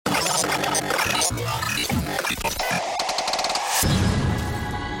The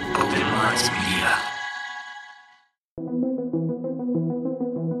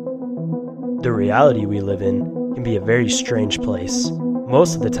reality we live in can be a very strange place.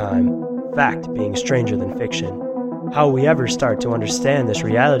 Most of the time, fact being stranger than fiction. How will we ever start to understand this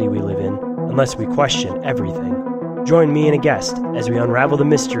reality we live in unless we question everything? Join me and a guest as we unravel the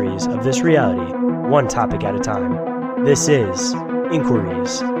mysteries of this reality, one topic at a time. This is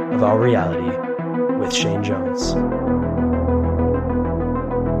Inquiries of Our Reality with Shane Jones.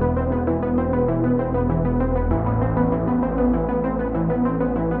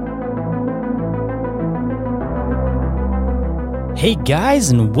 Hey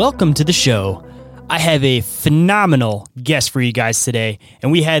guys, and welcome to the show. I have a phenomenal guest for you guys today,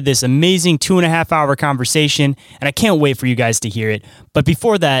 and we had this amazing 2.5 hour conversation, and I can't wait for you guys to hear it. But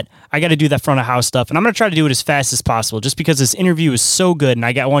before that, I got to do that front of house stuff, and I'm going to try to do it as fast as possible, just because this interview is so good, and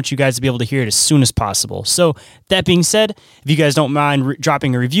I want you guys to be able to hear it as soon as possible. So that being said, if you guys don't mind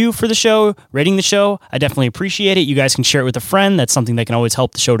dropping a review for the show, rating the show, I definitely appreciate it. You guys can share it with a friend. That's something that can always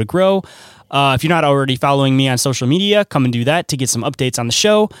help the show to grow. If you're not already following me on social media, come and do that to get some updates on the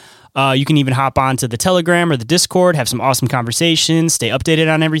show. You can even hop on to the Telegram or the Discord, have some awesome conversations, stay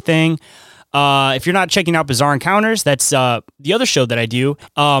updated on everything. If you're not checking out Bizarre Encounters, that's the other show that I do.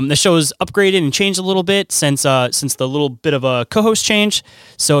 The show is upgraded and changed a little bit since the little bit of a co-host change.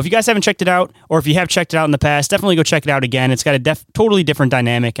 So if you guys haven't checked it out, or if you have checked it out in the past, definitely go check it out again. It's got a totally different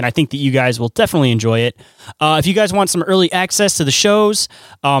dynamic, and I think that you guys will definitely enjoy it. If you guys want some early access to the shows,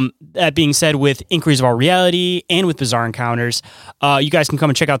 that being said, with Inquiries of Our Reality and with Bizarre Encounters, you guys can come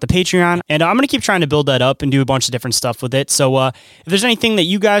and check out the Patreon, and I'm going to keep trying to build that up and do a bunch of different stuff with it. So if there's anything that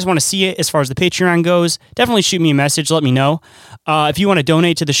you guys want to see it as far as the Patreon goes, definitely shoot me a message, let me know. If you want to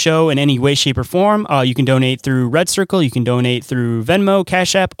donate to the show in any way, shape, or form, you can donate through Red Circle, you can donate through Venmo,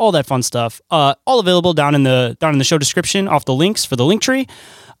 Cash App, all that fun stuff. All available down in the show description off the links for the link tree.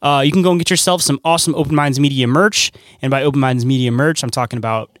 You can go and get yourself some awesome Open Minds Media merch. And by Open Minds Media merch, I'm talking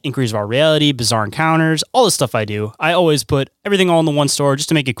about Inquiries of Our Reality, Bizarre Encounters, all the stuff I do. I always put everything all in the one store just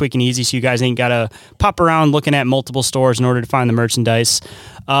to make it quick and easy so you guys ain't got to pop around looking at multiple stores in order to find the merchandise.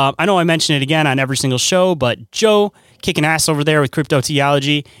 I know I mention it again on every single show, but Joe kicking ass over there with Crypto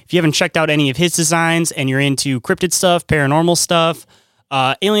Theology. If you haven't checked out any of his designs and you're into cryptid stuff, paranormal stuff,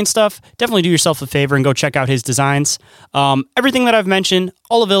 alien stuff, definitely do yourself a favor and go check out his designs. Everything that I've mentioned,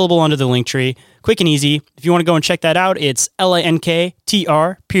 all available under the link tree. Quick and easy. If you want to go and check that out, it's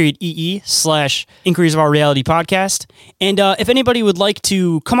linktr.ee/Inquiries of Our Reality podcast. And if anybody would like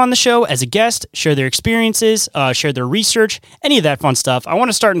to come on the show as a guest, share their experiences, share their research, any of that fun stuff, I want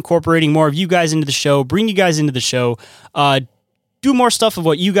to start incorporating more of you guys into the show, bring you guys into the show, do more stuff of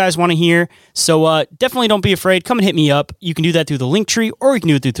what you guys want to hear. So definitely don't be afraid. Come and hit me up. You can do that through the link tree, or you can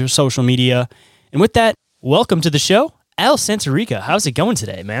do it through social media. And with that, welcome to the show, Al Santariga. How's it going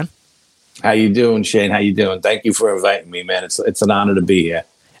today, man? How you doing, Shane? How you doing? Thank you for inviting me, man. It's an honor to be here.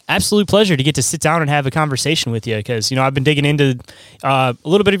 Absolute pleasure to get to sit down and have a conversation with you, because I've been digging into a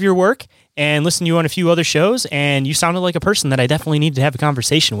little bit of your work and listening to you on a few other shows, and you sounded like a person that I definitely need to have a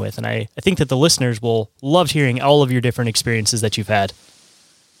conversation with. And I think that the listeners will love hearing all of your different experiences that you've had.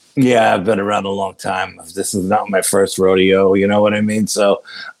 Yeah, I've been around a long time. This is not my first rodeo, you know what I mean? So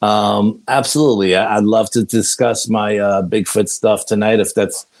absolutely, I'd love to discuss my Bigfoot stuff tonight if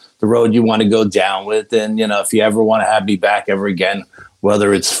that's the road you want to go down with. And, if you ever want to have me back ever again,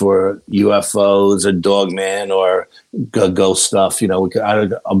 whether it's for UFOs or Dogman or ghost stuff,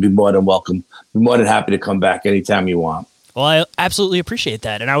 I'll be more than welcome. Be more than happy to come back anytime you want. Well, I absolutely appreciate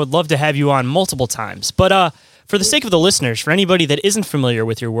that, and I would love to have you on multiple times. But for the sake of the listeners, for anybody that isn't familiar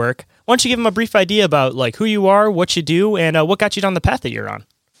with your work, why don't you give them a brief idea about who you are, what you do, and what got you down the path that you're on?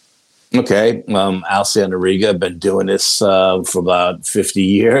 Okay, Al Santariga. I've been doing this for about 50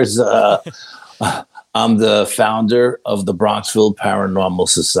 years. I'm the founder of the Bronxville Paranormal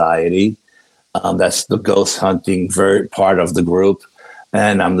Society. That's the ghost hunting part of the group.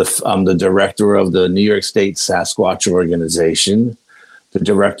 And I'm the director of the New York State Sasquatch organization, the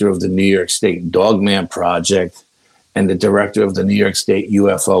director of the New York State Dogman Project, and the director of the New York State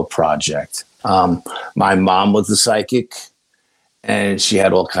UFO Project. My mom was a psychic, and she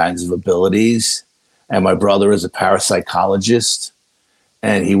had all kinds of abilities. And my brother is a parapsychologist,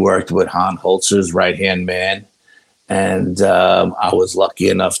 and he worked with Han Holzer's right-hand man. And I was lucky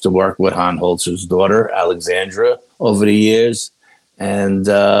enough to work with Han Holzer's daughter, Alexandra, over the years, and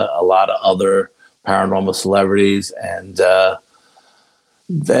a lot of other paranormal celebrities. And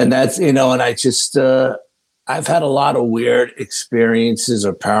then that's, and I just, I've had a lot of weird experiences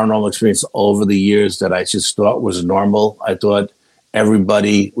or paranormal experiences over the years that I just thought was normal. I thought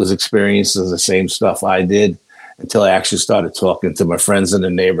everybody was experiencing the same stuff I did until I actually started talking to my friends in the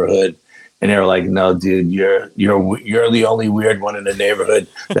neighborhood. And they were like, "No, dude, you're the only weird one in the neighborhood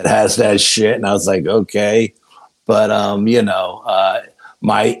that has that shit." And I was like, "Okay," but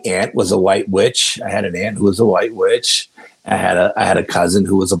my aunt was a white witch. I had an aunt who was a white witch. I had a cousin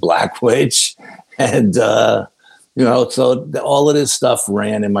who was a black witch, and so all of this stuff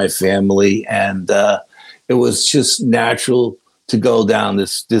ran in my family, and it was just natural to go down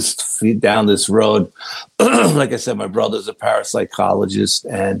this road. Like I said, my brother's a parapsychologist,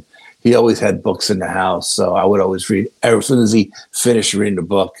 and he always had books in the house. So I would always read. As soon as he finished reading the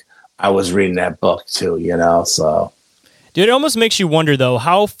book, I was reading that book too, so. Dude, it almost makes you wonder, though,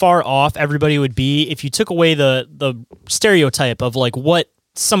 how far off everybody would be if you took away the stereotype of, like, what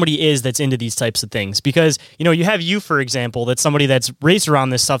somebody is that's into these types of things. Because, you have you, for example, that's somebody that's raised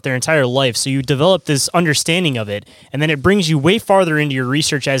around this stuff their entire life, so you develop this understanding of it, and then it brings you way farther into your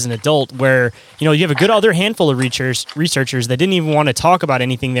research as an adult where, you have a good other handful of researchers that didn't even want to talk about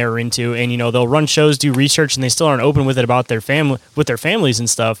anything they were into, and, they'll run shows, do research, and they still aren't open with it about their families and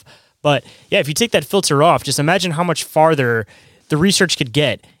stuff. But yeah, if you take that filter off, just imagine how much farther the research could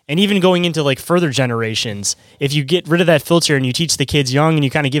get. And even going into like further generations, if you get rid of that filter and you teach the kids young and you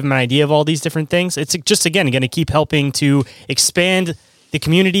kind of give them an idea of all these different things, it's just, again, going to keep helping to expand the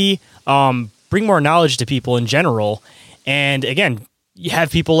community, bring more knowledge to people in general. And again, you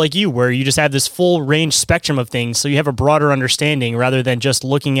have people like you where you just have this full range spectrum of things. So you have a broader understanding rather than just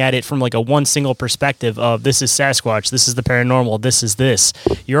looking at it from like a one single perspective of this is Sasquatch, this is the paranormal, this is this.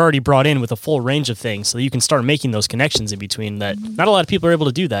 You're already brought in with a full range of things. So you can start making those connections in between that. Not a lot of people are able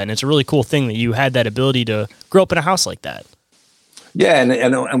to do that. And it's a really cool thing that you had that ability to grow up in a house like that. Yeah.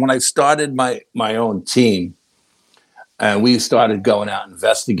 And when I started my own team, and we started going out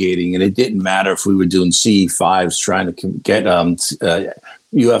investigating, and it didn't matter if we were doing CE5s trying to get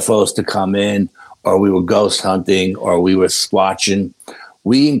UFOs to come in, or we were ghost hunting, or we were squatching.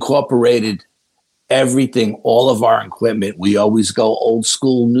 We incorporated everything, all of our equipment. We always go old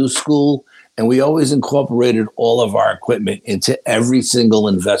school, new school, and we always incorporated all of our equipment into every single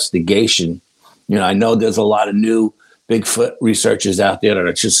investigation. I know there's a lot of new Bigfoot researchers out there that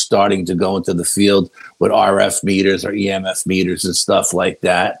are just starting to go into the field with RF meters or EMF meters and stuff like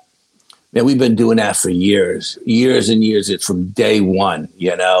that. Man, we've been doing that for years and years. It's from day one,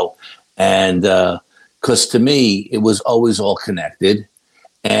 and because to me, it was always all connected.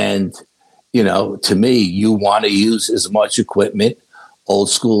 And, to me, you want to use as much equipment, old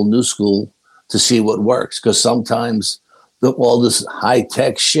school, new school, to see what works. Because sometimes all this high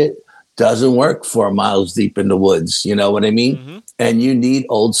tech shit doesn't work 4 miles deep in the woods. You know what I mean? Mm-hmm. And you need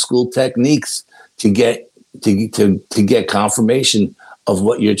old school techniques to get confirmation of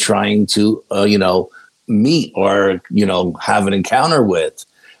what you're trying to meet or have an encounter with,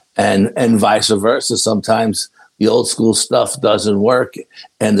 and vice versa. Sometimes the old school stuff doesn't work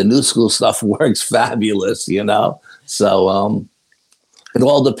and the new school stuff works fabulous. So it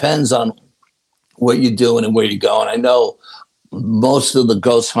all depends on what you're doing and where you're going. I know most of the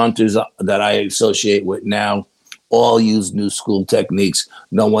ghost hunters that I associate with now all use new school techniques.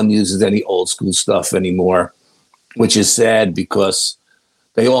 No one uses any old school stuff anymore, which is sad because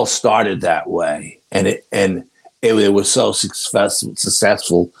they all started that way, and it was so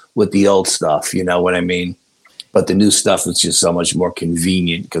successful with the old stuff. You know what I mean? But the new stuff is just so much more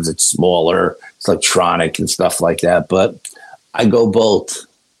convenient because it's smaller, it's electronic and stuff like that. But I go both.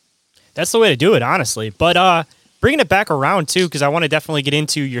 That's the way to do it, honestly. But bringing it back around, too, because I want to definitely get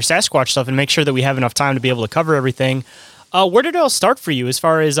into your Sasquatch stuff and make sure that we have enough time to be able to cover everything. Where did it all start for you as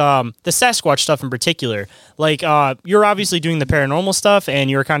far as the Sasquatch stuff in particular? Like, you're obviously doing the paranormal stuff and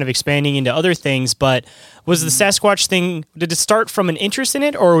you're kind of expanding into other things, but was the Sasquatch thing, did it start from an interest in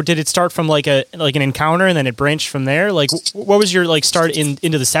it, or did it start from like an encounter and then it branched from there? Like, what was your start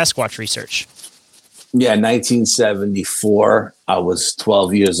into the Sasquatch research? Yeah, 1974. I was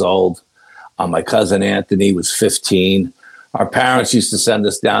 12 years old. My cousin Anthony was 15. Our parents used to send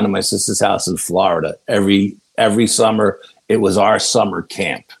us down to my sister's house in Florida. Every summer, it was our summer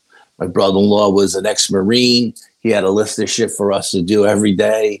camp. My brother-in-law was an ex-Marine. He had a list of shit for us to do every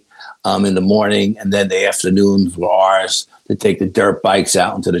day in the morning. And then the afternoons were ours to take the dirt bikes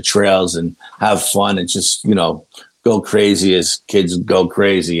out into the trails and have fun and just, go crazy as kids go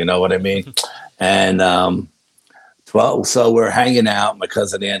crazy. You know what I mean? And so we're hanging out, my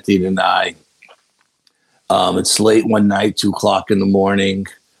cousin Anthony and I. It's late one night, 2:00 in the morning.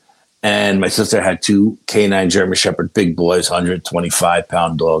 And my sister had 2 canine German Shepherd big boys,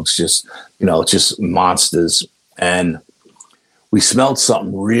 125-pound dogs, just monsters. And we smelled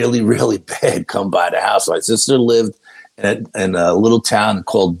something really, really bad come by the house. My sister lived in a little town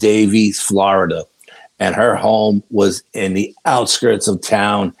called Davies, Florida. And her home was in the outskirts of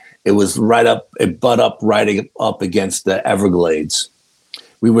town. It was it butt up right up against the Everglades.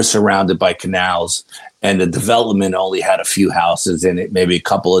 We were surrounded by canals, and the development only had a few houses in it, maybe a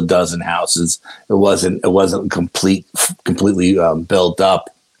couple of dozen houses. It wasn't completely built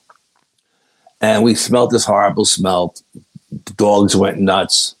up. And we smelled this horrible smell. The dogs went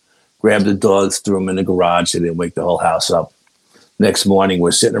nuts. Grabbed the dogs, threw them in the garage. They didn't wake the whole house up. Next morning,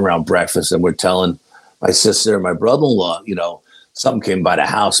 we're sitting around breakfast, and we're telling my sister and my brother-in-law, something came by the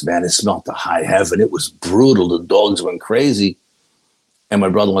house, man. It smelled to high heaven. It was brutal. The dogs went crazy. And my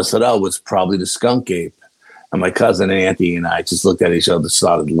brother-in-law said, oh, it was probably the skunk ape. And my cousin Auntie and I just looked at each other,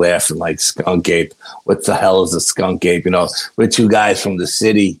 started laughing like, skunk ape. What the hell is a skunk ape? We're two guys from the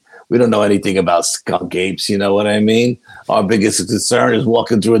city. We don't know anything about skunk apes. You know what I mean? Our biggest concern is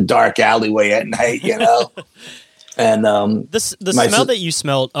walking through a dark alleyway at night, And the smell that you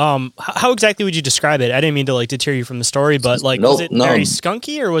smelled, how exactly would you describe it? I didn't mean to deter you from the story, but was it very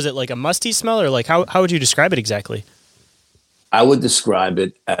skunky, or was it like a musty smell, or how would you describe it exactly? I would describe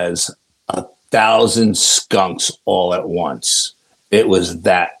it as 1,000 skunks all at once. It was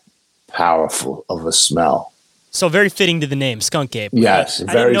that powerful of a smell. So very fitting to the name, skunk ape. Yes,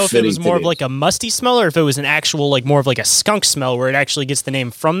 I didn't know if it was more of a musty smell, or if it was an actual more of a skunk smell where it actually gets the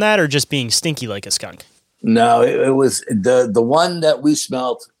name from that, or just being stinky like a skunk. No, it was the one that we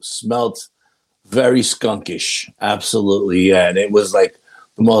smelled very skunkish. Absolutely, yeah. And it was like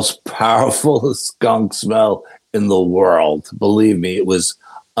the most powerful skunk smell in the world. Believe me, it was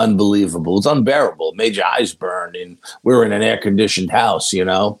unbelievable. It was unbearable. It made your eyes burn, and we were in an air-conditioned house, Do you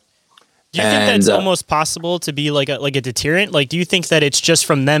think that's almost possible to be like a deterrent? Do you think that it's just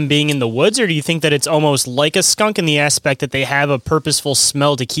from them being in the woods, or do you think that it's almost like a skunk in the aspect that they have a purposeful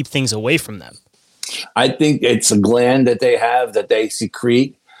smell to keep things away from them? I think it's a gland that they have that they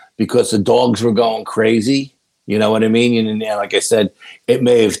secrete because the dogs were going crazy. You know what I mean? And like I said, it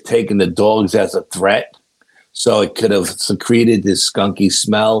may have taken the dogs as a threat. So it could have secreted this skunky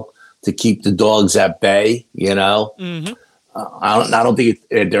smell to keep the dogs at bay, Mm-hmm. I don't think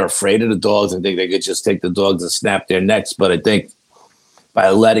they're afraid of the dogs. I think they could just take the dogs and snap their necks. But I think by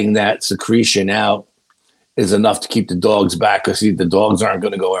letting that secretion out is enough to keep the dogs back, because the dogs aren't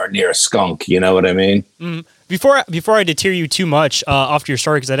going to go near a skunk. You know what I mean? Mm-hmm. Before I deter you too much off your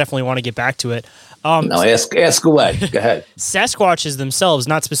story, because I definitely want to get back to it. No, ask away. Go ahead. Sasquatches themselves,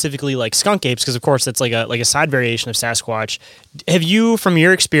 not specifically like skunk apes, because of course that's like a side variation of Sasquatch. Have you, from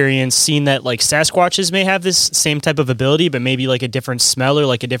your experience, seen that Sasquatches may have this same type of ability, but maybe a different smell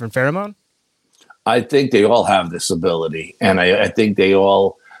or a different pheromone? I think they all have this ability, and I think they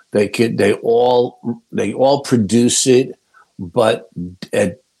all produce it, but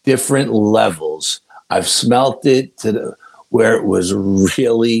at different levels. I've smelt it where it was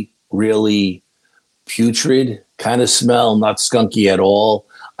really, really putrid kind of smell, not skunky at all.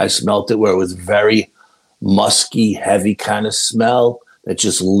 I smelt it where it was very musky, heavy kind of smell that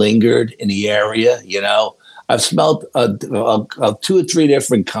just lingered in the area. I've smelled 2 or 3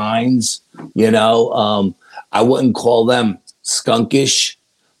 different kinds. I wouldn't call them skunkish,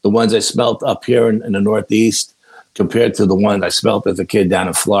 the ones I smelt up here in the Northeast, compared to the ones I smelt as a kid down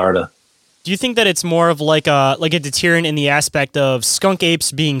in Florida. Do you think that it's more of like a deterrent in the aspect of skunk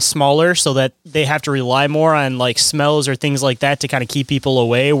apes being smaller, so that they have to rely more on smells or things like that to kind of keep people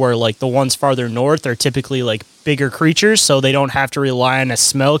away, where the ones farther north are typically bigger creatures, so they don't have to rely on a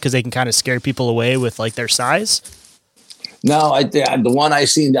smell because they can kind of scare people away with their size? No, the one I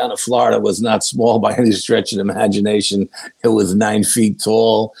seen down in Florida was not small by any stretch of the imagination. It was 9 feet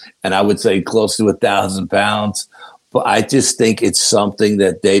tall, and I would say close to 1,000 pounds. But I just think it's something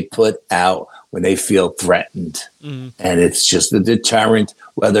that they put out when they feel threatened. Mm-hmm. And it's just a deterrent,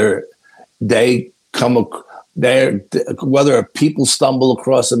 whether whether people stumble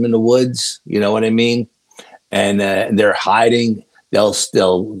across them in the woods, you know what I mean? And they're hiding, they'll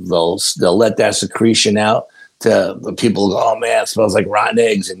let that secretion out to the people go, oh man, it smells like rotten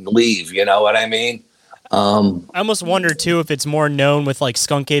eggs, and leave, you know what I mean? I almost wonder too if it's more known with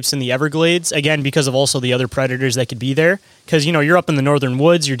skunk apes in the Everglades, again because of also the other predators that could be there, because you're up in the northern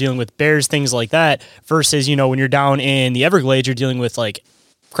woods, you're dealing with bears, things like that, versus when you're down in the Everglades, you're dealing with not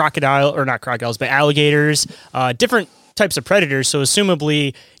crocodiles but alligators, different types of predators. So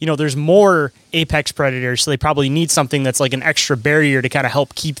assumably there's more apex predators, so they probably need something that's an extra barrier to kind of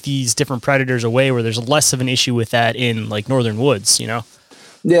help keep these different predators away, where there's less of an issue with that in northern woods.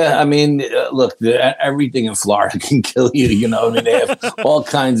 Yeah, I mean, look, everything in Florida can kill you, they have all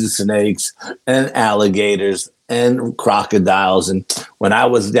kinds of snakes and alligators and crocodiles. And when I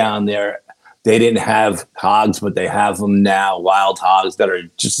was down there, they didn't have hogs, but they have them now, wild hogs that are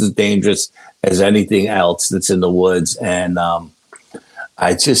just as dangerous as anything else that's in the woods. And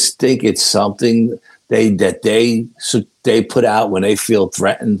I just think it's something they put out when they feel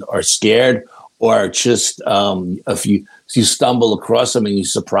threatened or scared, or just if you stumble across them and you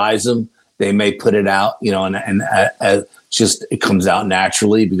surprise them, they may put it out, and just it comes out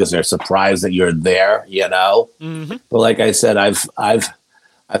naturally because they're surprised that you're there, Mm-hmm. But like I said, I've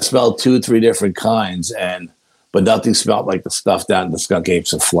smelled 2-3 different kinds, but nothing smelled like the stuff down in the skunk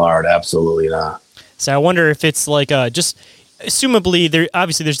apes of Florida. Absolutely not. So I wonder if it's like just assumably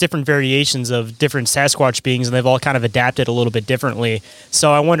there's different variations of different Sasquatch beings, and they've all kind of adapted a little bit differently.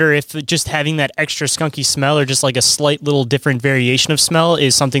 So I wonder if just having that extra skunky smell, or just like a slight little different variation of smell,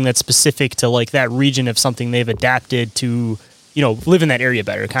 is something that's specific to like that region of something they've adapted to, live in that area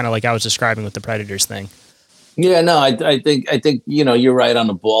better. Kind of like I was describing with the predators thing. Yeah, no, I think you're right on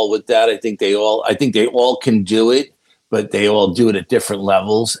the ball with that. I think they all can do it, but they all do it at different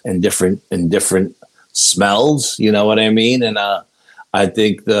levels and different smells, you know what I mean? And I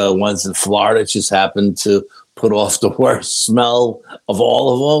think the ones in Florida just happen to put off the worst smell of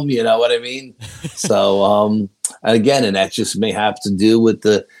all of them, you know what I mean? So again, and that just may have to do with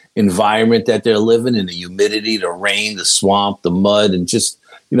the environment that they're living in, the humidity, the rain, the swamp, the mud, and just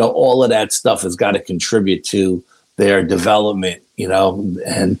all of that stuff has got to contribute to their development,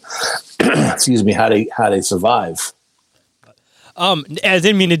 and excuse me, how they survive. I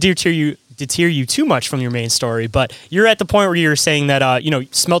didn't mean to deter you too much from your main story, but you're at the point where you're saying that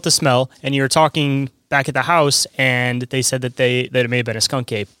smelt the smell, and you were talking back at the house, and they said that it may have been a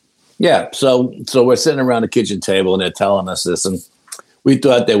skunk ape. Yeah, so we're sitting around the kitchen table, and they're telling us this, and we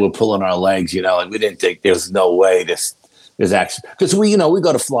thought they were pulling our legs, and we didn't think there's no way there's actually, because we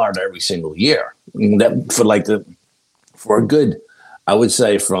go to Florida every single year. For a good, I would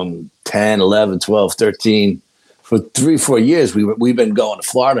say from 10, 11, 12, 13, for 3-4 years, we've been going to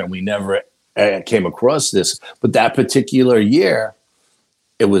Florida, and we never came across this. But that particular year,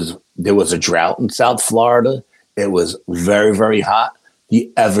 there was a drought in South Florida. It was very, very hot.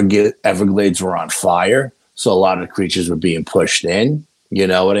 The Everglades were on fire, so a lot of the creatures were being pushed in. You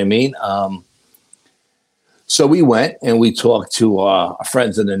know what I mean? So we went and we talked to our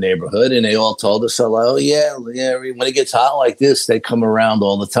friends in the neighborhood, and they all told us, "Oh yeah, when it gets hot like this, they come around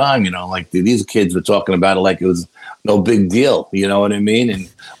all the time." Like these kids were talking about it like it was no big deal. You know what I mean? And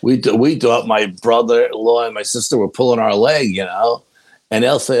we thought my brother-in-law and my sister were pulling our leg, And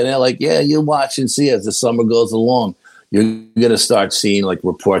they're like, "Yeah, you watch and see as the summer goes along, you're gonna start seeing like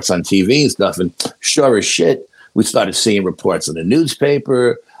reports on TV and stuff." And sure as shit, we started seeing reports in the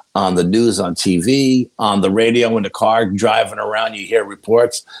newspaper, on the news, on TV, on the radio, in the car driving around, you hear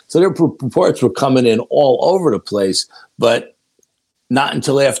reports. So their reports were coming in all over the place, but not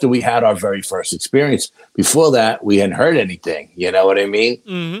until after we had our very first experience. Before that, we hadn't heard anything. You know what I mean?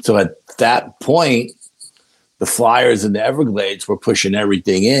 Mm-hmm. So at that point, the fires in the Everglades were pushing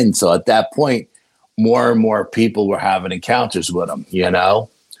everything in. So at that point, more and more people were having encounters with them,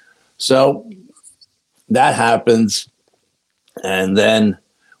 So that happens. And then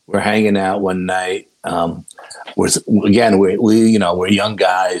we're hanging out one night. We're young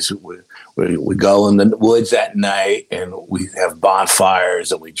guys. We go in the woods at night, and we have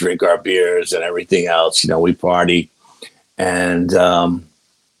bonfires, and we drink our beers and everything else. We party, and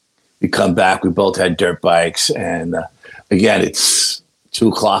we come back. We both had dirt bikes, and again, it's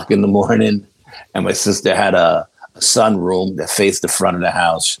 2:00 in the morning, and my sister had a sunroom that faced the front of the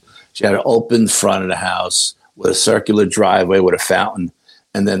house. She had an open front of the house with a circular driveway with a fountain.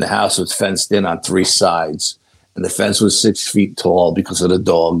 And then the house was fenced in on 3 sides. And the fence was 6 feet tall because of the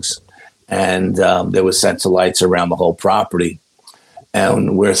dogs. And there was sensor lights around the whole property.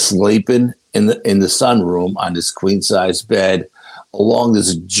 And we're sleeping in the sunroom on this queen-size bed along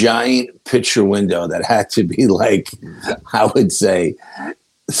this giant picture window that had to be like, I would say,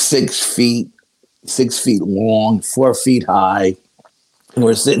 6 feet long, 4 feet high. And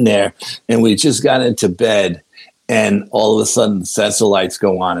we're sitting there, and we just got into bed. And all of a sudden, the sensor lights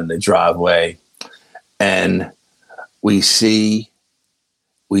go on in the driveway, and we see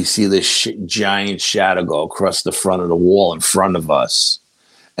this giant shadow go across the front of the wall in front of us.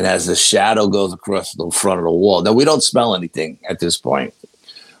 And as the shadow goes across the front of the wall, now we don't smell anything at this point.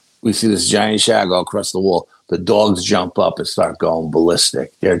 We see this giant shadow go across the wall. The dogs jump up and start going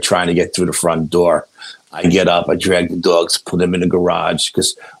ballistic. They're trying to get through the front door. I get up, I drag the dogs, put them in the garage,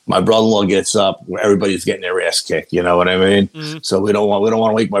 because my brother-in-law gets up, everybody's getting their ass kicked, you know what I mean? Mm-hmm. So we don't want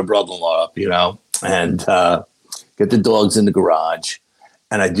to wake my brother-in-law up, and get the dogs in the garage.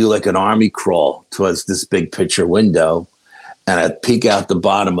 And I do like an army crawl towards this big picture window. and I peek out the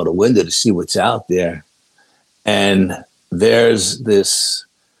bottom of the window to see what's out there. And there's this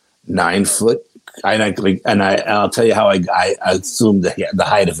 9-foot, I'll tell you how I assumed the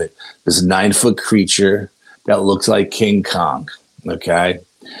height of it. This 9-foot creature that looks like King Kong. Okay.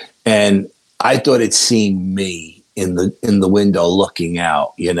 And I thought it seen me in the window looking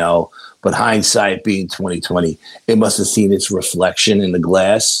out, but hindsight being 2020, it must have seen its reflection in the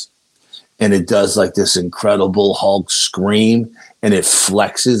glass. And it does like this incredible Hulk scream, and it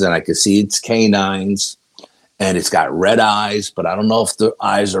flexes, and I can see its canines, and it's got red eyes, but I don't know if the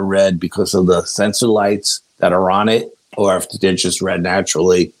eyes are red because of the sensor lights that are on it, or if they're just red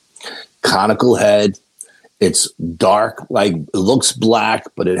naturally. Conical head. It's dark, like it looks black,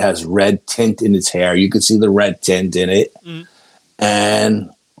 but it has red tint in its hair. You can see the red tint in it. Mm.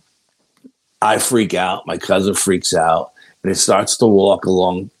 And I freak out. My cousin freaks out. And it starts to walk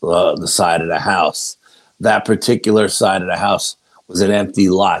along the side of the house. That particular side of the house was an empty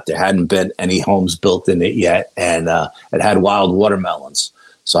lot. There hadn't been any homes built in it yet, and it had wild watermelons.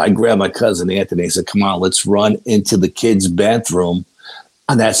 So I grabbed my cousin Anthony and said, come on, let's run into the kids' bathroom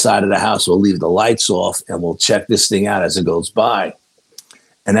on that side of the house. We'll leave the lights off, and we'll check this thing out as it goes by.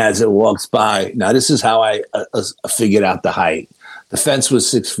 And as it walks by, now this is how I figured out the height. The fence was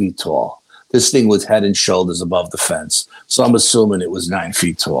 6 feet tall. This thing was head and shoulders above the fence. So I'm assuming it was 9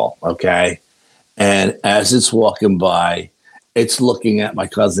 feet tall, okay? And as it's walking by, it's looking at my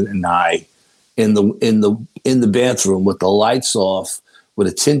cousin and I in the bathroom with the lights off, with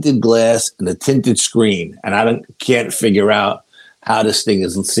a tinted glass and a tinted screen. And I can't figure out how this thing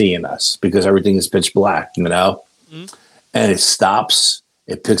is seeing us because everything is pitch black, Mm-hmm. And it stops.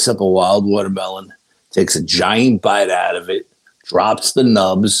 It picks up a wild watermelon, takes a giant bite out of it, drops the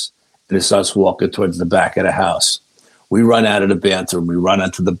nubs, and it starts walking towards the back of the house. We run out of the bathroom. We run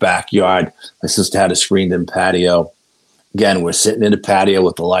into the backyard. My sister had a screened-in patio. Again, we're sitting in the patio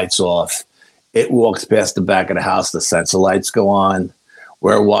with the lights off. It walks past the back of the house. The sensor lights go on.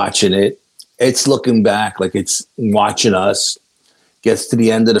 We're watching it. It's looking back like it's watching us. Gets to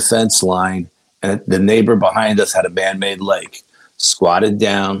the end of the fence line, and the neighbor behind us had a man-made lake. Squatted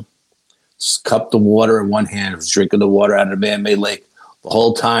down, cupped the water in one hand, was drinking the water out of the man-made lake. The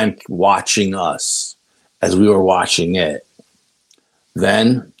whole time watching us as we were watching it.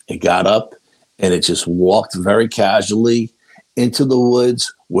 Then it got up and it just walked very casually into the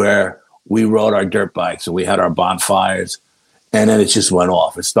woods where we rode our dirt bikes and we had our bonfires. And then it just went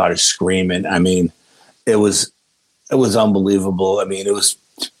off. It started screaming. I mean, it was unbelievable. I mean, it was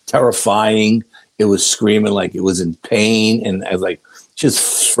terrifying. It was screaming like it was in pain. And I was like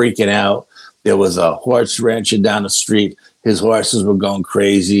just freaking out. There was a horse rancher down the street. His horses were going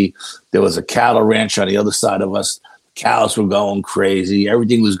crazy. There was a cattle ranch on the other side of us. Cows were going crazy.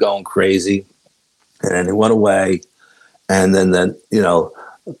 Everything was going crazy. And then it went away. And then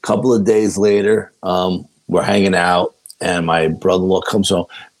a couple of days later, we're hanging out, and my brother-in-law comes home.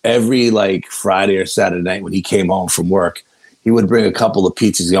 Every Friday or Saturday night when he came home from work, he would bring a couple of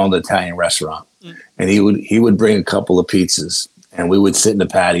pizzas. He owned an Italian restaurant. Mm. And he would bring a couple of pizzas, and we would sit in the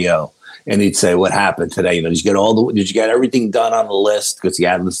patio. And he'd say, "What happened today? Did you get everything done on the list?" Because he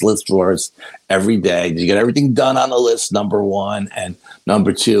had this list for us every day. Did you get everything done on the list? Number one, and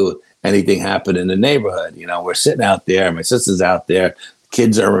number two, anything happened in the neighborhood? We're sitting out there. My sister's out there.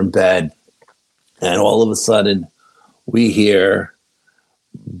 Kids are in bed, and all of a sudden, we hear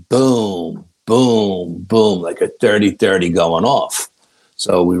boom, boom, boom, like a 30-30 going off.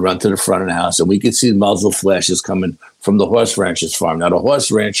 So we run to the front of the house, and we could see muzzle flashes coming from the horse rancher's farm. Now, the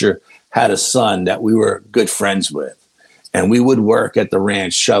horse rancher had a son that we were good friends with, and we would work at the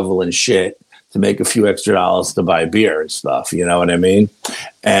ranch shoveling shit to make a few extra dollars to buy beer and stuff. You know what I mean?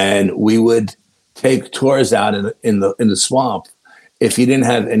 And we would take tours out in the swamp. If he didn't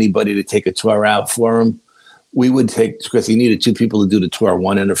have anybody to take a tour out for him, we would take, because he needed two people to do the tour,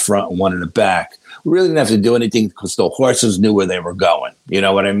 one in the front and one in the back. We really didn't have to do anything because the horses knew where they were going. You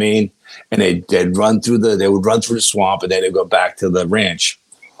know what I mean? And they'd run through the swamp, and then they'd go back to the ranch.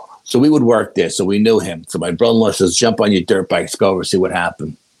 So we would work there. So we knew him. So my brother-in-law says, "Jump on your dirt bikes, go over, see what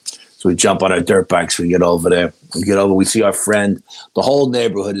happened." So we jump on our dirt bikes. We get over there. We see our friend. The whole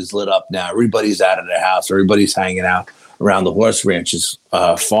neighborhood is lit up now. Everybody's out of their house. Everybody's hanging out around the horse ranch's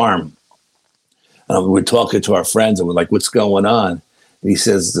farm. And we're talking to our friends, and we're like, "What's going on?" And he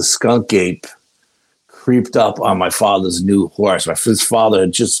says, "The skunk ape creeped up on my father's new horse." His father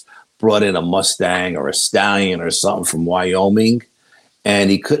had just brought in a Mustang or a stallion or something from Wyoming,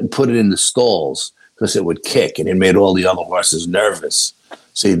 and he couldn't put it in the stalls because it would kick, and it made all the other horses nervous.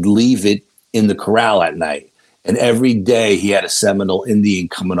 So he'd leave it in the corral at night. And every day he had a Seminole Indian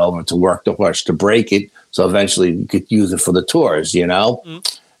coming over to work the horse, to break it So eventually you could use it for the tours,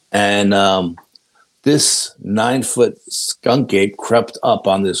 And this 9-foot skunk ape crept up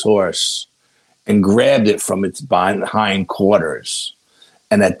on this horse and grabbed it from its hind quarters.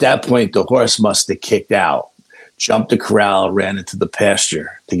 And at that point, the horse must have kicked out, jumped the corral, ran into the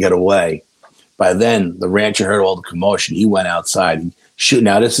pasture to get away. By then, the rancher heard all the commotion. He went outside.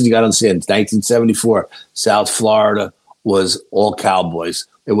 Now, this is, you got to understand, 1974, South Florida was all cowboys.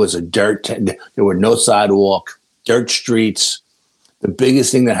 It was there were no sidewalk, dirt streets. The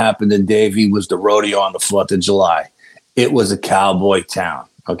biggest thing that happened in Davie was the rodeo on the 4th of July. It was a cowboy town.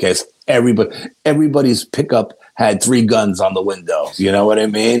 Okay, so everybody's pickup had 3 guns on the window. You know what I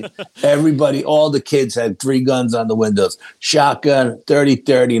mean? All the kids had 3 guns on the windows: shotgun,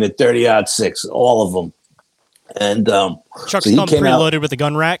 30-30, and a 30-06. All of them. And Chuck's come preloaded with a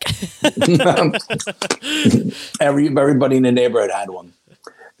gun rack. Everybody in the neighborhood had one.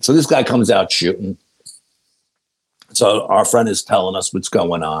 So this guy comes out shooting. So our friend is telling us what's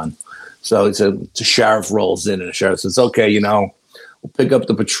going on. So the sheriff rolls in, and the sheriff says, "Okay, we'll pick up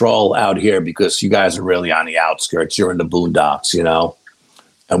the patrol out here because you guys are really on the outskirts. You're in the boondocks,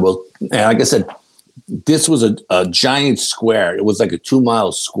 And like I said, this was a giant square. It was like a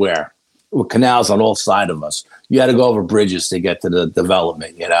 2-mile square with canals on all sides of us. You had to go over bridges to get to the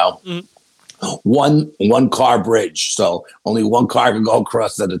development, One car bridge, so only one car could go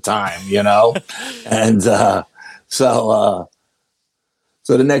across at a time, And so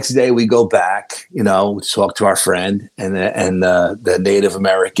the next day we go back, we talk to our friend, and the Native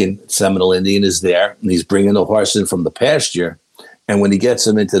American Seminole Indian is there, and he's bringing the horse in from the pasture. And when he gets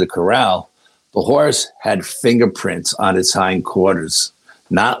him into the corral, the horse had fingerprints on its hind quarters,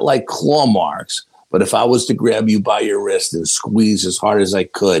 not like claw marks, but if I was to grab you by your wrist and squeeze as hard as I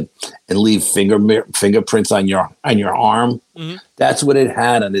could and leave fingerprints on your arm, that's what it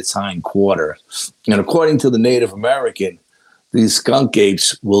had on its hind quarter. And according to the Native American, these skunk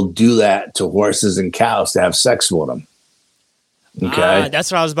apes will do that to horses and cows to have sex with them. Okay.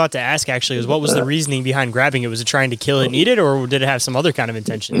 That's what I was about to ask, actually, is what was the reasoning behind grabbing it? Was it trying to kill it and eat it, or did it have some other kind of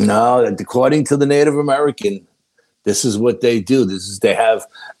intention? No, according to the Native American, this is what they do.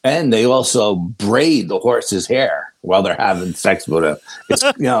 And they also braid the horse's hair while they're having sex with him. It's,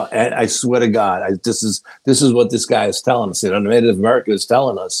 and I swear to God, this is what this guy is telling us. The Native American is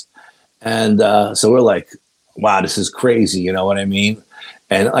telling us. And so we're like, wow, this is crazy. You know what I mean?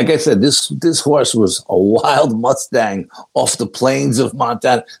 And like I said, this horse was a wild Mustang off the plains of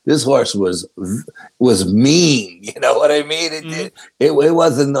Montana. This horse was mean. You know what I mean? It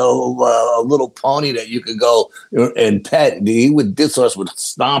wasn't a little pony that you could go and pet. This horse would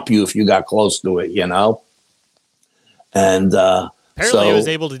stomp you if you got close to it. And apparently, he was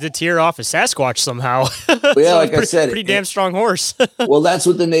able to deter off a Sasquatch somehow. Yeah, like I said, pretty damn strong horse. Well, that's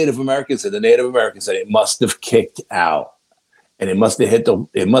what the Native Americans said. The Native Americans said it must have kicked out. And it must have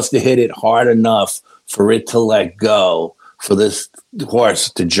hit it hard enough for it to let go, for this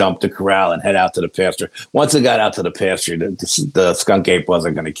horse to jump the corral and head out to the pasture. Once it got out to the pasture, the skunk ape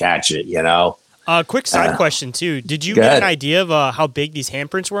wasn't going to catch it, Quick side question, too. Did you get an idea of how big these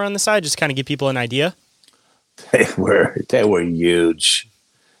handprints were on the side? Just kind of give people an idea? They were huge.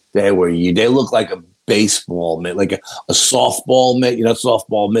 They looked like a baseball mitt, like a softball mitt.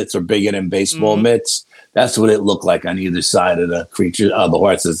 Softball mitts are bigger than baseball mitts. That's what it looked like on either side of the the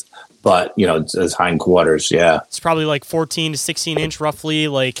horse's butt, its hindquarters. Yeah. It's probably like 14 to 16 inch roughly,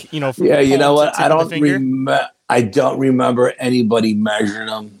 yeah, you know what? I don't remember anybody measuring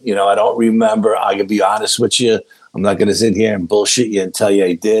them. I don't remember. I can be honest with you. I'm not going to sit here and bullshit you and tell you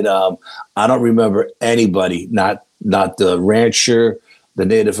I did. I don't remember anybody, not the rancher, the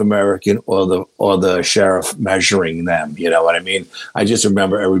Native American, or the sheriff measuring them. You know what I mean? I just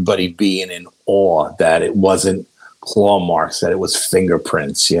remember everybody being in awe that it wasn't claw marks, that it was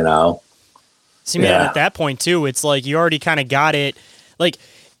fingerprints. See, man, at that point too, it's like you already kind of got it. Like,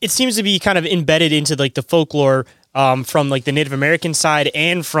 it seems to be kind of embedded into like the folklore from like the Native American side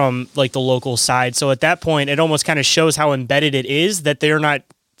and from like the local side. So at that point, it almost kind of shows how embedded it is that they're not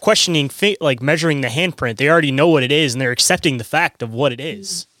questioning measuring the handprint. They already know what it is, and they're accepting the fact of what it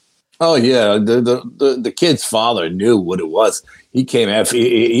is. Oh yeah, the kid's father knew what it was. He came after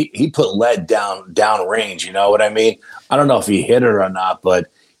he put lead down range. You know what I mean? I don't know if he hit it or not, but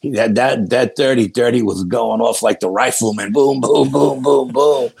that 30-30 was going off like the rifleman. Boom, boom, boom, boom,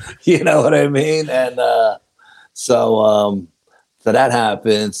 boom. You know what I mean? And so that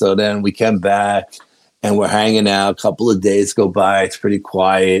happened. So then we came back. And we're hanging out. A couple of days go by. It's pretty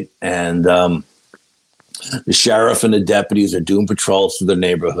quiet. And the sheriff and the deputies are doing patrols through the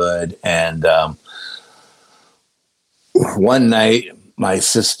neighborhood. And one night, my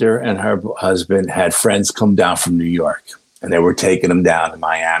sister and her husband had friends come down from New York, and they were taking them down to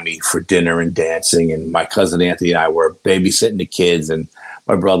Miami for dinner and dancing. And my cousin Anthony and I were babysitting the kids. And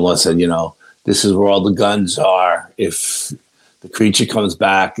my brother-in-law said, this is where all the guns are. If the creature comes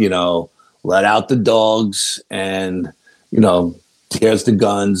back, let out the dogs and, here's the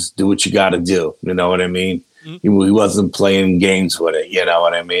guns, do what you got to do. You know what I mean? Mm-hmm. He wasn't playing games with it. You know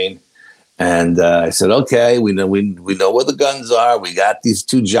what I mean? And I said, okay, we know where the guns are. We got these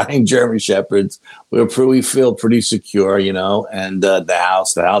 2 giant German Shepherds. We feel pretty secure, and the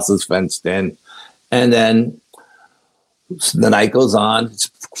house is fenced in. And then the night goes on. It's a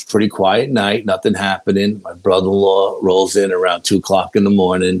pretty quiet night. Nothing happening. My brother-in-law rolls in around 2:00 in the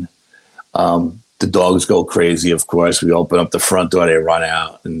morning. The dogs go crazy, of course. We open up the front door. They run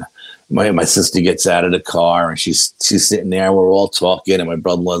out. And my sister gets out of the car, and she's sitting there. We're all talking. And my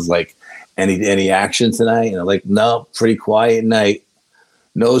brother-in-law's like, any action tonight? And I'm like, no, pretty quiet night.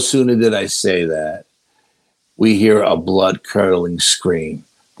 No sooner did I say that, we hear a blood-curdling scream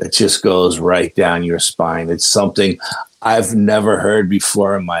that just goes right down your spine. It's something I've never heard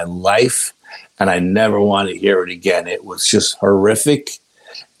before in my life, and I never want to hear it again. It was just horrific.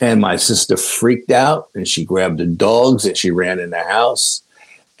 And my sister freaked out, and she grabbed the dogs, and she ran in the house.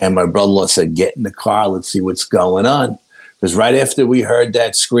 And my brother-in-law said, get in the car. Let's see what's going on. Because right after we heard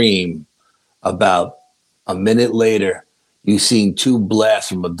that scream, about a minute later, you seen 2 blasts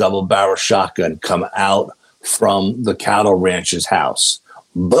from a double-barrel shotgun come out from the cattle rancher's house.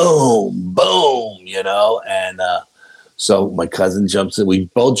 Boom, boom, And so my cousin jumps in. We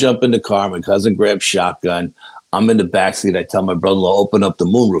both jump in the car. My cousin grabs shotgun. I'm in the backseat. I tell my brother-in-law, open up the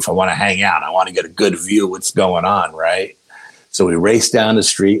moonroof. I want to hang out. I want to get a good view of what's going on, right? So we race down the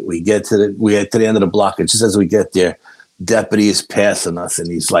street. We get to the end of the block. And just as we get there, deputy is passing us,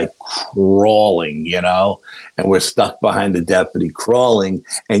 and he's like crawling, and we're stuck behind the deputy crawling,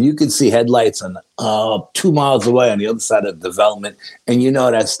 and you can see headlights on 2 miles away on the other side of the development, and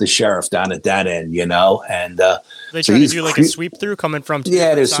that's the sheriff down at that end, and they trying to do like a sweep through coming from two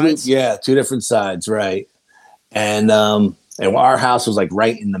different sides? 2 different sides, right? And our house was like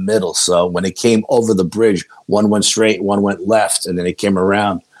right in the middle, so when it came over the bridge, one went straight, one went left, and then it came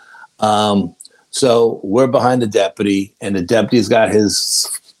around. So we're behind the deputy, and the deputy's got his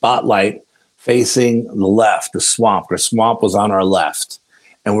spotlight facing the left, the swamp. The swamp was on our left,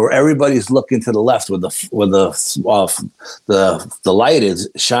 and where everybody's looking to the left, where the light is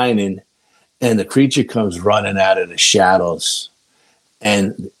shining, and the creature comes running out of the shadows,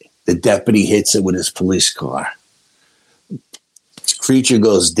 and the deputy hits it with his police car. The creature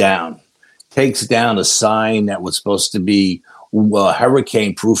goes down, takes down a sign that was supposed to be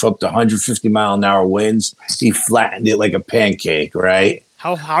hurricane proof up to 150-mile-an-hour winds. He flattened it like a pancake, right?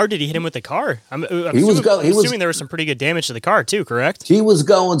 How hard did he hit him with the car? I'm assuming there was some pretty good damage to the car too, correct? He was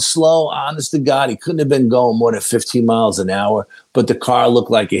going slow, honest to God. He couldn't have been going more than 15 miles an hour, but the car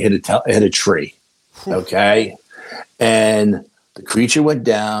looked like it hit a tree, okay? And the creature went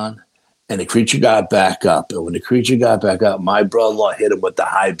down, and the creature got back up. And when the creature got back up, my brother-in-law hit him with the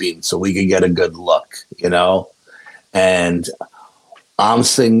high beam so we could get a good look, And I'm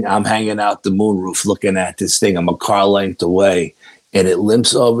hanging out the moonroof looking at this thing. I'm a car length away, and it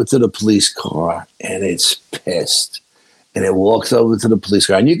limps over to the police car, and it's pissed. And it walks over to the police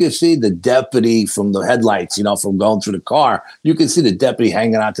car. And you can see the deputy from the headlights, from going through the car. You can see the deputy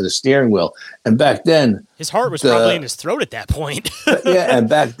hanging onto the steering wheel. And back then, his heart was probably in his throat at that point. Yeah, and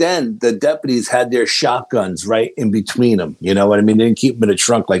back then, the deputies had their shotguns right in between them. You know what I mean? They didn't keep them in the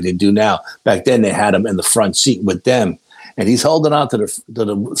trunk like they do now. Back then, they had them in the front seat with them. And he's holding on to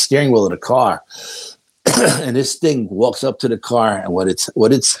the steering wheel of the car. And this thing walks up to the car, and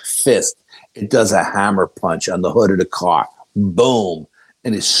with its fist, it does a hammer punch on the hood of the car. Boom.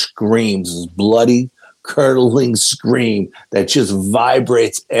 And it screams, this bloody, curdling scream that just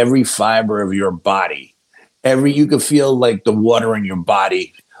vibrates every fiber of your body. You can feel like the water in your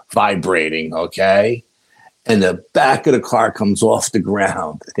body vibrating, okay? And the back of the car comes off the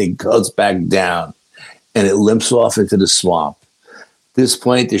ground. It goes back down, and it limps off into the swamp. At this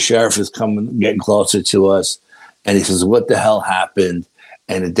point, the sheriff is getting closer to us, and he says, what the hell happened?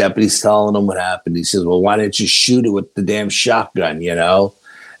 And the deputy's telling him what happened. He says, well, why didn't you shoot it with the damn shotgun,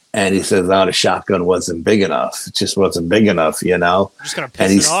 And he says, no, the shotgun wasn't big enough. It just wasn't big enough, You're just going to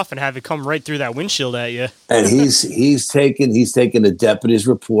piss it off and have it come right through that windshield at you. And he's taking the deputy's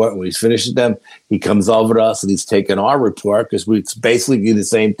report. When he's finished with them, he comes over to us and he's taking our report because it's basically the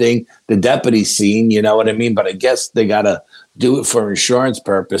same thing the deputy's seen, you know what I mean? But I guess they got to do it for insurance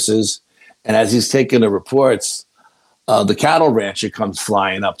purposes. And as he's taking the reports, the cattle rancher comes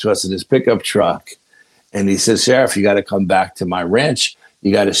flying up to us in his pickup truck. And he says, Sheriff, you got to come back to my ranch.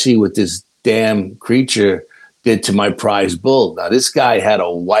 You got to see what this damn creature did to my prize bull. Now, this guy had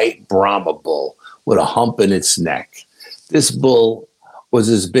a white Brahma bull with a hump in its neck. This bull was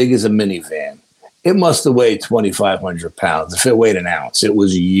as big as a minivan. It must have weighed 2,500 pounds. If it weighed an ounce, it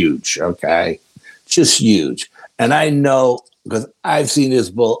was huge, okay? Just huge. And I know, because I've seen this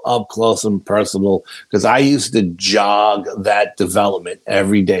bull up close and personal, because I used to jog that development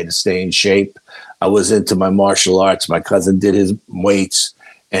every day to stay in shape. I was into my martial arts. My cousin did his weights.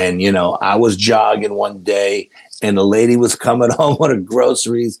 And, I was jogging one day, and the lady was coming home with her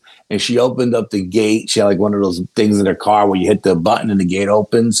groceries, and she opened up the gate. She had like one of those things in her car where you hit the button and the gate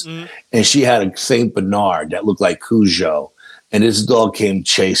opens. And she had a Saint Bernard that looked like Cujo. And this dog came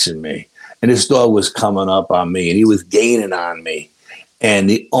chasing me. And this dog was coming up on me, and he was gaining on me. And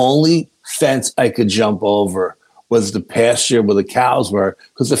the only fence I could jump over was the pasture where the cows were,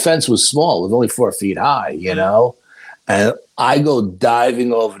 because the fence was small. It was only 4 feet high, And I go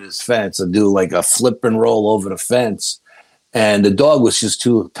diving over this fence and do like a flip and roll over the fence. And the dog was just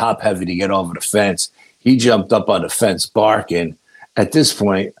too top heavy to get over the fence. He jumped up on the fence barking. At this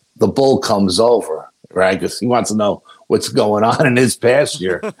point, the bull comes over, right? Because he wants to know what's going on in his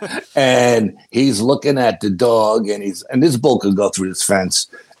pasture. And he's looking at the dog, and this bull could go through this fence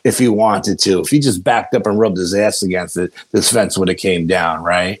if he wanted to. If he just backed up and rubbed his ass against it, this fence would have came down,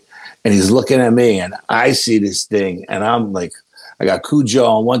 right? And he's looking at me, and I see this thing, and I'm like, I got Cujo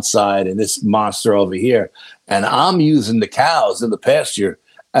on one side and this monster over here. And I'm using the cows in the pasture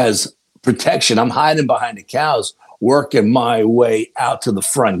as protection. I'm hiding behind the cows, working my way out to the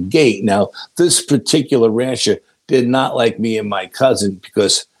front gate. Now, this particular rancher did not like me and my cousin,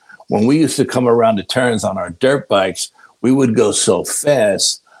 because when we used to come around the turns on our dirt bikes, we would go so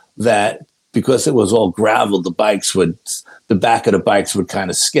fast that, because it was all gravel, the back of the bikes would kind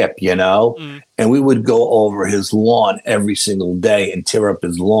of skip, and we would go over his lawn every single day and tear up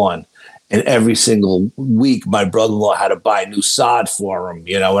his lawn. And every single week, my brother-in-law had to buy new sod for him.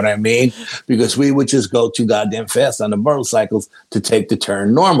 You know what I mean? Because we would just go too goddamn fast on the motorcycles to take the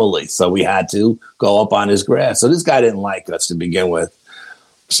turn normally. So we had to go up on his grass. So this guy didn't like us to begin with.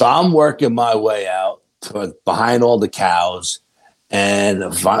 So I'm working my way out behind all the cows. And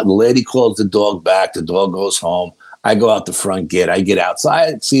the lady calls the dog back. The dog goes home. I go out the front gate. I get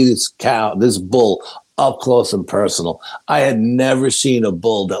outside, see this bull up close and personal. I had never seen a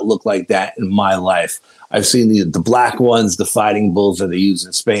bull that looked like that in my life. I've seen the black ones, the fighting bulls that they use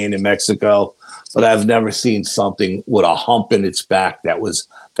in Spain and Mexico, but I've never seen something with a hump in its back that was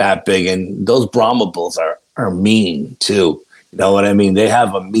that big. And those Brahma bulls are mean too. You know what I mean? They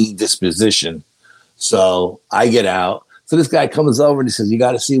have a mean disposition. So I get out. So this guy comes over and he says, you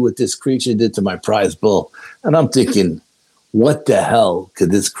got to see what this creature did to my prize bull. And I'm thinking, what the hell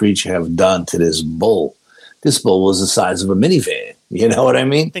could this creature have done to this bull? This bull was the size of a minivan. You know what I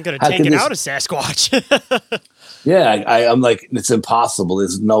mean? They could have taken out a Sasquatch. Yeah, I'm like, it's impossible.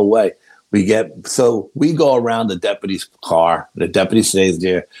 There's no way. We go around the deputy's car. The deputy stays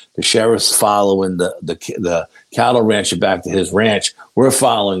there. The sheriff's following the cattle rancher back to his ranch. We're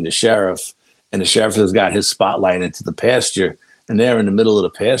following the sheriff. And the sheriff has got his spotlight into the pasture. And there in the middle of the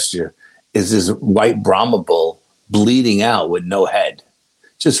pasture is this white Brahma bull bleeding out with no head.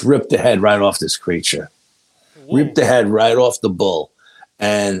 Just ripped the head right off this creature. Whoa. Ripped the head right off the bull.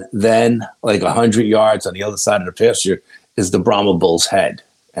 And then, like 100 yards on the other side of the pasture, is the Brahma bull's head.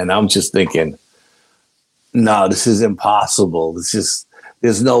 And I'm just thinking, no, this is impossible.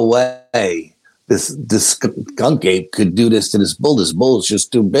 There's no way this skunk ape could do this to this bull. This bull is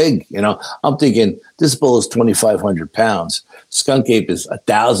just too big. I'm thinking this bull is 2,500 pounds. Skunk ape is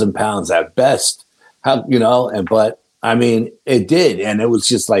 1,000 pounds at best. But I mean, it did. And it was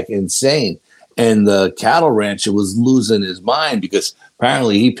just like insane. And the cattle rancher was losing his mind, because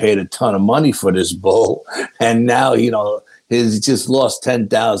apparently he paid a ton of money for this bull. And now, he's just lost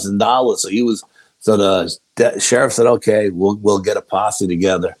 $10,000. So the sheriff said, okay, we'll get a posse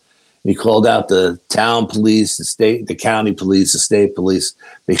together. He called out the town police, the county police, the state police.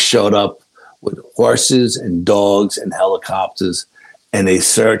 They showed up with horses and dogs and helicopters, and they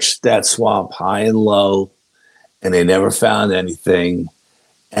searched that swamp high and low, and they never found anything.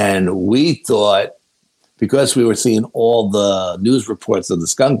 And we thought, because we were seeing all the news reports of the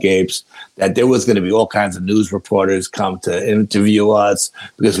skunk apes, that there was going to be all kinds of news reporters come to interview us,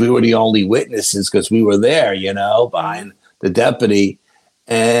 because we were the only witnesses, because we were there, behind the deputy.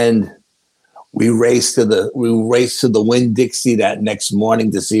 And we raced to the Winn-Dixie that next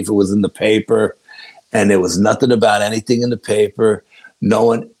morning to see if it was in the paper. And there was nothing about anything in the paper. No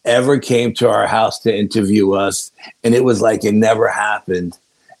one ever came to our house to interview us. And it was like it never happened.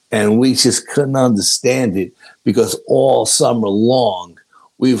 And we just couldn't understand it because all summer long,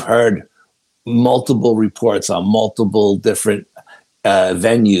 we've heard multiple reports on multiple different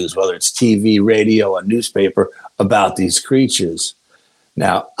venues, whether it's TV, radio, or newspaper, about these creatures.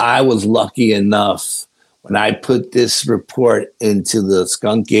 Now, I was lucky enough when I put this report into the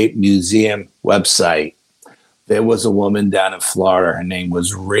Skunk Gate Museum website. There was a woman down in Florida. Her name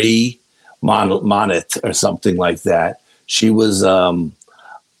was Ree Monette or something like that. She was a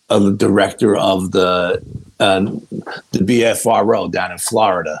director of the BFRO down in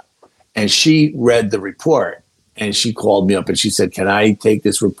Florida. And she read the report and she called me up and she said, "Can I take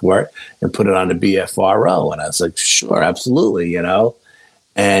this report and put it on the BFRO?" And I was like, "Sure, absolutely, you know."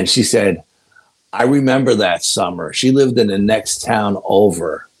 And she said, "I remember that summer." She lived in the next town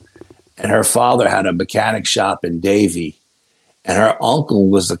over. And her father had a mechanic shop in Davie. And her uncle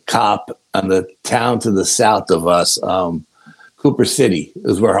was a cop on the town to the south of us, Cooper City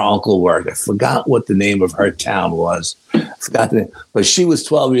is where her uncle worked. I forgot what the name of her town was. I forgot the name. But she was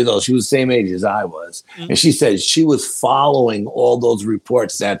 12 years old. She was the same age as I was. Mm-hmm. And she said she was following all those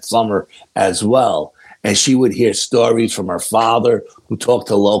reports that summer as well. And she would hear stories from her father who talked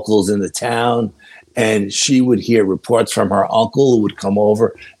to locals in the town. And she would hear reports from her uncle who would come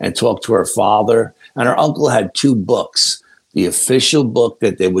over and talk to her father. And her uncle had two books: the official book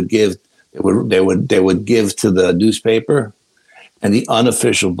that they would give to the newspaper, and the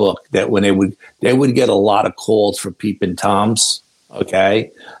unofficial book that when they would get a lot of calls for peeping toms. Okay,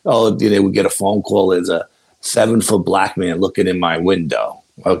 they would get a phone call. There's a 7-foot black man looking in my window.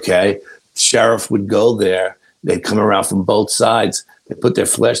 Okay, sheriff would go there. They'd come around from both sides. They put their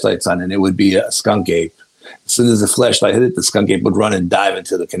flashlights on, and it would be a skunk ape. As soon as the flashlight hit it, the skunk ape would run and dive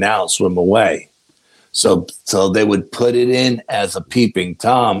into the canal, swim away. So they would put it in as a peeping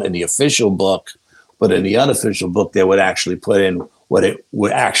tom in the official book, but in the unofficial book, they would actually put in what it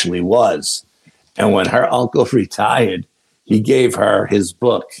actually was. And when her uncle retired, he gave her his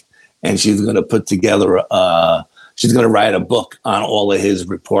book, and she's going to put together she's going to write a book on all of his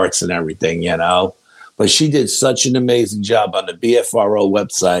reports and everything, you know. But she did such an amazing job on the BFRO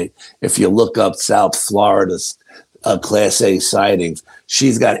website. If you look up South Florida's Class A sightings,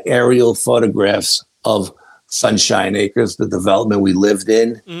 she's got aerial photographs of Sunshine Acres, the development we lived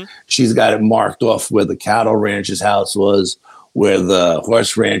in. Mm-hmm. She's got it marked off where the cattle rancher's house was, where the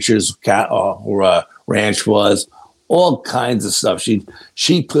horse rancher's ranch was, all kinds of stuff.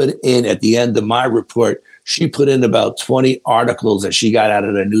 She put in, at the end of my report, she put in about 20 articles that she got out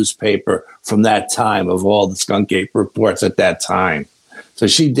of the newspaper from that time, of all the skunk ape reports at that time. So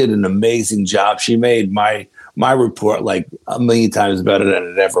she did an amazing job. She made my report like a million times better than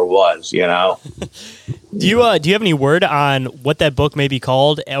it ever was, you know? Do you have any word on what that book may be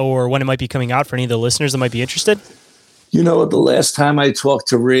called or when it might be coming out for any of the listeners that might be interested? You know, the last time I talked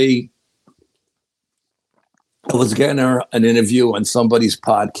to Ree, I was getting her an interview on somebody's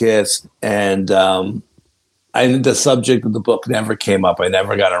podcast, and the subject of the book never came up. I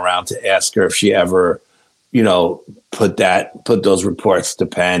never got around to ask her if she ever, you know, put those reports to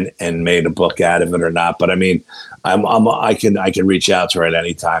pen and made a book out of it or not. But I mean, I can reach out to her at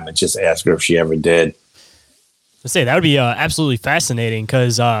any time and just ask her if she ever did. Let's say that would be absolutely fascinating,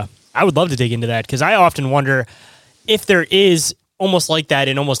 because I would love to dig into that, because I often wonder if there is almost like that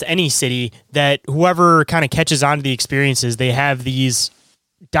in almost any city, that whoever kind of catches on to the experiences, they have these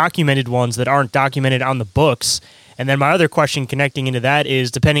documented ones that aren't documented on the books. And then my other question connecting into that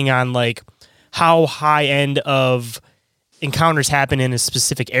is, depending on like how high end of encounters happen in a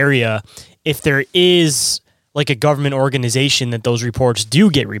specific area, if there is like a government organization that those reports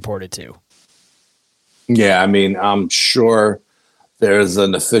do get reported to. Yeah, I mean, I'm sure there's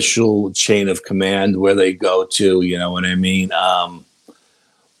an official chain of command where they go to, you know what I mean?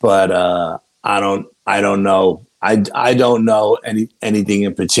 But I don't know. I don't know anything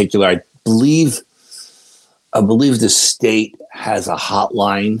in particular. I believe the state has a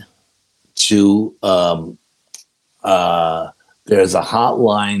hotline to there's a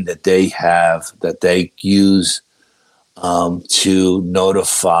hotline that they have that they use to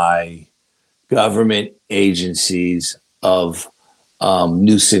notify government agencies of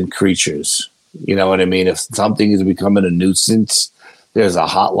nuisance creatures. You know what I mean? If something is becoming a nuisance, there's a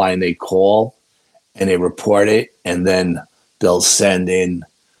hotline they call and they report it, and then they'll send in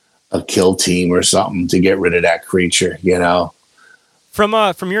a kill team or something to get rid of that creature, you know?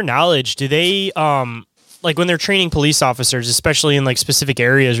 From your knowledge, do they like when they're training police officers, especially in like specific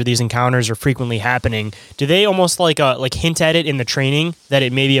areas where these encounters are frequently happening, do they almost like hint at it in the training that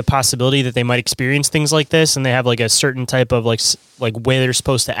it may be a possibility that they might experience things like this, and they have like a certain type of like way they're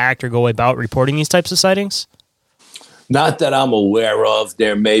supposed to act or go about reporting these types of sightings? Not that I'm aware of.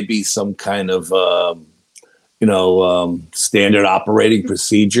 There may be some kind of, standard operating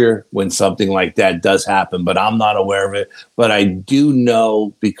procedure when something like that does happen, but I'm not aware of it. But I do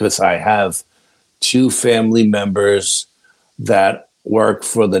know, because I have two family members that work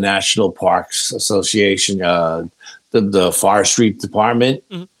for the National Parks Association, the Forestry Department,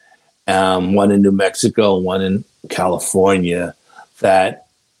 one in New Mexico, one in California, that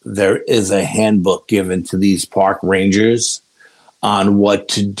there is a handbook given to these park rangers on what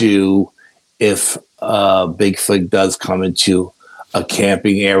to do if Bigfoot does come into a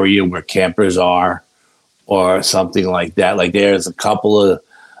camping area where campers are, or something like that. Like, there's a couple of,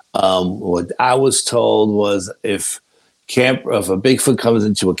 what I was told was, if a Bigfoot comes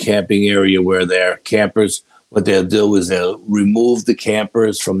into a camping area where there are campers, what they'll do is they'll remove the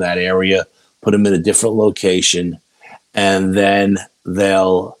campers from that area, put them in a different location, and then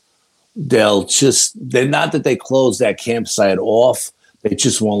they're not that they close that campsite off, they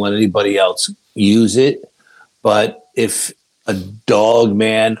just won't let anybody else use it. But if a dog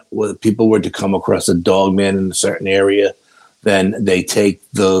man, where people were to come across a dog man in a certain area, then they take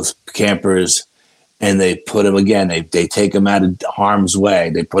those campers and they put them again. They take them out of harm's way.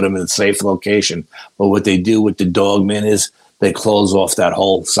 They put them in a safe location. But what they do with the dog man is they close off that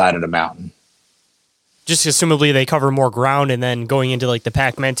whole side of the mountain. Just assumably they cover more ground, and then going into like the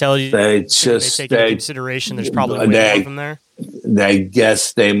pack mentality, they take into consideration there's probably way more of them there. I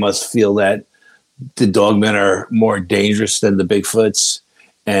guess they must feel that the dogmen are more dangerous than the Bigfoots,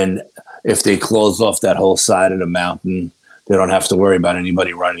 and if they close off that whole side of the mountain, they don't have to worry about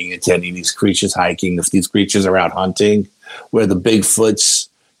anybody running into any of these creatures hiking. If these creatures are out hunting, where the Bigfoots,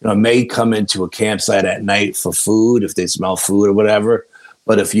 may come into a campsite at night for food if they smell food or whatever.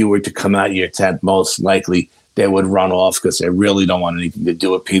 But if you were to come out of your tent, most likely they would run off, because they really don't want anything to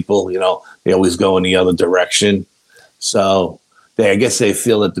do with people. They always go in the other direction. So I guess they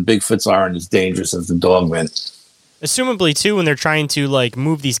feel that the Bigfoots aren't as dangerous as the dogmen. Assumably, too, when they're trying to like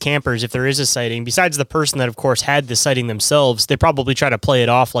move these campers, if there is a sighting, besides the person that, of course, had the sighting themselves, they probably try to play it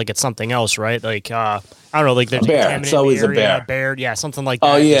off like it's something else, right? Like, I don't know, like they're a bear. It's always a bear. Yeah, something like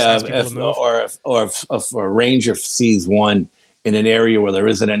that. Oh, yeah. If a ranger sees one in an area where there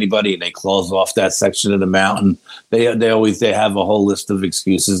isn't anybody and they close off that section of the mountain, they have a whole list of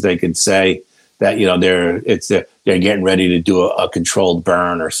excuses they could say, that they're getting ready to do a controlled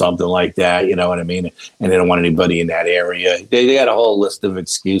burn or something like that, you know what I mean? And they don't want anybody in that area. They got a whole list of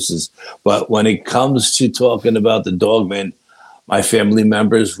excuses. But when it comes to talking about the dogmen, my family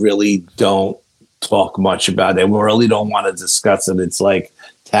members really don't talk much about it. They really don't want to discuss it. It's like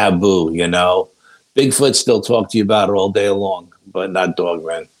taboo, Bigfoot still talk to you about it all day long, but not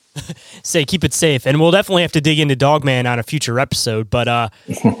dogmen. Say, keep it safe, and we'll definitely have to dig into Dogman on a future episode. But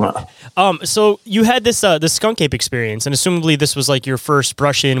so you had this the skunk ape experience, and assumably this was like your first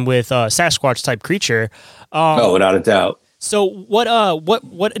brush in with Sasquatch type creature. Oh, without a doubt. So what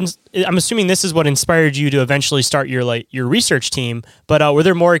I'm assuming this is what inspired you to eventually start your research team. But were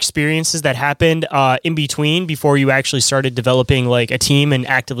there more experiences that happened in between before you actually started developing like a team and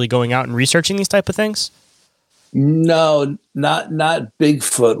actively going out and researching these type of things? No, not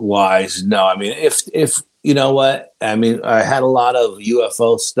Bigfoot wise. No, I mean, if you know what I mean, I had a lot of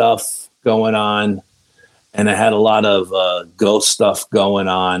UFO stuff going on, and I had a lot of ghost stuff going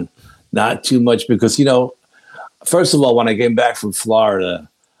on. Not too much because first of all, when I came back from Florida,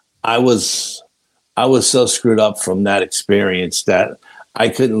 I was so screwed up from that experience that I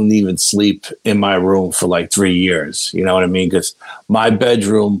couldn't even sleep in my room for like 3 years. You know what I mean? Because my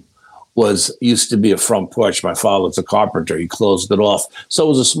bedroom used to be a front porch. My father was a carpenter. He closed it off. So it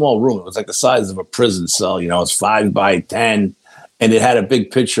was a small room. It was like the size of a prison cell. It's 5 by 10, and it had a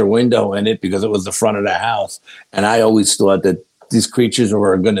big picture window in it because it was the front of the house. And I always thought that these creatures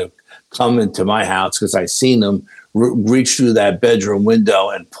were going to come into my house because I seen them reach through that bedroom window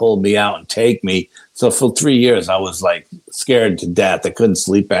and pull me out and take me. So for 3 years, I was like scared to death. I couldn't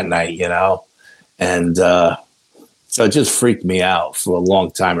sleep at night, and, so it just freaked me out for a long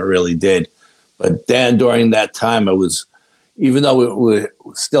time. It really did. But then during that time, even though we were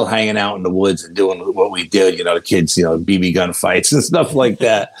still hanging out in the woods and doing what we did, the kids, BB gun fights and stuff like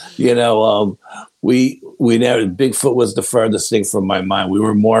that, we never, Bigfoot was the furthest thing from my mind. We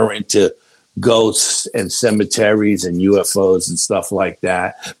were more into ghosts and cemeteries and UFOs and stuff like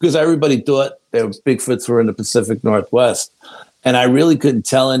that, because everybody thought Bigfoots were in the Pacific Northwest. And I really couldn't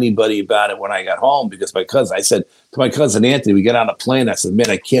tell anybody about it when I got home, because I said to my cousin Anthony, we got on a plane. I said,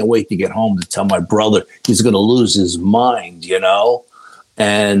 man, I can't wait to get home to tell my brother he's going to lose his mind,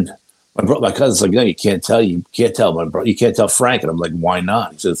 And My cousin's like, no, you can't tell my brother, you can't tell Frank. And I'm like, why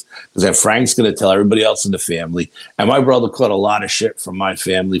not? He says, because then Frank's going to tell everybody else in the family. And my brother caught a lot of shit from my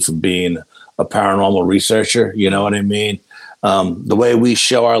family for being a paranormal researcher. You know what I mean? The way we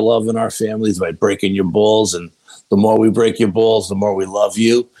show our love in our family is by breaking your balls. And the more we break your balls, the more we love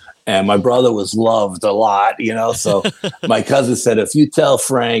you. And my brother was loved a lot, you know? So my cousin said, if you tell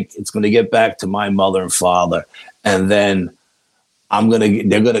Frank, it's going to get back to my mother and father. And then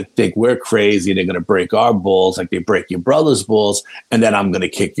they're going to think we're crazy. They're going to break our balls like they break your brother's balls. And then I'm going to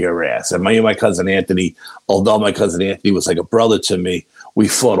kick your ass. And my cousin Anthony, although my cousin Anthony was like a brother to me, we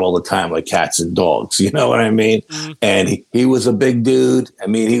fought all the time like cats and dogs. You know what I mean? Mm-hmm. And he was a big dude. I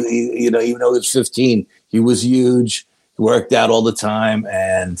mean, he even though he was 15, he was huge. He worked out all the time.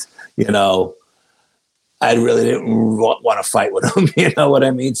 And, I really didn't want to fight with him. You know what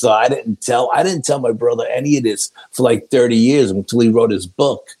I mean? So I didn't tell my brother any of this for like 30 years until he wrote his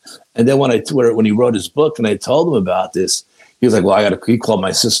book. And then when he wrote his book and I told him about this, he was like, well, he called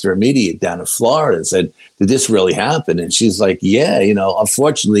my sister immediate down in Florida and said, did this really happen? And she's like, yeah,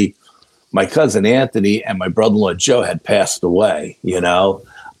 unfortunately my cousin Anthony and my brother-in-law Joe had passed away,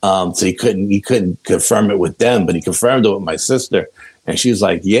 so he couldn't confirm it with them, but he confirmed it with my sister. And she was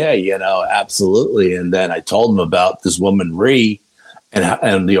like, yeah, absolutely. And then I told him about this woman, Ree,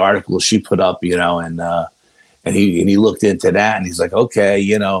 and the article she put up, and he looked into that and he's like, okay,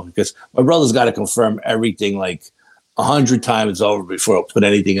 because my brother's got to confirm everything like 100 times over before he'll put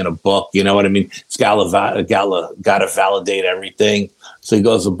anything in a book. You know what I mean? It's got to validate everything. So he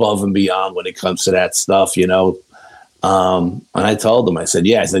goes above and beyond when it comes to that stuff, And I told him, I said,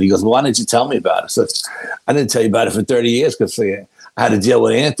 yeah. I said, he goes, well, why didn't you tell me about it? So I didn't tell you about it for 30 years because I had to deal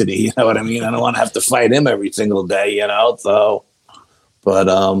with Anthony. You know what I mean? I don't want to have to fight him every single day, So, but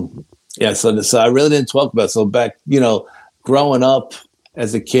so I really didn't talk about it. So back, growing up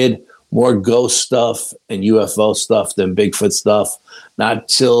as a kid, more ghost stuff and UFO stuff than Bigfoot stuff. Not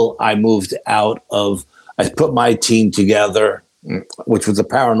till I moved out I put my team together, which was a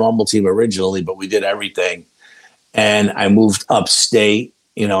paranormal team originally, but we did everything. And I moved upstate,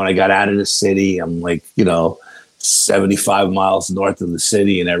 and I got out of the city. I'm like, 75 miles north of the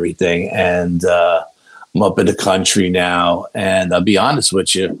city and everything. And I'm up in the country now. And I'll be honest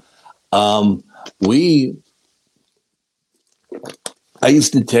with you, my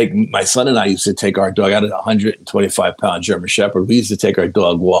son and I used to take our dog. I had a 125-pound German Shepherd. We used to take our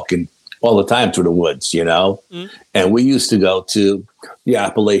dog walking all the time through the woods, And we used to go to the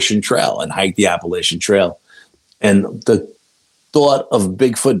Appalachian Trail and hike the Appalachian Trail. And the thought of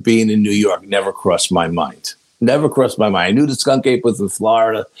Bigfoot being in New York never crossed my mind. Never crossed my mind. I knew the skunk ape was in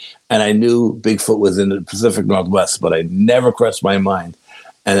Florida, and I knew Bigfoot was in the Pacific Northwest, but I never crossed my mind.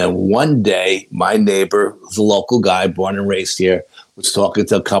 And then one day, my neighbor, who's a local guy, born and raised here, was talking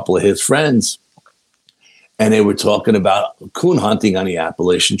to a couple of his friends, and they were talking about coon hunting on the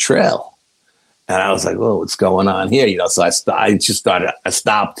Appalachian Trail. And I was like, "Well, what's going on here?" So I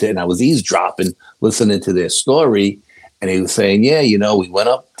stopped and I was eavesdropping, listening to their story, and he was saying, "Yeah, we went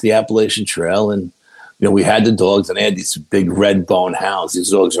up the Appalachian Trail and." We had the dogs, and they had these big red bone hounds. These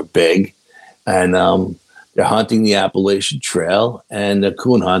dogs are big, and they're hunting the Appalachian Trail, and they're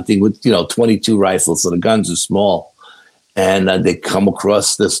coon hunting with 22 rifles, so the guns are small. And they come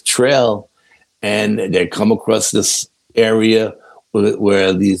across this trail, and they come across this area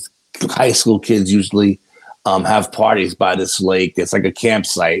where these high school kids usually have parties by this lake. It's like a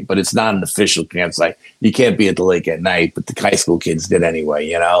campsite, but it's not an official campsite. You can't be at the lake at night, but the high school kids did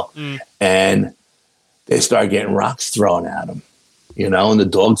anyway, And they start getting rocks thrown at them, and the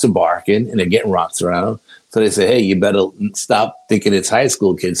dogs are barking and they're getting rocks thrown at them. So they say, hey, you better stop thinking it's high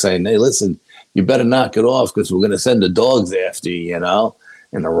school kids saying, hey, listen, you better knock it off because we're going to send the dogs after you, And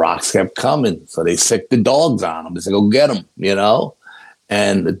the rocks kept coming. So they sicked the dogs on them. They said, go get them,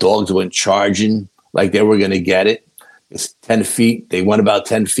 And the dogs went charging like they were going to get it. It's 10 feet. They went about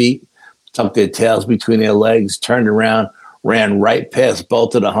 10 feet, tucked their tails between their legs, turned around, ran right past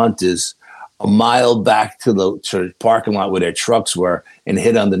both of the hunters, a mile back to the parking lot where their trucks were, and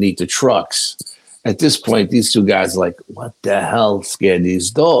hid underneath the trucks. At this point, these two guys are like, what the hell scared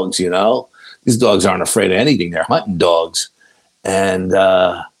these dogs, These dogs aren't afraid of anything. They're hunting dogs. And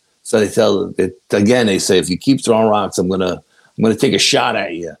so they say, if you keep throwing rocks, I'm gonna take a shot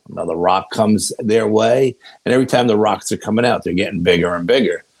at you. Another rock comes their way, and every time the rocks are coming out, they're getting bigger and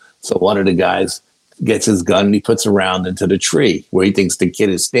bigger. So one of the guys gets his gun and he puts a round into the tree where he thinks the kid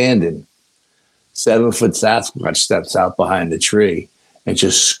is standing. 7-foot Sasquatch steps out behind the tree and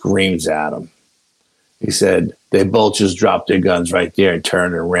just screams at him. He said they both just dropped their guns right there and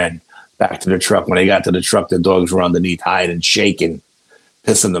turned and ran back to the truck. When they got to the truck, the dogs were underneath, hiding, shaking.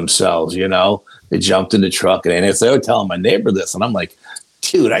 pissing themselves, you know. They jumped in the truck, and they were telling my neighbor this, and I'm like,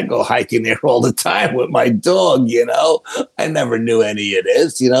 dude, I go hiking there all the time with my dog, you know. I never knew any of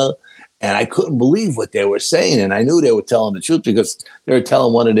this, you know. And I couldn't believe what they were saying. And I knew they were telling the truth because they were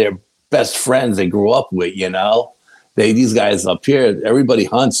telling one of their best friends they grew up with, you know. These guys up here, everybody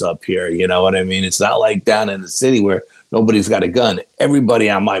hunts up here, you know what I mean? It's not like down in the city where nobody's got a gun. Everybody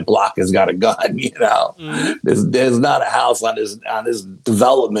on my block has got a gun, you know. There's not a house on this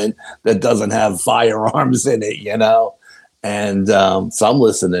development that doesn't have firearms in it, you know. And so I'm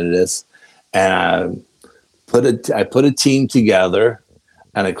listening to this, and I put a team together,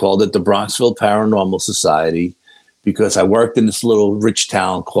 and I called it the Bronxville Paranormal Society because I worked in this little rich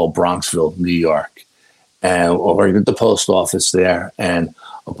town called Bronxville, New York, and I worked at the post office there, and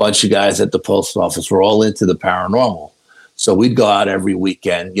a bunch of guys at the post office were all into the paranormal. So we'd go out every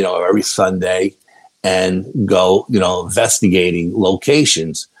weekend, you know, every Sunday, and go, you know, investigating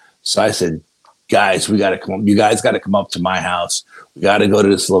locations. So I said, guys, we got to come. You guys got to come up to my house. We got to go to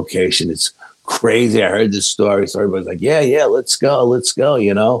this location. It's crazy. I heard this story. So everybody's like, yeah, let's go,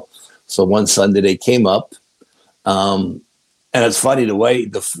 you know. So one Sunday they came up. And it's funny, the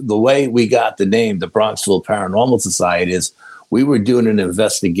way we got the name, the Bronxville Paranormal Society, is we were doing an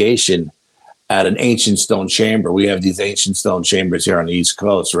investigation at an ancient stone chamber. We have these ancient stone chambers here on the East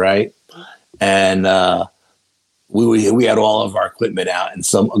Coast, right? And we had all of our equipment out, and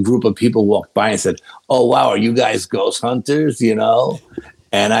a group of people walked by and said, "Oh wow, are you guys ghost hunters?" You know,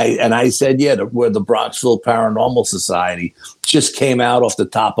 and I said, "Yeah, we're the Bronxville Paranormal Society." Just came out off the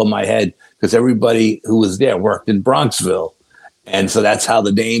top of my head because everybody who was there worked in Bronxville, and so that's how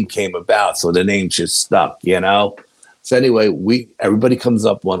the name came about. So the name just stuck, you know. So anyway, everybody comes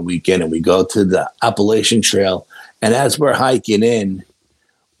up one weekend, and we go to the Appalachian Trail, and as we're hiking in,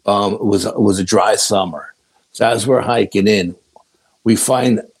 it was a dry summer. So as we're hiking in, we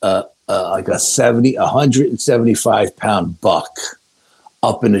find like a 175 pound buck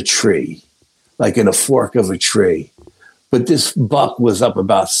up in a tree, like in a fork of a tree. But this buck was up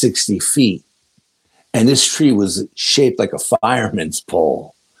about 60 feet. And this tree was shaped like a fireman's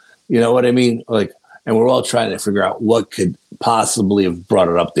pole. You know what I mean? And we're all trying to figure out what could possibly have brought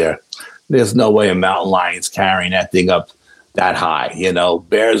it up there. There's no way a mountain lion's carrying that thing up that high. You know,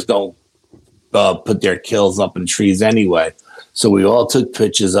 bears don't put their kills up in trees anyway. So we all took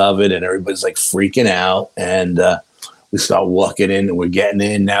pictures of it, and everybody's like freaking out. And we start walking in, and we're getting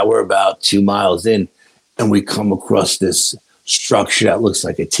in. Now we're about 2 miles in, and we come across this structure that looks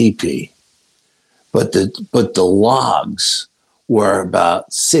like a teepee. But the logs were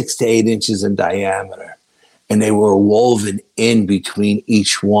about 6 to 8 inches in diameter, and they were woven in between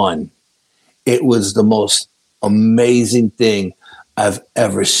each one. It was the most amazing thing I've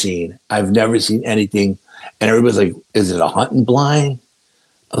ever seen. I've never seen anything. And everybody's like, is it a hunting blind?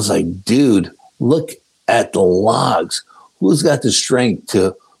 I was like, dude, look at the logs. Who's got the strength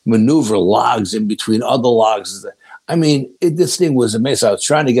to maneuver logs in between other logs? I mean, this thing was amazing. I was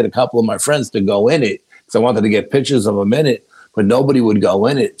trying to get a couple of my friends to go in it because I wanted to get pictures of them in it, but nobody would go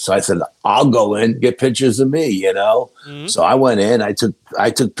in it. So I said, I'll go in, get pictures of me, you know? Mm-hmm. So I went in, I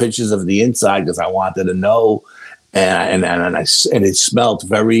took pictures of the inside because I wanted to know. And it smelled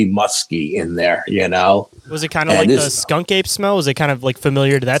very musky in there, you know. Was it kind of like the skunk ape smell? Was it kind of like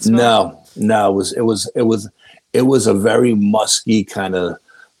familiar to that smell? No. It was a very musky kind of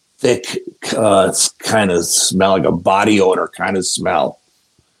thick kind of smell, like a body odor kind of smell.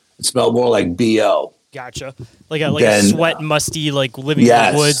 It smelled more like BO. Gotcha. Like a sweat, musty, like living in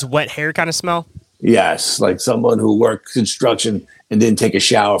the woods, wet hair kind of smell. Yes, like someone who worked construction and didn't take a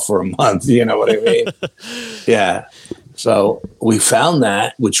shower for a month. You know what I mean? Yeah. So we found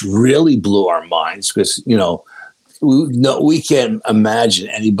that, which really blew our minds because, you know, we can't imagine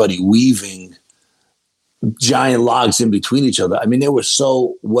anybody weaving giant logs in between each other. I mean, they were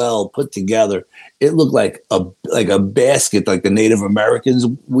so well put together. It looked like a basket, like the Native Americans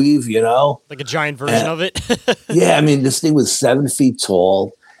weave, you know? Like a giant version of it? Yeah, I mean, this thing was 7 feet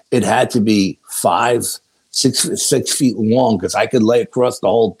tall. It had to be 6 feet long because I could lay across the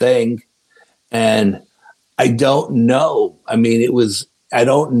whole thing. And I don't know. I mean, I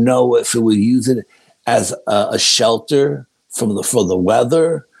don't know if it was using it as a shelter for the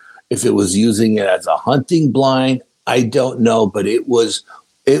weather, if it was using it as a hunting blind. I don't know, but it was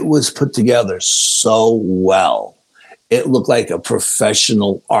put together so well. It looked like a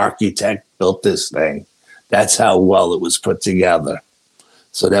professional architect built this thing. That's how well it was put together.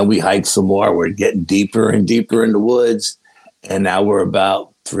 So then we hiked some more. We're getting deeper and deeper in the woods. And now we're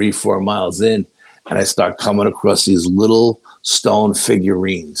about 3-4 miles in. And I start coming across these little stone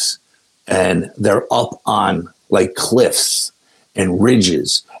figurines. And they're up on like cliffs. and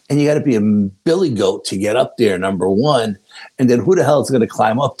ridges. And you got to be a billy goat to get up there, number one. And then who the hell is going to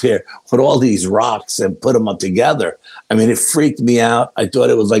climb up there with all these rocks and put them up together? I mean, it freaked me out. I thought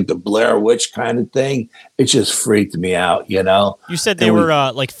it was like the Blair Witch kind of thing. It just freaked me out, you know? You said they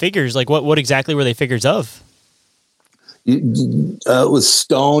were like figures. Like what exactly were they figures of? It was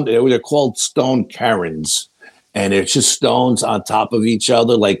stone. They're called stone cairns. And it's just stones on top of each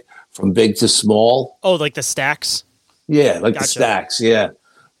other, like from big to small. Oh, like the stacks? Yeah, like the stacks, yeah.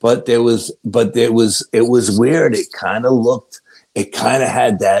 But it was weird. It kind of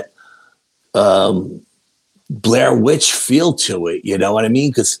had that Blair Witch feel to it. You know what I mean?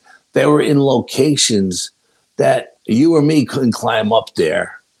 Because they were in locations that you or me couldn't climb up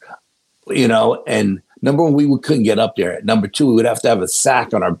there. You know, and number one, we couldn't get up there. Number two, we would have to have a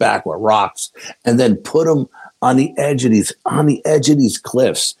sack on our back with rocks and then put them on the edge of these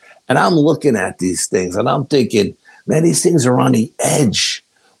cliffs. And I'm looking at these things and I'm thinking, man, these things are on the edge.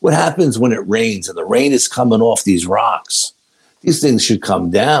 What happens when it rains and the rain is coming off these rocks? These things should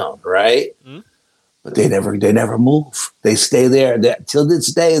come down, right? Mm-hmm. But they never move. They stay there. Till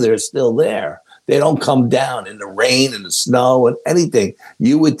this day, they're still there. They don't come down in the rain and the snow and anything.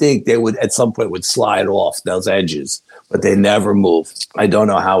 You would think they would at some point would slide off those edges, but they never move. I don't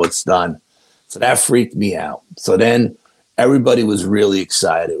know how it's done. So that freaked me out. So then everybody was really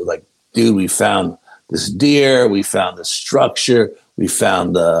excited. It was like, dude, we found this deer. We found this structure. We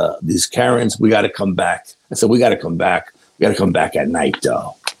found these cairns. We got to come back. I said, we got to come back. We got to come back at night,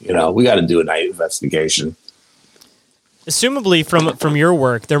 though. You know, we got to do a night investigation. Assumably, from your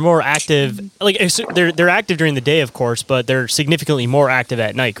work, they're more active. Like they're active during the day, of course, but they're significantly more active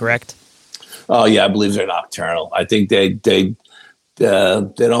at night. Correct? Oh yeah, I believe they're nocturnal. I think they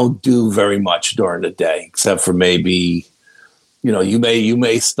don't do very much during the day, except for maybe, you know, you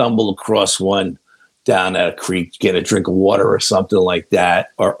may stumble across one down at a creek, get a drink of water or something like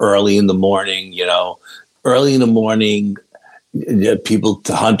that, or early in the morning. You know, early in the morning,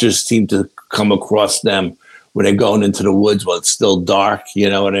 hunters seem to come across them when they're going into the woods while it's still dark. You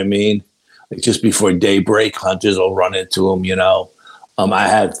know what I mean? Like just before daybreak, hunters will run into them. You know, I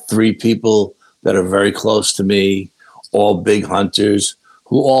had 3 people that are very close to me, all big hunters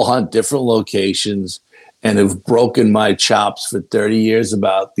who all hunt different locations and have broken my chops for 30 years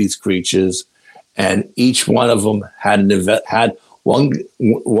about these creatures. And each one of them had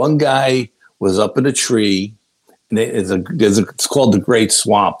one guy was up in a tree, and it's called the Great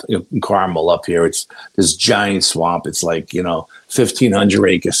Swamp in Carmel up here. It's this giant swamp. It's like, you know, 1,500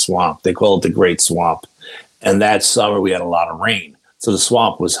 acre swamp. They call it the Great Swamp. And that summer we had a lot of rain, so the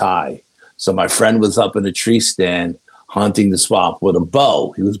swamp was high. So my friend was up in a tree stand hunting the swamp with a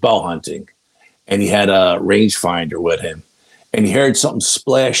bow. He was bow hunting, and he had a rangefinder with him, and he heard something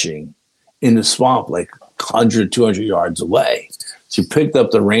splashing in the swamp like 100, 200 yards away. So he picked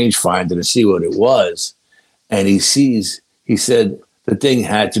up the rangefinder to see what it was, and he said the thing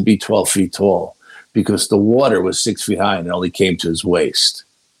had to be 12 feet tall because the water was 6 feet high and it only came to his waist.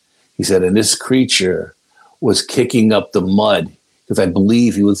 He said, and this creature was kicking up the mud because I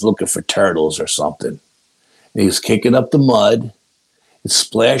believe he was looking for turtles or something. And he was kicking up the mud, it's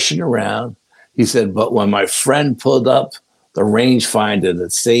splashing around. He said, but when my friend pulled up the rangefinder to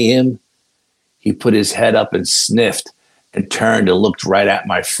see him, he put his head up and sniffed and turned and looked right at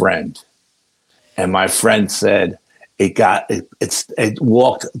my friend. And my friend said it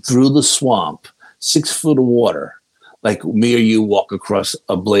walked through the swamp, 6 foot of water, like me or you walk across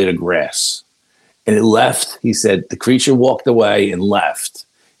a blade of grass. And it left. He said, the creature walked away and left.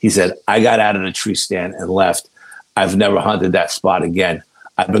 He said, I got out of the tree stand and left. I've never hunted that spot again.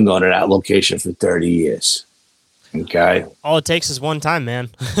 I've been going to that location for 30 years. Okay. All it takes is one time, man.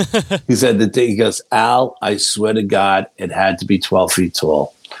 He said he goes, Al, I swear to God, it had to be 12 feet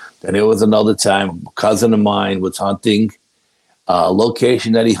tall. Then it was another time, a cousin of mine was hunting a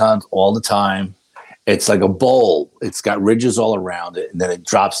location that he hunts all the time. It's like a bowl. It's got ridges all around it, and then it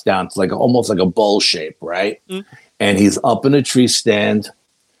drops down to like almost like a bowl shape, right? Mm. And he's up in a tree stand.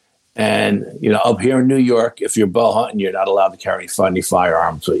 And, you know, up here in New York, if you're bow hunting, you're not allowed to carry any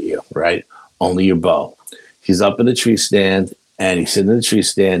firearms with you, right? Only your bow. He's up in the tree stand, and he's sitting in the tree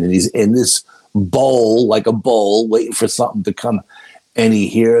stand, and he's in this bowl, like a bowl, waiting for something to come. And he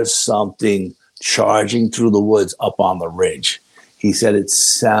hears something charging through the woods up on the ridge. He said it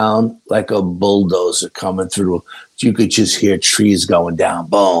sounded like a bulldozer coming through. You could just hear trees going down,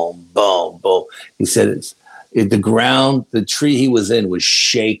 boom, boom, boom. He said the ground, the tree he was in was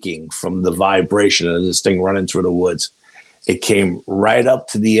shaking from the vibration of this thing running through the woods. It came right up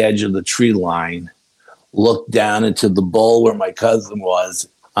to the edge of the tree line, looked down into the bowl where my cousin was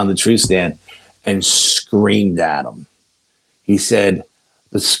on the tree stand, and screamed at him. He said,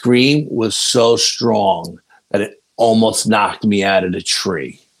 the scream was so strong that it almost knocked me out of the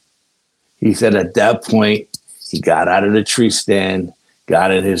tree. He said at that point, he got out of the tree stand,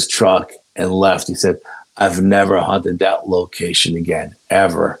 got in his truck, and left. He said, I've never hunted that location again,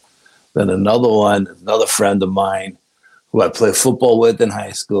 ever. Then another friend of mine who I played football with in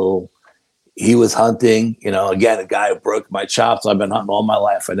high school, he was hunting, again, a guy who broke my chops. I've been hunting all my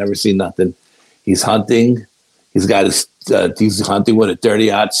life. I never seen nothing. He's hunting. He's hunting with a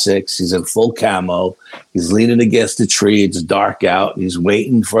 30-06. He's in full camo. He's leaning against the tree. It's dark out. He's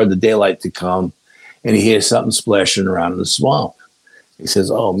waiting for the daylight to come, and he hears something splashing around in the swamp. He says,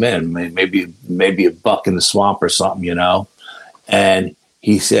 "Oh man, maybe a buck in the swamp or something, And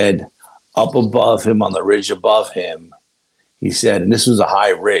he said, up above him, on the ridge above him, he said, and this was a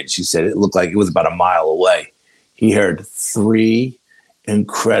high ridge. He said it looked like it was about a mile away. He heard 3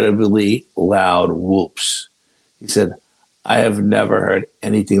 incredibly loud whoops. He said, I have never heard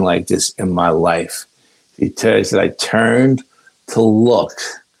anything like this in my life. He said, I turned to look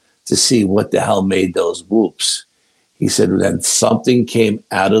to see what the hell made those whoops. He said, then something came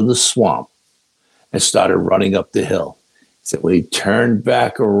out of the swamp and started running up the hill. He said, when he turned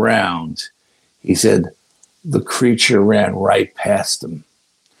back around, he said, the creature ran right past him.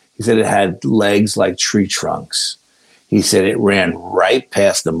 He said it had legs like tree trunks. He said it ran right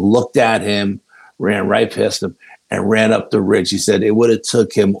past him, looked at him, ran right past him, and ran up the ridge. He said it would have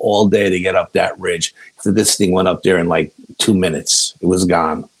took him all day to get up that ridge. He said this thing went up there in like 2 minutes. It was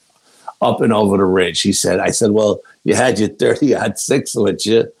gone. Up and over the ridge. He said, I said, well, you had your 30-06 with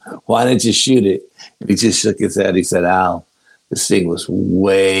you. Why didn't you shoot it? And he just shook his head. He said, Al, this thing was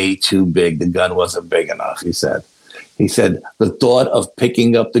way too big. The gun wasn't big enough, he said. He said the thought of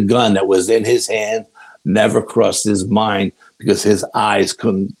picking up the gun that was in his hand never crossed his mind because his eyes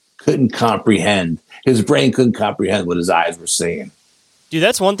couldn't comprehend. His brain couldn't comprehend what his eyes were seeing. Dude,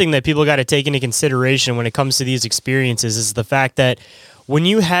 that's one thing that people got to take into consideration when it comes to these experiences is the fact that when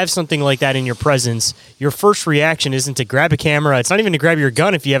you have something like that in your presence, your first reaction isn't to grab a camera. It's not even to grab your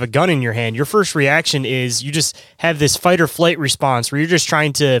gun if you have a gun in your hand. Your first reaction is you just have this fight or flight response where you're just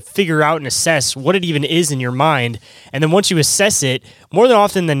trying to figure out and assess what it even is in your mind. And then once you assess it, more than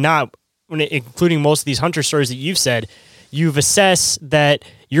often than not, including most of these hunter stories that you've said, you've assessed that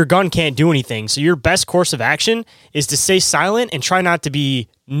your gun can't do anything. So your best course of action is to stay silent and try not to be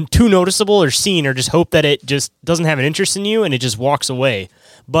too noticeable or seen, or just hope that it just doesn't have an interest in you and it just walks away.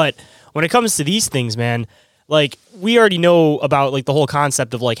 But when it comes to these things, man, like we already know about like the whole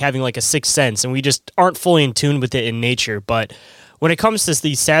concept of like having like a sixth sense, and we just aren't fully in tune with it in nature. But when it comes to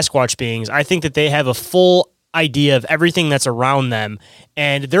these Sasquatch beings, I think that they have a full idea of everything that's around them,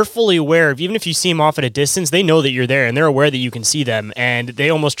 and they're fully aware of, even if you see them off at a distance, they know that you're there and they're aware that you can see them, and they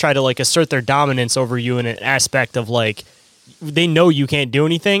almost try to like assert their dominance over you in an aspect of like they know you can't do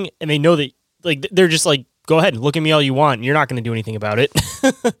anything, and they know that like they're just like, go ahead and look at me all you want, you're not going to do anything about it.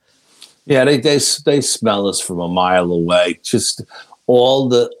 Yeah, they smell us from a mile away. Just all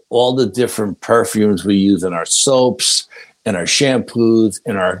the different perfumes we use in our soaps, in our shampoos,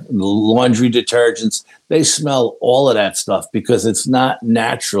 in our laundry detergents. They smell all of that stuff because it's not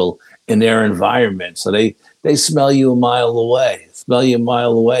natural in their environment. So they smell you a mile away.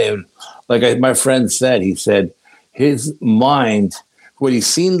 And like my friend said, he said his mind, when he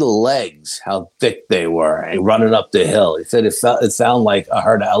seen the legs, how thick they were, and running up the hill, he said it sounded like a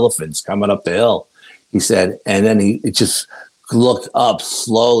herd of elephants coming up the hill. He said, and then he just looked up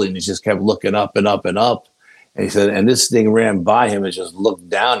slowly, and he just kept looking up and up and up. And he said, and this thing ran by him and just looked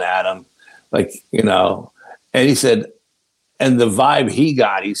down at him, like, and he said, and the vibe he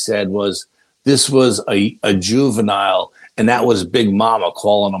got, he said, was this was a juvenile, and that was Big Mama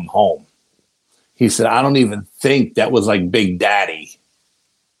calling him home. He said, I don't even think that was like Big Daddy.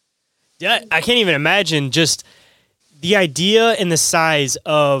 Yeah, I can't even imagine just the idea and the size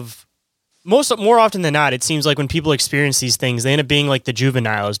of more often than not, it seems like when people experience these things, they end up being like the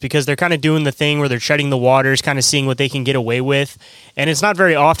juveniles because they're kind of doing the thing where they're treading the waters, kind of seeing what they can get away with. And it's not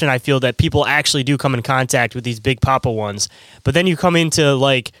very often, I feel, that people actually do come in contact with these big papa ones. But then you come into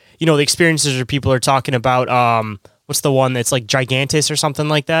like, the experiences where people are talking about, what's the one that's like Gigantus or something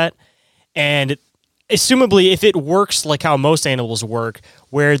like that. And assumably, if it works like how most animals work,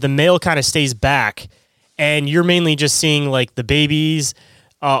 where the male kind of stays back and you're mainly just seeing like the babies,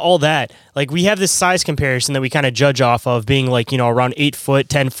 all that, like we have this size comparison that we kind of judge off of being like, around 8 foot,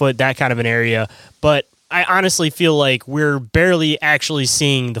 10 foot, that kind of an area. But I honestly feel like we're barely actually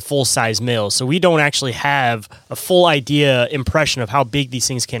seeing the full size males. So we don't actually have a full impression of how big these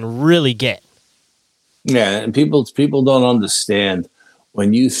things can really get. Yeah. And people don't understand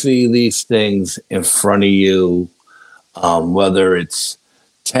when you see these things in front of you, whether it's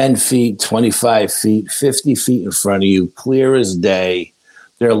 10 feet, 25 feet, 50 feet in front of you, clear as day.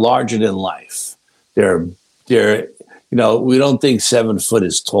 They're larger than life. They're, we don't think 7 foot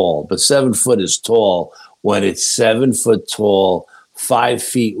is tall, but 7 foot is tall when it's 7 foot tall, 5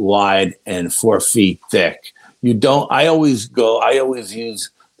 feet wide, and 4 feet thick. I always use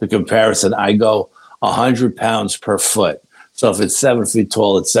the comparison. I go 100 pounds per foot. So if it's 7 feet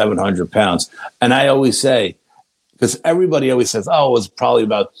tall, it's 700 pounds. And I always say, because everybody always says, oh, it was probably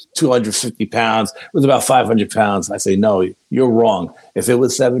about 250 pounds. It was about 500 pounds. I say, no, you're wrong. If it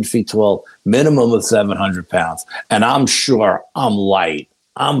was 7 feet tall, minimum of 700 pounds. And I'm sure I'm light.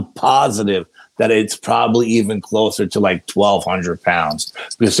 I'm positive that it's probably even closer to like 1,200 pounds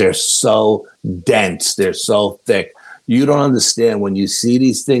because they're so dense. They're so thick. You don't understand when you see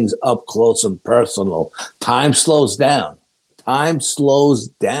these things up close and personal, time slows down. Time slows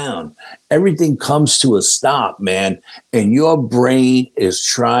down. Everything comes to a stop, man. And your brain is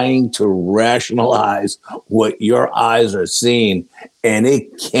trying to rationalize what your eyes are seeing, and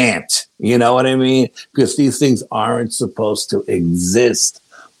it can't. You know what I mean? Because these things aren't supposed to exist,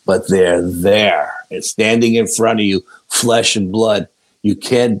 but they're there. It's standing in front of you, flesh and blood. You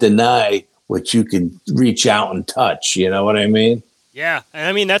can't deny what you can reach out and touch. You know what I mean? Yeah. And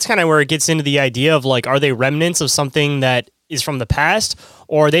I mean, that's kind of where it gets into the idea of like, are they remnants of something that is from the past,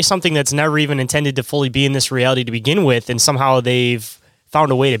 or are they something that's never even intended to fully be in this reality to begin with, and somehow they've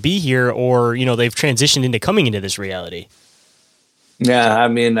found a way to be here, or they've transitioned into coming into this reality? Yeah, I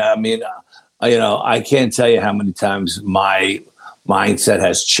mean, I can't tell you how many times my mindset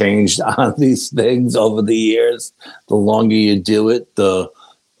has changed on these things over the years. The longer you do it,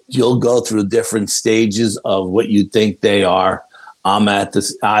 you'll go through different stages of what you think they are.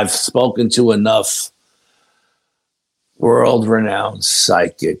 I've spoken to enough world-renowned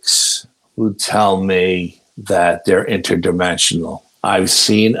psychics who tell me that they're interdimensional. I've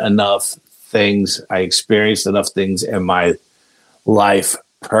seen enough things. I experienced enough things in my life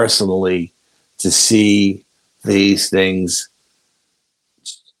personally to see these things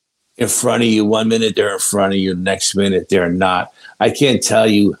in front of you. 1 minute they're in front of you, next minute they're not. I can't tell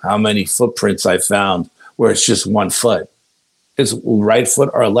you how many footprints I found where it's just 1 foot. It's right foot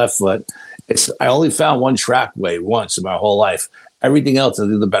or left foot. I only found one trackway once in my whole life. Everything else has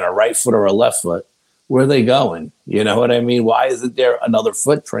either been a right foot or a left foot. Where are they going? You know what I mean? Why isn't there another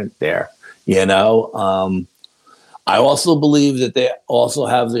footprint there? I also believe that they also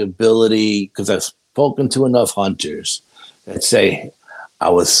have the ability, because I've spoken to enough hunters that say, I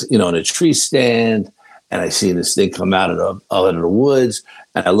was, in a tree stand and I seen this thing come out of the woods,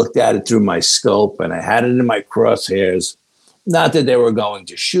 and I looked at it through my scope and I had it in my crosshairs. Not that they were going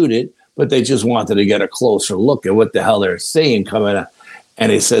to shoot it, but they just wanted to get a closer look at what the hell they're seeing coming out. And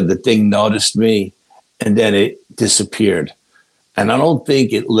they said the thing noticed me, and then it disappeared. And I don't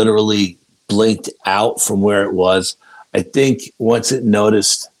think it literally blinked out from where it was. I think once it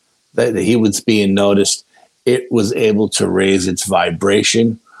noticed that he was being noticed, it was able to raise its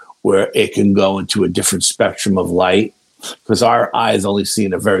vibration where it can go into a different spectrum of light, because our eyes only see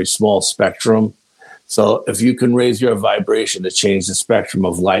in a very small spectrum. So if you can raise your vibration to change the spectrum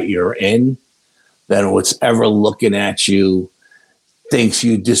of light you're in, then what's ever looking at you thinks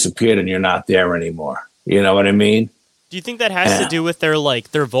you disappeared and you're not there anymore. You know what I mean? Do you think that has to do with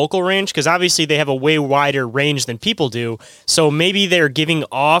their vocal range? Because obviously they have a way wider range than people do. So maybe they're giving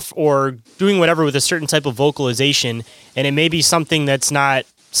off or doing whatever with a certain type of vocalization, and it may be something that's not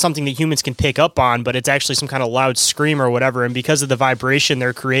something that humans can pick up on, but it's actually some kind of loud scream or whatever. And because of the vibration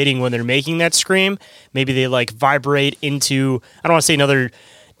they're creating when they're making that scream, maybe they vibrate into, I don't want to say another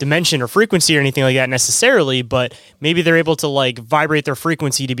dimension or frequency or anything like that necessarily, but maybe they're able to vibrate their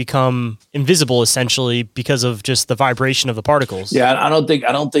frequency to become invisible essentially because of just the vibration of the particles. Yeah, I don't think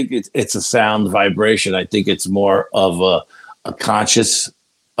it's a sound vibration. I think it's more of a consciousness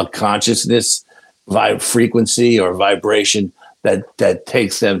frequency or vibration that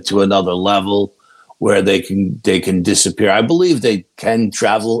takes them to another level where they can disappear. I believe they can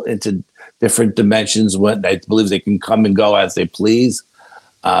travel into different dimensions. I believe they can come and go as they please.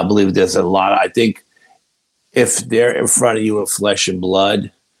 I believe there's a lot. I think if they're in front of you in flesh and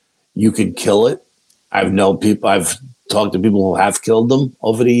blood, you can kill it. I've talked to people who have killed them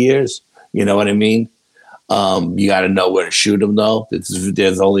over the years. You know what I mean? You got to know where to shoot them, though.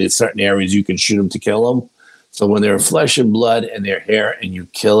 There's only certain areas you can shoot them to kill them. So when they're flesh and blood and they're hair and you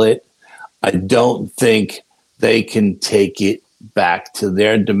kill it, I don't think they can take it back to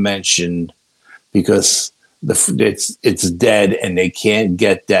their dimension because it's dead and they can't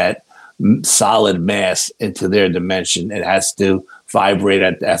get that solid mass into their dimension. It has to vibrate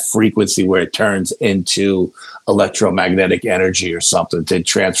at that frequency where it turns into electromagnetic energy or something to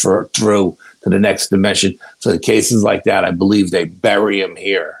transfer through to the next dimension. So in cases like that, I believe they bury them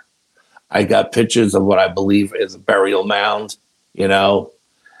here. I got pictures of what I believe is a burial mound, you know.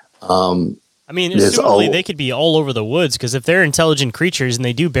 I mean, assumably they could be all over the woods, because if they're intelligent creatures and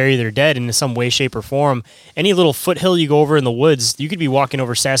they do bury their dead in some way, shape, or form, any little foothill you go over in the woods, you could be walking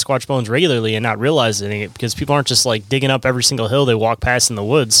over Sasquatch bones regularly and not realizing it, because people aren't just like digging up every single hill they walk past in the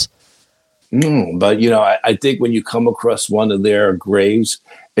woods. But, you know, I think when you come across one of their graves,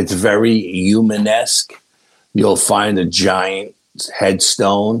 it's very human-esque. You'll find a giant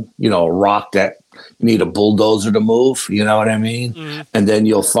headstone, you know, a rock that you need a bulldozer to move, you know what I mean? Mm-hmm. And then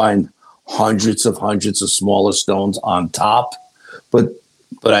you'll find hundreds of smaller stones on top. But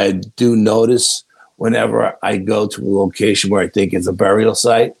I do notice whenever I go to a location where I think is a burial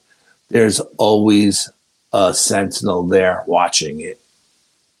site, there's always a sentinel there watching it.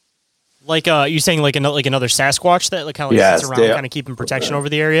 Like you saying like another Sasquatch that like kind of like sits around, kind of keeping protection over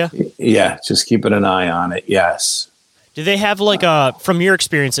the area? Yeah, just keeping an eye on it. Yes. Do they have like from your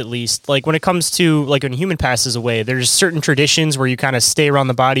experience at least, like when it comes to like when a human passes away, there's certain traditions where you kind of stay around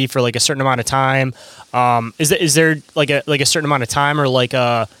the body for like a certain amount of time? Is there like a certain amount of time or like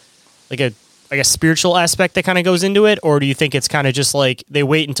a spiritual aspect that kind of goes into it, or do you think it's kind of just like they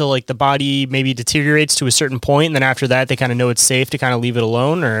wait until like the body maybe deteriorates to a certain point, and then after that they kind of know it's safe to kind of leave it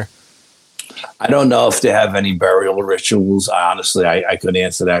alone? Or I don't know if they have any burial rituals. Honestly, I couldn't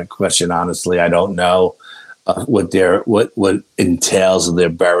answer that question. Honestly, I don't know what entails of their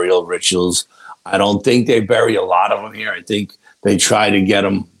burial rituals. I don't think they bury a lot of them here. I think they try to get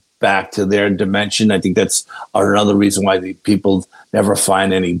them back to their dimension. I think that's another reason why the people never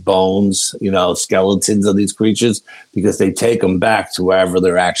find any bones, you know, skeletons of these creatures, because they take them back to wherever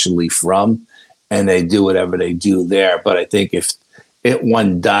they're actually from, and they do whatever they do there. But I think if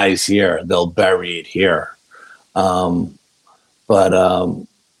one dies here, they'll bury it here. Yeah,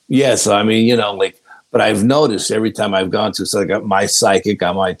 so I mean, you know, like, but I've noticed every time I've gone to, so I got my psychic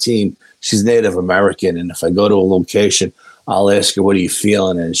on my team, she's Native American. And if I go to a location, I'll ask her, what are you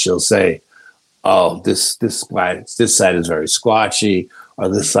feeling? And she'll say, oh, this side is very squatchy, or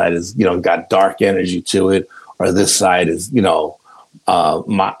this side is, you know, got dark energy to it, or this side is, you know,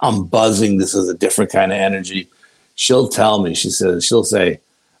 I'm buzzing. This is a different kind of energy. She'll tell me, she'll say,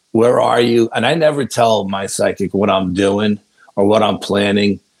 where are you? And I never tell my psychic what I'm doing or what I'm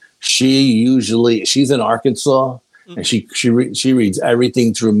planning. She's in Arkansas, and she reads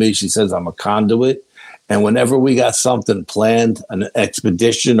everything through me. She says I'm a conduit. And whenever we got something planned, an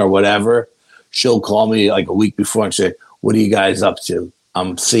expedition or whatever, she'll call me like a week before and say, what are you guys up to?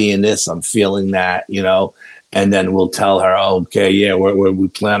 I'm seeing this, I'm feeling that, you know, and then we'll tell her, oh, okay, yeah, where we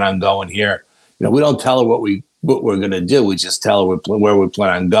plan on going here. You know, we don't tell her what we're going to do. We just tell her where we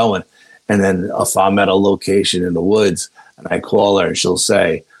plan on going. And then if I'm at a location in the woods and I call her, and she'll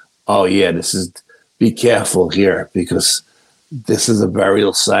say, oh yeah, be careful here, because this is a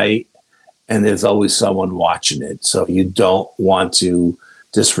burial site and there's always someone watching it. So you don't want to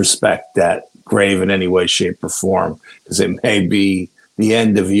disrespect that grave in any way, shape, or form, because it may be the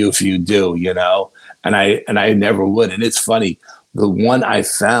end of you if you do, you know? And I never would. And it's funny, the one I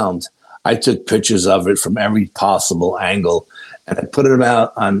found, I took pictures of it from every possible angle, and I put them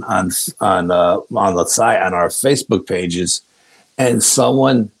out on the site, on our Facebook pages. And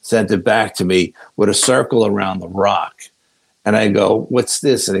someone sent it back to me with a circle around the rock. And I go, what's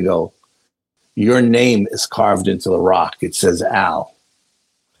this? And they go, your name is carved into the rock. It says Al.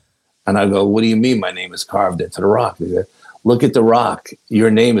 And I go, what do you mean my name is carved into the rock? They go, look at the rock. Your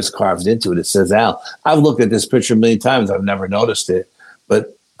name is carved into it. It says Al. I've looked at this picture a million times. I've never noticed it.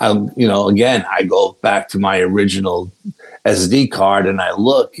 But, again, I go back to my original SD card and I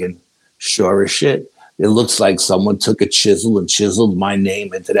look, and sure as shit, it looks like someone took a chisel and chiseled my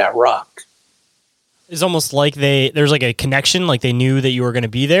name into that rock. It's almost like there's like a connection, like they knew that you were going to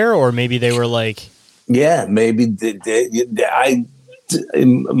be there, or maybe they were like... Yeah, maybe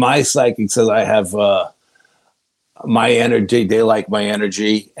my psychic says I have my energy. They like my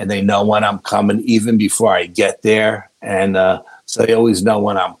energy, and they know when I'm coming even before I get there. And so they always know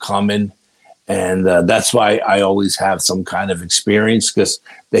when I'm coming. And that's why I always have some kind of experience, because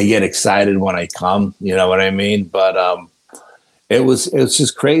they get excited when I come. You know what I mean? But it was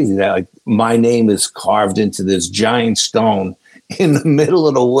just crazy that like my name is carved into this giant stone in the middle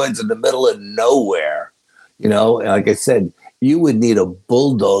of the woods, in the middle of nowhere. You know, and like I said, you would need a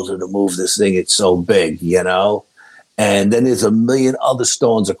bulldozer to move this thing. It's so big, you know. And then there's a million other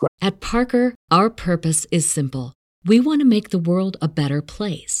stones across. At Parker, our purpose is simple. We want to make the world a better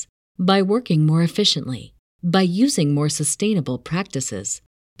place by working more efficiently, By using more sustainable practices,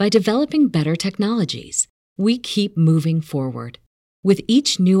 by developing better technologies, we keep moving forward. With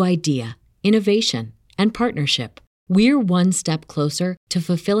each new idea, innovation, and partnership, we're one step closer to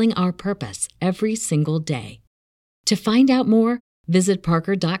fulfilling our purpose every single day. To find out more, visit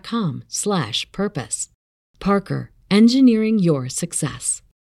parker.com/purpose. Parker, engineering your success.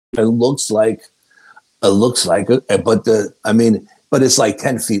 It looks like, but it's like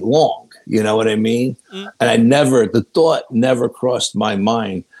 10 feet long. You know what I mean? And the thought never crossed my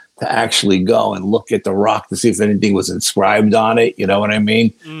mind to actually go and look at the rock to see if anything was inscribed on it. You know what I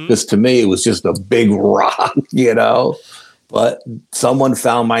mean? Because to me, it was just a big rock, but someone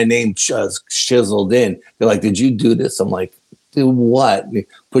found my name chiseled in. They're like, "Did you do this?" I'm like, "Do what?" And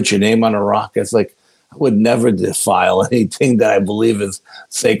put your name on a rock. It's like, I would never defile anything that I believe is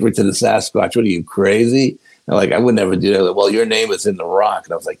sacred to the Sasquatch. What are you, crazy? And like, I would never do that. Well, your name is in the rock.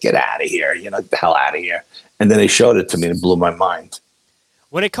 And I was like, get out of here. Get the hell out of here. And then they showed it to me and it blew my mind.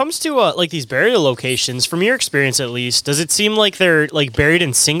 When it comes to like these burial locations, from your experience at least, does it seem like they're like buried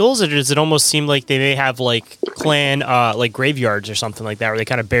in singles, or does it almost seem like they may have like clan like graveyards or something like that, where they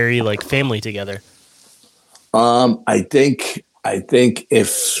kind of bury like family together? I think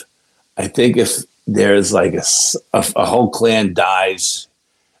if there's like a whole clan dies,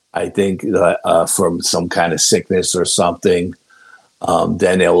 I think from some kind of sickness or something,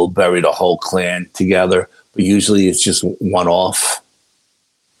 then they will bury the whole clan together. But usually it's just one off.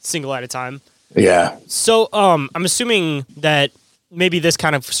 Single at a time. Yeah. So I'm assuming that maybe this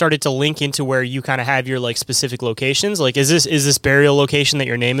kind of started to link into where you kind of have your like specific locations. Like, is this burial location that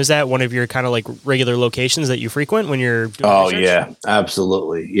your name is at one of your kind of like regular locations that you frequent when you're doing research? Yeah,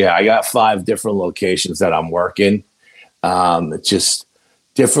 absolutely. Yeah, I got 5 different locations that I'm working. It's just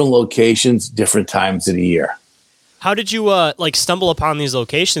different locations, different times of the year. How did you like stumble upon these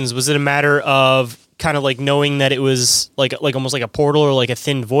locations? Was it a matter of kind of like knowing that it was like almost like a portal or like a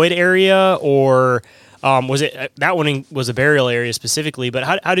thin void area, or was it that one was a burial area specifically?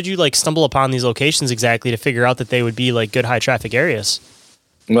 But how did you like stumble upon these locations exactly to figure out that they would be like good high traffic areas?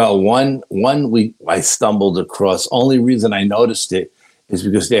 Well, I stumbled across. Only reason I noticed it is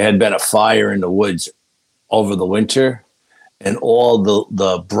because there had been a fire in the woods over the winter, and all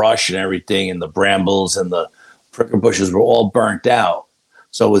the brush and everything and the brambles and the prickle bushes were all burnt out.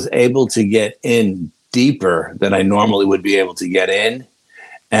 So I was able to get in deeper than I normally would be able to get in.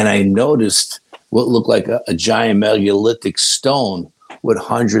 And I noticed what looked like a giant megalithic stone with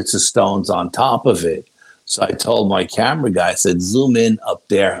hundreds of stones on top of it. So I told my camera guy, I said, zoom in up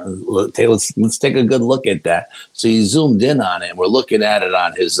there. Let's take a good look at that. So he zoomed in on it, and we're looking at it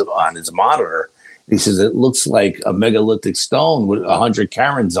on his monitor. He says, it looks like a megalithic stone with 100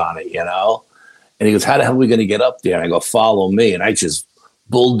 Karens on it, And he goes, how the hell are we going to get up there? And I go, follow me. And I just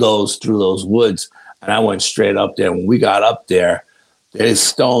bulldozed through those woods, and I went straight up there. When we got up there, these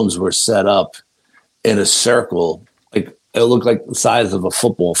stones were set up in a circle. Like, it looked like the size of a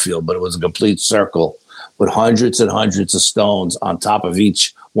football field, but it was a complete circle with hundreds and hundreds of stones on top of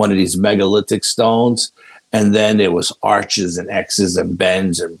each one of these megalithic stones. And then there was arches and X's and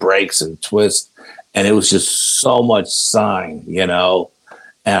bends and breaks and twists. And it was just so much sign, And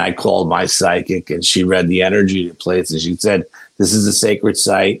I called my psychic, and she read the energy of the place, and she said, this is a sacred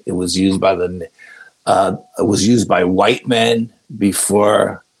site. It was used by white men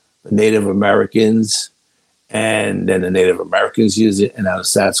before the Native Americans, and then the Native Americans use it, and now the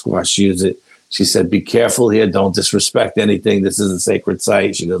Sasquatch use it. She said, be careful here. Don't disrespect anything. This is a sacred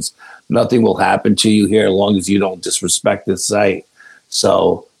site. She goes, nothing will happen to you here as long as you don't disrespect this site.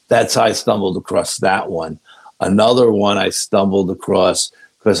 So that's how I stumbled across that one. Another one I stumbled across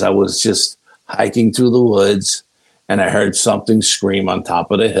because I was just hiking through the woods, and I heard something scream on top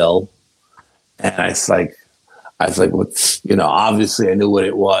of the hill. And I was like, what's, obviously I knew what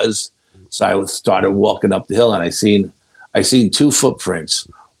it was. So I started walking up the hill, and I seen 2 footprints.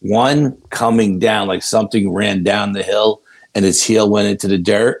 One coming down, like something ran down the hill and its heel went into the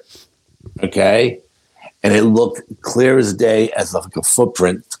dirt. Okay. And it looked clear as day as like a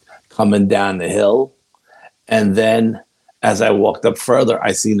footprint coming down the hill. And then as I walked up further,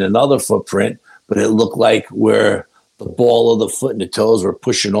 I seen another footprint, but it looked like where the ball of the foot and the toes were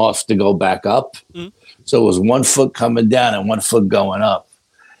pushing off to go back up. Mm. So it was 1 foot coming down and 1 foot going up.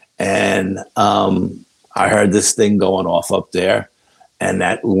 And I heard this thing going off up there, and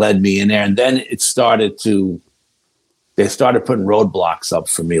that led me in there. And then they started putting roadblocks up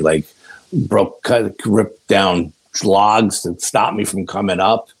for me, like ripped down logs to stop me from coming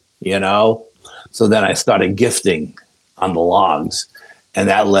up, So then I started gifting on the logs, and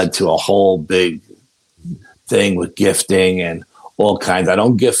that led to a whole big thing with gifting and all kinds. I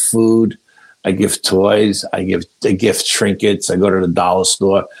don't gift food. I give toys. I gift trinkets. I go to the dollar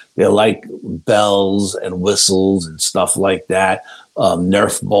store. They like bells and whistles and stuff like that.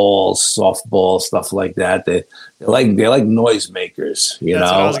 Nerf balls, softballs, stuff like that. They like noisemakers. That's what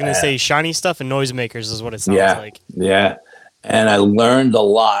I was going to say. Shiny stuff and noisemakers is what it sounds like. Yeah. And I learned a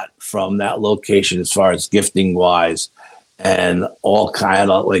lot from that location as far as gifting wise, and all kind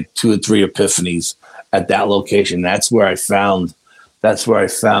of like 2 or 3 epiphanies at that location. That's where I found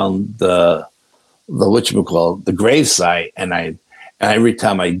the whatchamacallit, the grave site. And every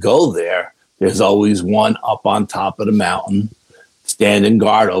time I go there, there's always one up on top of the mountain standing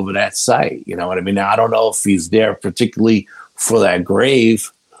guard over that site. You know what I mean? Now, I don't know if he's there particularly for that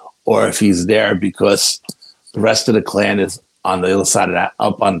grave, or if he's there because the rest of the clan is on the other side of that,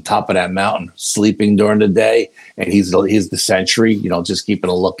 up on top of that mountain, sleeping during the day, and he's the sentry, just keeping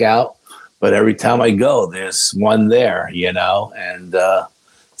a lookout. But every time I go, there's one there, and so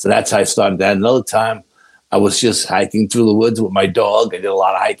that's how I started that. Another time, I was just hiking through the woods with my dog. I did a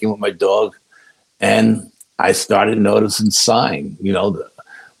lot of hiking with my dog, and I started noticing sign, the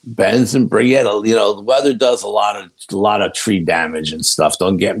bends and break. The weather does a lot of tree damage and stuff.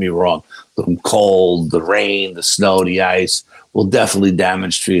 Don't get me wrong. The cold, the rain, the snow, the ice will definitely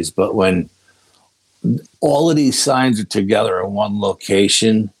damage trees. But when all of these signs are together in one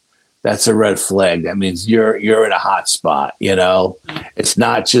location, that's a red flag. That means you're in a hot spot. It's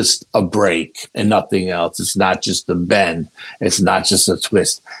not just a break and nothing else. It's not just a bend. It's not just a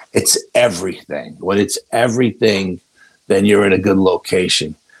twist. It's everything. When it's everything, then you're in a good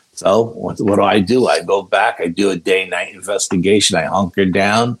location. So what do? I go back. I do a day-night investigation. I hunker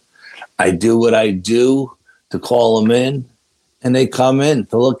down. I do what I do to call them in, and they come in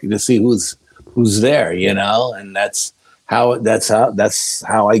to look to see who's there. And that's how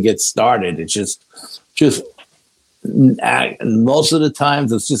I get started. It's just most of the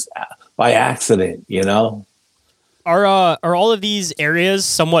times it's just by accident. Are all of these areas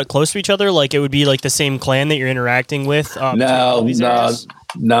somewhat close to each other? Like it would be like the same clan that you're interacting with? No,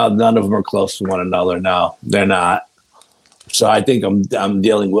 none of them are close to one another. No, they're not. So I think I'm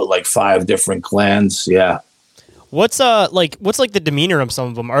dealing with like 5 different clans. Yeah. What's the demeanor of some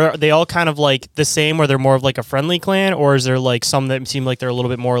of them? Are they all kind of like the same, or they're more of like a friendly clan, or is there like some that seem like they're a little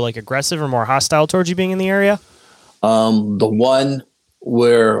bit more like aggressive or more hostile towards you being in the area? The one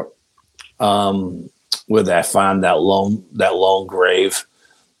where I found that lone grave,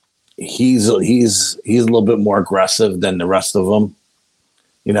 he's a little bit more aggressive than the rest of them.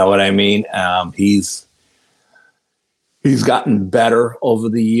 You know what I mean? He's gotten better over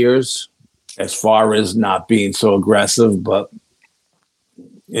the years as far as not being so aggressive, but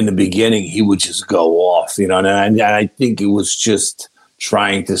in the beginning he would just go off, and I think it was just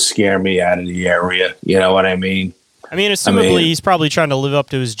trying to scare me out of the area. You know what I mean? Assumably he's probably trying to live up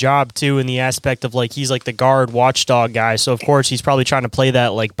to his job too, in the aspect of like he's like the guard watchdog guy. So of course he's probably trying to play that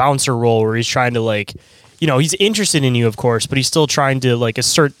like bouncer role where he's trying to like, he's interested in you, of course, but he's still trying to like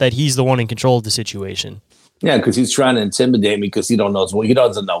assert that he's the one in control of the situation. Yeah, because he's trying to intimidate me because he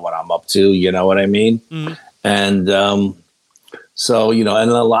doesn't know what I'm up to. You know what I mean? Mm-hmm. And so and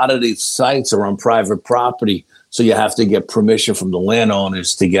a lot of these sites are on private property, so you have to get permission from the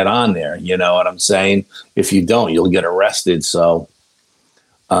landowners to get on there. You know what I'm saying? If you don't, you'll get arrested. So,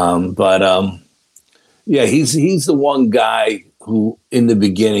 yeah, he's the one guy who in the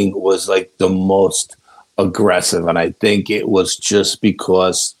beginning was like the most aggressive, and I think it was just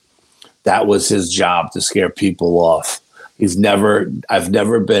because that was his job to scare people off. I've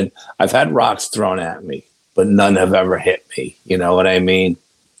had rocks thrown at me, but none have ever hit me. You know what I mean?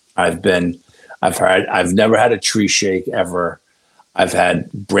 I've never had a tree shake ever. I've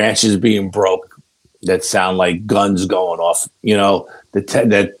had branches being broke that sound like guns going off,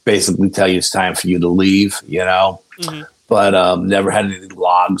 that basically tell you it's time for you to leave, Mm-hmm. But never had any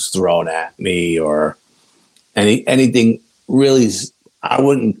logs thrown at me or anything really I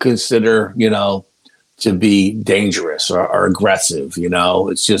wouldn't consider, to be dangerous or aggressive.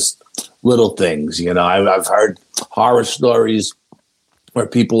 It's just little things. I've heard horror stories where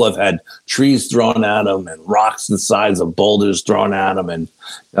people have had trees thrown at them and rocks the size of boulders thrown at them, and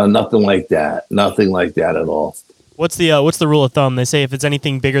nothing like that. Nothing like that at all. What's the rule of thumb? They say if it's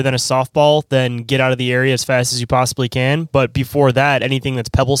anything bigger than a softball, then get out of the area as fast as you possibly can. But before that, anything that's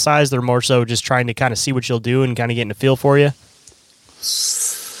pebble sized, they're more so just trying to kind of see what you'll do and kind of getting a feel for you.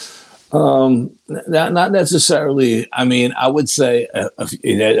 Not necessarily. I would say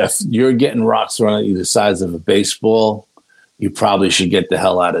if you're getting rocks thrown at you the size of a baseball, you probably should get the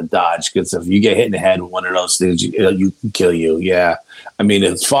hell out of Dodge, because if you get hit in the head with one of those things, you can kill you. Yeah.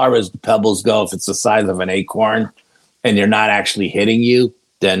 As far as the pebbles go, if it's the size of an acorn and you're not actually hitting you,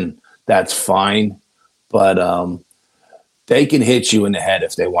 then that's fine. But they can hit you in the head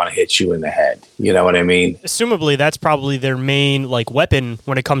if they want to hit you in the head. You know what I mean? Assumably, that's probably their main like weapon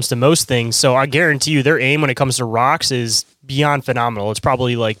when it comes to most things. So I guarantee you, their aim when it comes to rocks is beyond phenomenal. It's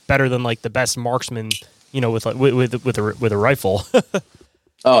probably like better than like the best marksman, with a rifle.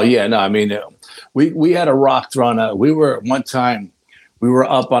 Oh yeah, no, I mean, we had a rock thrown out. One time we were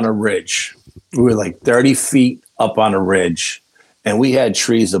up on a ridge. We were like 30 feet up on a ridge, and we had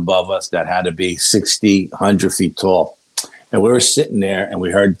trees above us that had to be 60, 100 feet tall. And we were sitting there, and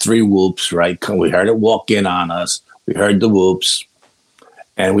we heard 3 whoops, right? We heard it walk in on us. We heard the whoops,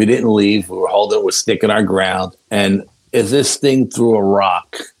 and we didn't leave. We're sticking our ground. And if this thing threw a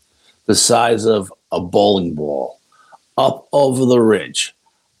rock the size of a bowling ball up over the ridge,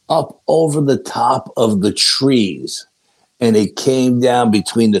 up over the top of the trees, and it came down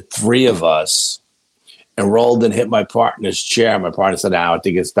between the 3 of us and rolled and hit my partner's chair. My partner said, I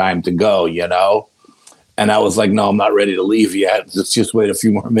think it's time to go, And I was like, no, I'm not ready to leave yet. Let's just wait a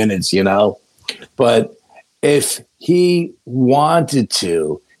few more minutes, But if he wanted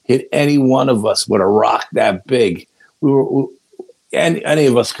to hit any one of us with a rock that big, any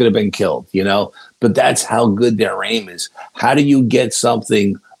of us could have been killed, But that's how good their aim is. How do you get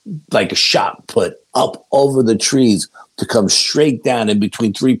something like a shot put up over the trees to come straight down in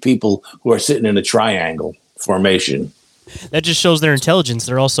between 3 people who are sitting in a triangle formation? That just shows their intelligence.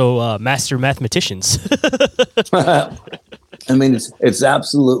 They're also master mathematicians. I mean, it's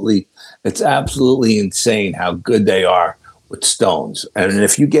absolutely insane how good they are with stones. And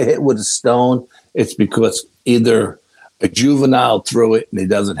if you get hit with a stone, it's because either a juvenile threw it and he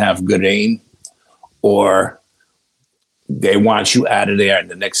doesn't have good aim, or they want you out of there. And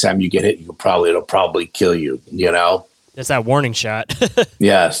the next time you get hit, it'll probably kill you. That's that warning shot.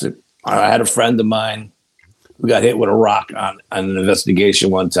 Yes, I had a friend of mine who got hit with a rock on an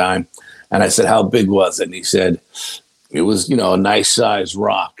investigation one time. And I said, how big was it? And he said, it was, a nice sized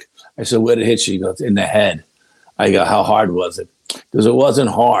rock. I said, where did it hit you? He goes, in the head. I go, how hard was it? Because it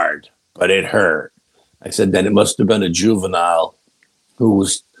wasn't hard, but it hurt. I said, then it must have been a juvenile who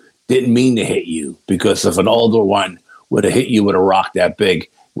didn't mean to hit you, because if an older one would have hit you with a rock that big,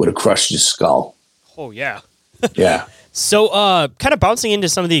 would have crushed your skull. Oh, yeah. Yeah. So kind of bouncing into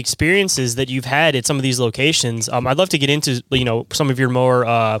some of the experiences that you've had at some of these locations, I'd love to get into, some of your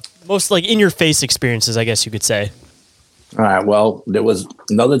more, most like in your face experiences, I guess you could say. All right. Well, there was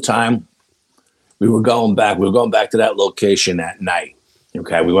another time we were going back to that location at night.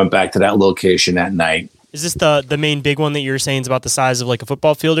 Okay. We went back to that location at night. Is this the main big one that you're saying is about the size of like a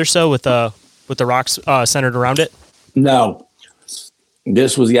football field or so with the rocks centered around it? No.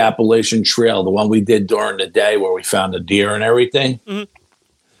 This was the Appalachian Trail, the one we did during the day where we found the deer and everything. Mm-hmm.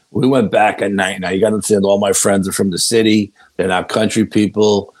 We went back at night. Now, you got to understand, all my friends are from the city. They're not country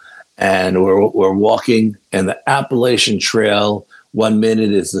people. And we're walking, and the Appalachian Trail, 1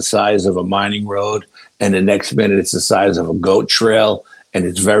 minute is the size of a mining road, and the next minute it's the size of a goat trail, and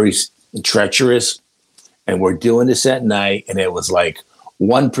it's very treacherous. And we're doing this at night, and it was like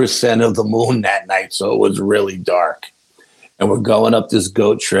 1% of the moon that night, so it was really dark. And we're going up this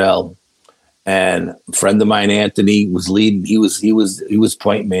goat trail, and a friend of mine, Anthony, was leading. He was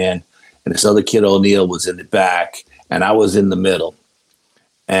point man, and this other kid, O'Neill, was in the back, and I was in the middle.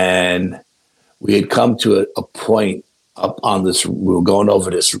 And we had come to a point up on this. We were going over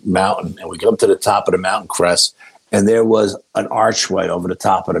this mountain, and we come to the top of the mountain crest, and there was an archway over the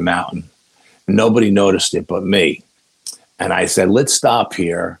top of the mountain. Nobody noticed it but me. And I said, let's stop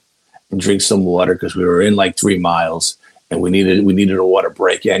here and drink some water, because we were in like 3 miles. And we needed a water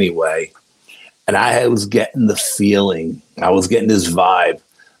break anyway. And I was getting the feeling, I was getting this vibe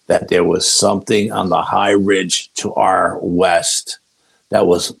that there was something on the high ridge to our west that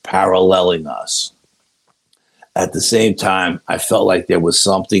was paralleling us. At the same time, I felt like there was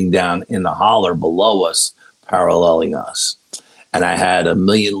something down in the holler below us paralleling us. And I had a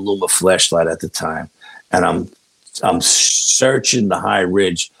 1,000,000 luma flashlight at the time. And I'm searching the high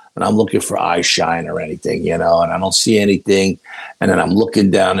ridge, and I'm looking for eye shine or anything, and I don't see anything. And then I'm looking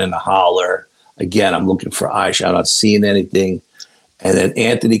down in the holler. Again, I'm looking for eye shine. I'm not seeing anything. And then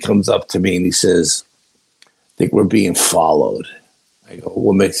Anthony comes up to me and he says, I think we're being followed. I go,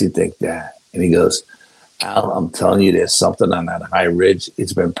 what makes you think that? And he goes, Al, I'm telling you, there's something on that high ridge.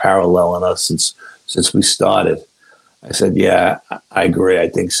 It's been paralleling us since we started. I said, yeah, I agree. I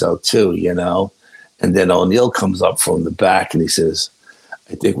think so too, And then O'Neill comes up from the back and he says,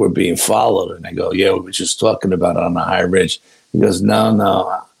 I think we're being followed. And I go, yeah, we were just talking about it on the high ridge. He goes,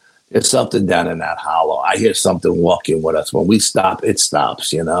 no, there's something down in that hollow. I hear something walking with us. When we stop, it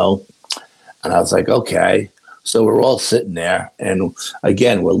stops, And I was like, okay. So we're all sitting there, and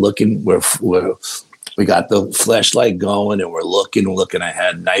again, we're looking. We got the flashlight going, and we're looking. I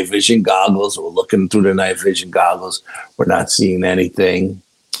had night vision goggles. We're looking through the night vision goggles. We're not seeing anything.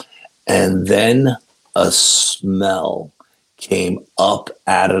 And then a smell came up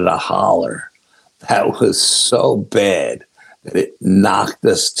out of the holler that was so bad that it knocked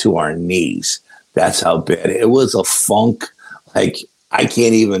us to our knees. That's how bad it was. A funk like I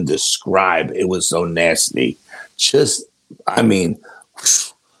can't even describe. It was so nasty. Just, I mean,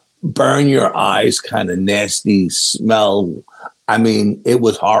 burn your eyes kind of nasty smell. I mean, it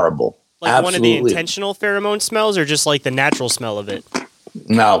was horrible. Like Absolutely. One of the intentional pheromone smells, or just like the natural smell of it?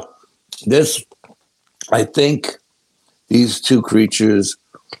 Now, I think these two creatures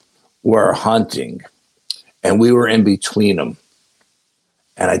were hunting, and we were in between them.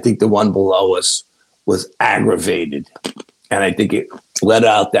 And I think the one below us was aggravated. And I think it let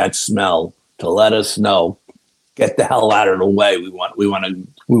out that smell to let us know, get the hell out of the way. We want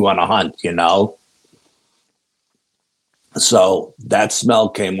to hunt, you know? So that smell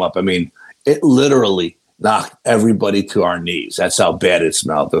came up. I mean, it literally knocked everybody to our knees. That's how bad it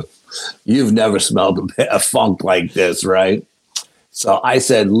smelled. You've never smelled a funk like this, right? So I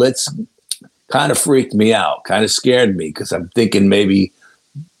said, kind of freaked me out, kind of scared me, because I'm thinking maybe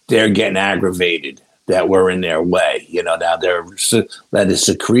they're getting aggravated that we're in their way. You know, now they're letting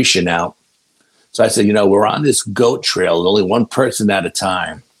secretion out. So I said, we're on this goat trail, only one person at a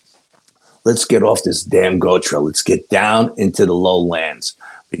time. Let's get off this damn goat trail. Let's get down into the lowlands.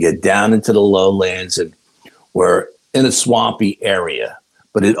 We get down into the lowlands, and we're in a swampy area,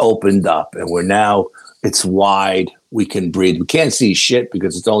 but it opened up, and it's wide. We can breathe. We can't see shit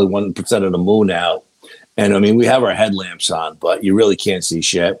because it's only 1% of the moon out. And I mean, we have our headlamps on, but you really can't see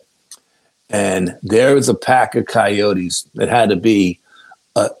shit. And there was a pack of coyotes that had to be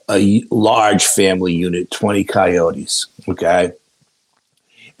a large family unit, 20 coyotes. Okay.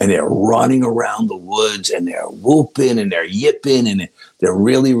 And they're running around the woods, and they're whooping and they're yipping, and they're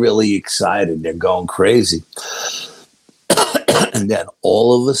really, really excited. They're going crazy. And then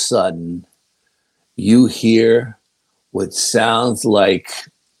all of a sudden, you hear what sounds like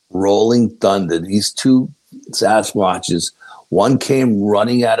rolling thunder. These two Sasquatches, one came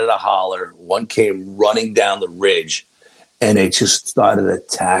running out of the holler, one came running down the ridge, and they just started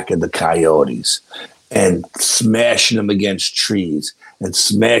attacking the coyotes and smashing them against trees and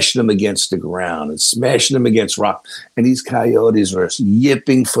smashing them against the ground and smashing them against rock. And these coyotes are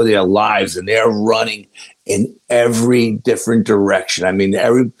yipping for their lives, and they're running in every different direction. I mean,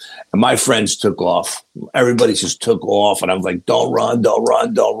 and my friends took off. Everybody just took off, and I was like, don't run, don't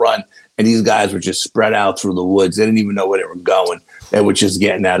run, don't run. And these guys were just spread out through the woods. They didn't even know where they were going. They were just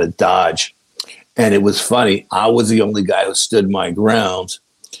getting out of Dodge. And it was funny. I was the only guy who stood my ground,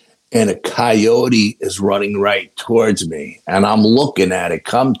 and a coyote is running right towards me. And I'm looking at it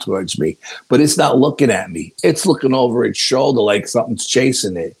come towards me, but it's not looking at me. It's looking over its shoulder like something's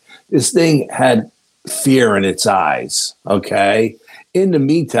chasing it. This thing had fear in its eyes, okay? In the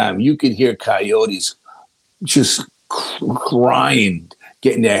meantime, you could hear coyotes just crying,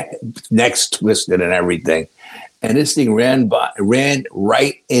 getting their necks twisted and everything. And this thing ran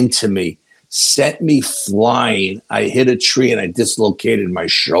right into me, sent me flying. I hit a tree and I dislocated my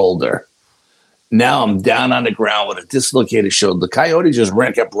shoulder. Now I'm down on the ground with a dislocated shoulder. The coyote just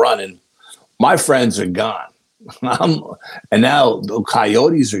kept running. My friends are gone. And now the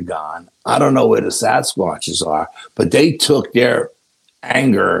coyotes are gone. I don't know where the Sasquatches are, but they took their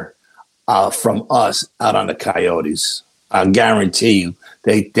anger from us out on the coyotes. I guarantee you,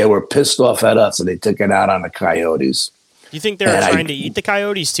 they were pissed off at us, and they took it out on the coyotes. Do you think they were trying to eat the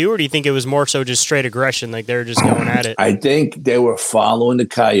coyotes too, or do you think it was more so just straight aggression, like they were just going at it? I think they were following the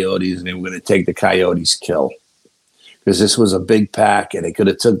coyotes, and they were going to take the coyotes' kill, because this was a big pack, and they could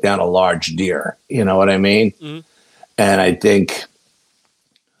have took down a large deer. You know what I mean? Mm-hmm. And I think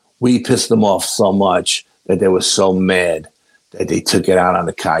we pissed them off so much that they were so mad that they took it out on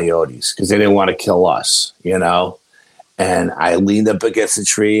the coyotes, because they didn't want to kill us, you know? And I leaned up against the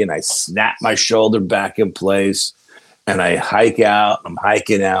tree, and I snapped my shoulder back in place, and I hiking out, and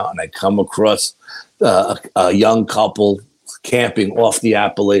I come across a young couple camping off the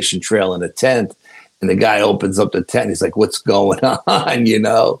Appalachian Trail in a tent. And the guy opens up the tent. He's like, what's going on, you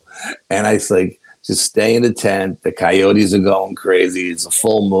know? And I was like, just stay in the tent. The coyotes are going crazy. It's a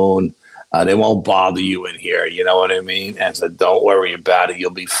full moon. They won't bother you in here. You know what I mean? And I said, don't worry about it.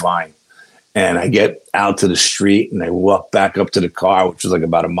 You'll be fine. And I get out to the street, and I walk back up to the car, which was like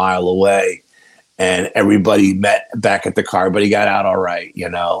about a mile away. And everybody met back at the car, but he got out all right, you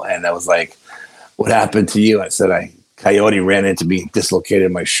know? And I was like, what happened to you? I said, coyote ran into me,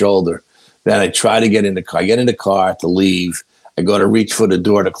 dislocated my shoulder. Then I try to get in the car. I get in the car to leave. I go to reach for the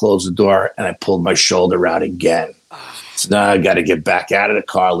door to close the door, and I pulled my shoulder out again. So now I got to get back out of the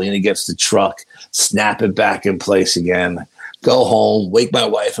car, lean against the truck, snap it back in place again, go home, wake my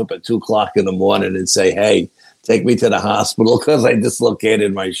wife up at 2:00 in the morning and say, hey, take me to the hospital because I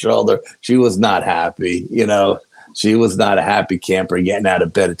dislocated my shoulder. She was not happy, She was not a happy camper getting out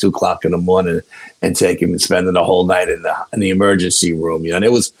of bed at 2:00 in the morning and spending the whole night in the emergency room. And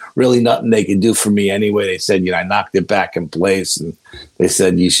there was really nothing they could do for me anyway. They said, I knocked it back in place, and they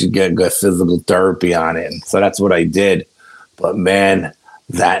said you should get good physical therapy on it. And so that's what I did. But man,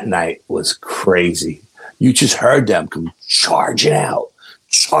 that night was crazy. You just heard them come charging out.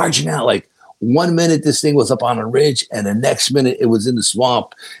 Like 1 minute this thing was up on a ridge, and the next minute it was in the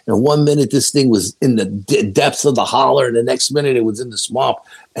swamp. And 1 minute this thing was in the depths of the holler, and the next minute it was in the swamp.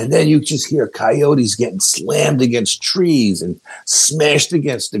 And then you just hear coyotes getting slammed against trees and smashed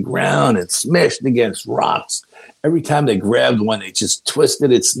against the ground and smashed against rocks. Every time they grabbed one, they just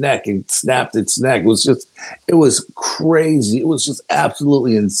twisted its neck and snapped its neck. It was crazy. It was just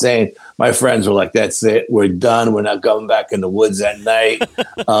absolutely insane. My friends were like, that's it. We're done. We're not going back in the woods at night.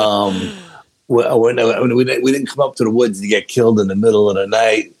 We didn't come up to the woods to get killed in the middle of the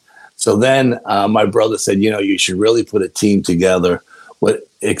night. So then my brother said, you should really put a team together with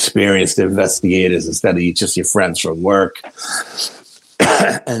experienced investigators instead of just your friends from work.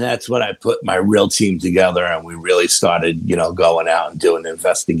 And that's when I put my real team together, and we really started, going out and doing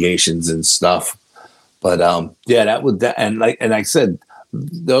investigations and stuff. But and like I said,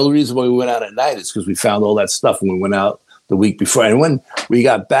 the only reason why we went out at night is because we found all that stuff when we went out the week before. And when we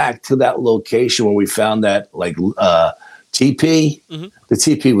got back to that location where we found that TP, the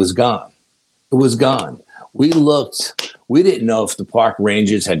TP was gone. It was gone. We looked. We didn't know if the park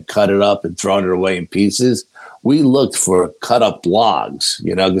rangers had cut it up and thrown it away in pieces. We looked for cut up logs,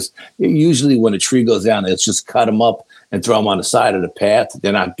 because usually when a tree goes down, they'll just cut them up and throw them on the side of the path.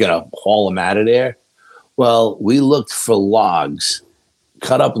 They're not going to haul them out of there. Well, we looked for logs,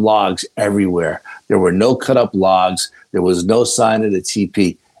 cut up logs everywhere. There were no cut up logs. There was no sign of the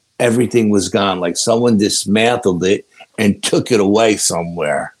TP. Everything was gone. Like someone dismantled it and took it away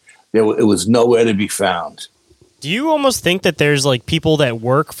somewhere. It was nowhere to be found. Do you almost think that there's people that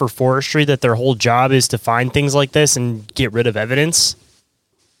work for forestry that their whole job is to find things like this and get rid of evidence?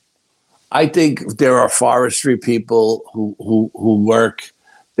 I think there are forestry people who work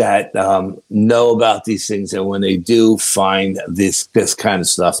that know about these things, and when they do find this kind of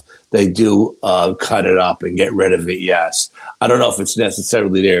stuff, they do cut it up and get rid of it. Yes, I don't know if it's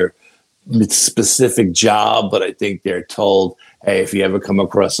necessarily their specific job, but I think they're told, hey, if you ever come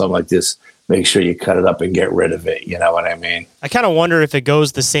across something like this, make sure you cut it up and get rid of it. You know what I mean? I kind of wonder if it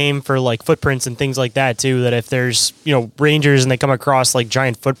goes the same for footprints and things like that too, that if there's, rangers and they come across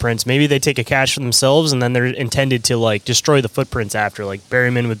giant footprints, maybe they take a cache for themselves and then they're intended to destroy the footprints after, bury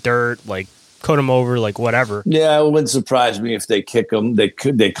them in with dirt, coat them over, whatever. Yeah, it wouldn't surprise me if they kick them. They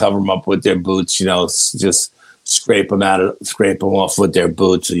cover them up with their boots, just scrape them off with their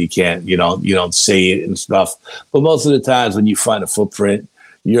boots so you don't see it and stuff. But most of the times when you find a footprint,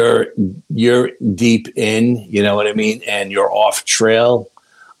 you're deep in, you know what I mean? And you're off trail.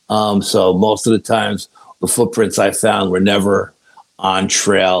 So most of the times the footprints I found were never on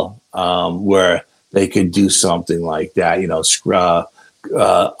trail, where they could do something like that,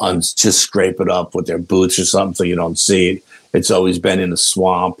 just scrape it up with their boots or something so you don't see it. It's always been in a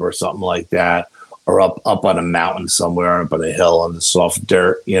swamp or something like that, or up on a mountain somewhere, up on a hill on the soft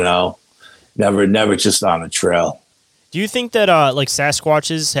dirt, never just on a trail. Do you think that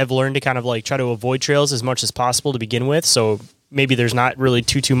Sasquatches have learned to kind of try to avoid trails as much as possible to begin with? So maybe there's not really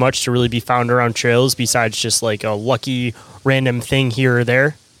too much to really be found around trails besides just a lucky random thing here or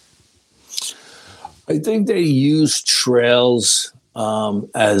there? I think they use trails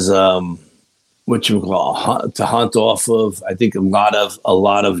as what you call to hunt off of. I think a lot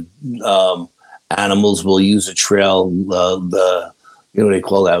of animals will use a trail. They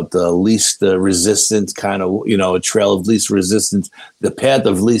call that the least resistance kind of, a trail of least resistance, the path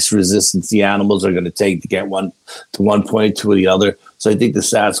of least resistance the animals are going to take to get one point to the other. So I think the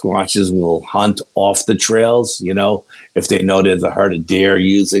Sasquatches will hunt off the trails, if they know there's a herd of deer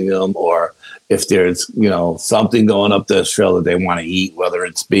using them, or if there's, something going up the trail that they want to eat, whether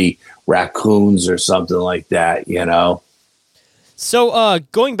it's be raccoons or something like that, So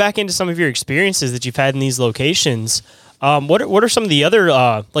going back into some of your experiences that you've had in these locations, what are some of the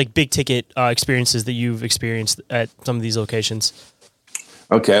other big ticket experiences that you've experienced at some of these locations?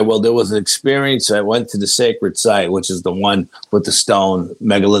 Okay, well, there was an experience. I went to the sacred site, which is the one with the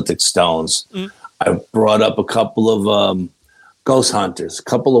megalithic stones. Mm. I brought up a couple of ghost hunters, a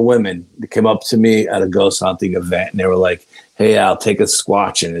couple of women that came up to me at a ghost hunting event, and they were like, "Hey, I'll take a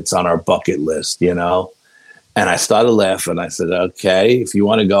Squatch, and it's on our bucket list, you know?" And I started laughing. I said, "Okay, if you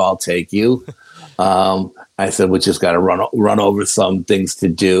want to go, I'll take you." I said, "We just got to run over some things to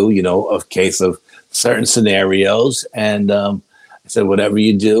do, you know, of case of certain scenarios." And I said, "Whatever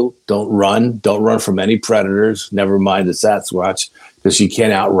you do, don't run from any predators. Never mind the Sasquatch, because you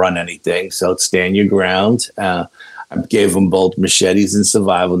can't outrun anything. So stand your ground." I gave them both machetes and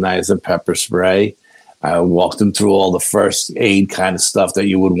survival knives and pepper spray. I walked them through all the first aid kind of stuff that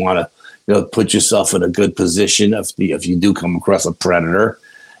you would want to, you know, put yourself in a good position if you do come across a predator.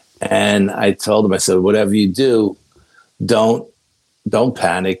 And I told them, I said, "Whatever you do, don't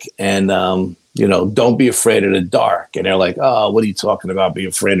panic, and you know, don't be afraid of the dark." And they're like, "Oh, what are you talking about? Be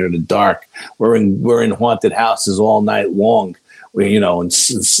afraid of the dark? We're in haunted houses all night long. We, you know,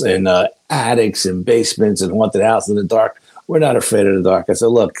 in attics and basements and haunted houses in the dark. We're not afraid of the dark." I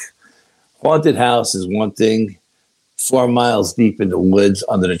said, "Look, haunted house is one thing. 4 miles deep in the woods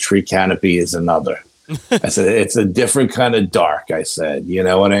under the tree canopy is another." I said, "It's a different kind of dark." I said, you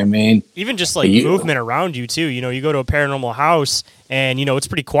know what I mean? Even just like movement around you too. You know, you go to a paranormal house and, you know, it's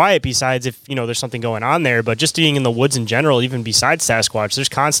pretty quiet besides if, you know, there's something going on there. But just being in the woods in general, even besides Sasquatch, there's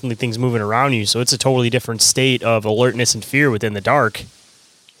constantly things moving around you. So it's a totally different state of alertness and fear within the dark.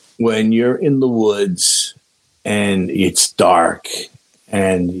 When you're in the woods and it's dark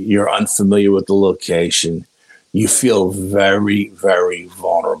and you're unfamiliar with the location, you feel very, very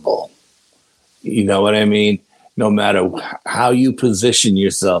vulnerable. You know what I mean? No matter how you position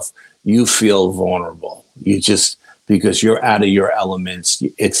yourself, you feel vulnerable. You just, because you're out of your elements,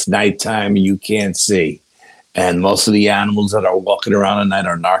 it's nighttime, you can't see. And most of the animals that are walking around at night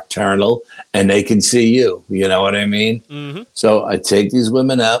are nocturnal, and they can see you. You know what I mean? Mm-hmm. So I take these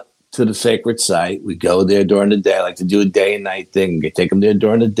women up to the sacred site. We go there during the day. I like to do a day and night thing. We take them there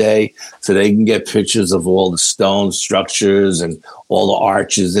during the day so they can get pictures of all the stone structures and all the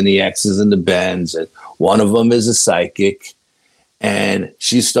arches and the X's and the bends. And one of them is a psychic, and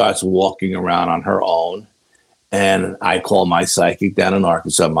she starts walking around on her own. And I call my psychic down in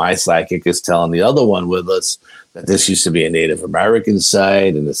Arkansas. My psychic is telling the other one with us that this used to be a Native American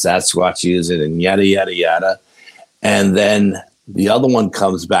site and the Sasquatch use it and yada, yada, yada. And then the other one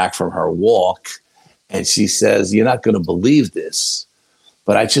comes back from her walk and she says, "You're not going to believe this,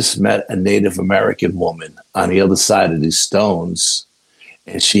 but I just met a Native American woman on the other side of these stones.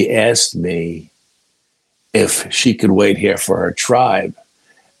 And she asked me if she could wait here for her tribe."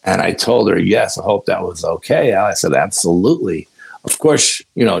 And I told her, "Yes, I hope that was okay." I said, "Absolutely." Of course,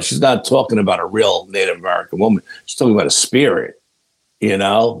 you know, she's not talking about a real Native American woman. She's talking about a spirit. You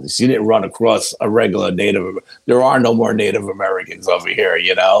know, she didn't run across a regular Native. There are no more Native Americans over here,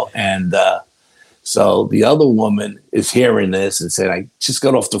 you know. And so the other woman is hearing this and said, I just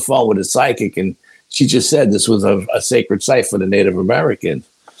got off the phone with a psychic, and she just said this was a sacred site for the Native American.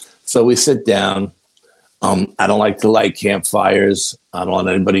 So we sit down. I don't like to light campfires. I don't want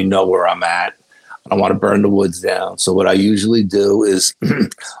anybody to know where I'm at. I don't want to burn the woods down. So what I usually do is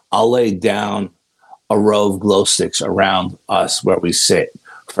I'll lay down a row of glow sticks around us where we sit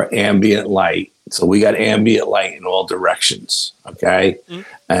for ambient light. So we got ambient light in all directions, okay? Mm-hmm.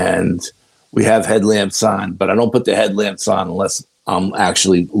 And we have headlamps on, but I don't put the headlamps on unless I'm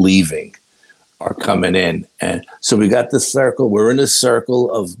actually leaving or coming in. And so we got this circle. We're in a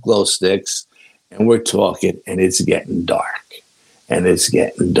circle of glow sticks, and we're talking, and it's getting dark. And it's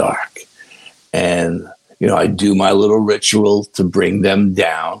getting dark. And you know, I do my little ritual to bring them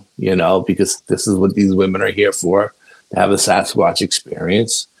down, you know, because this is what these women are here for, to have a Sasquatch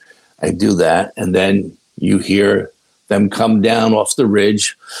experience. I do that. And then you hear them come down off the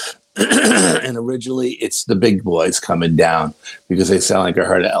ridge. And originally it's the big boys coming down because they sound like a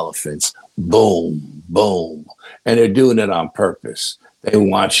herd of elephants. Boom, boom. And they're doing it on purpose. They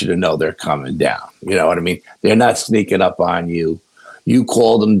want you to know they're coming down. You know what I mean? They're not sneaking up on you. You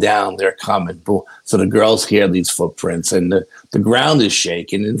call them down, they're coming. So the girls hear these footprints, and the ground is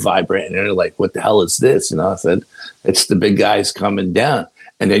shaking and vibrating. And they're like, "What the hell is this?" You know, I said, "It's the big guys coming down."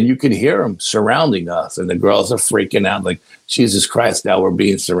 And then you can hear them surrounding us. And the girls are freaking out like, "Jesus Christ, now we're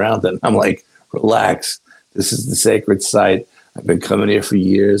being surrounded." And I'm like, "Relax. This is the sacred site. I've been coming here for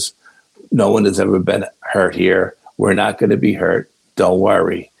years. No one has ever been hurt here. We're not going to be hurt. Don't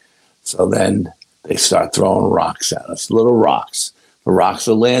worry." So then they start throwing rocks at us, little rocks. The rocks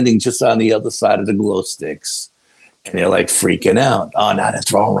are landing just on the other side of the glow sticks. And they're like freaking out. "Oh, now they're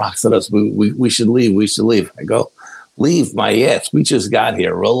throwing rocks at us. We should leave. We should leave." I go, "Leave my ass. We just got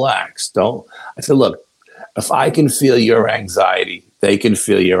here. Relax. Don't." I said, "Look, if I can feel your anxiety, they can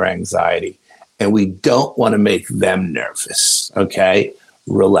feel your anxiety. and we don't want to make them nervous. Okay,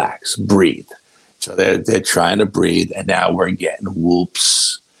 relax, breathe. So they're trying to breathe, and now we're getting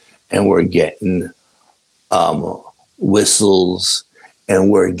whoops, and we're getting whistles,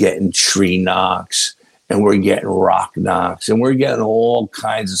 and we're getting tree knocks, and we're getting rock knocks, and we're getting all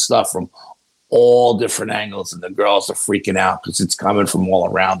kinds of stuff from all different angles, and the girls are freaking out because it's coming from all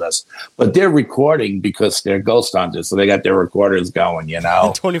around us. But they're recording because they're ghost hunters, so they got their recorders going,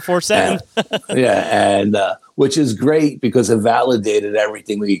 24/7. Yeah, and which is great because it validated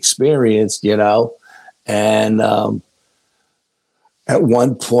everything we experienced, And at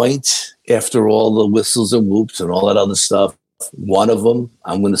one point, after all the whistles and whoops and all that other stuff, one of them,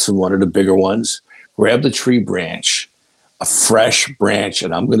 I'm going to say one of the bigger ones, grabbed a tree branch, a fresh branch,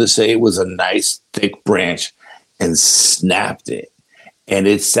 and I'm going to say it was a nice thick branch, and snapped it. And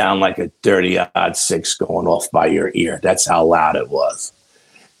it sounded like a 30-06 going off by your ear. That's how loud it was.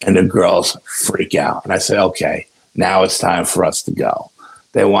 And the girls freak out. And I say, okay, now it's time for us to go.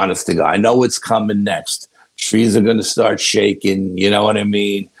 They want us to go. I know what's coming next. Trees are going to start shaking. You know what I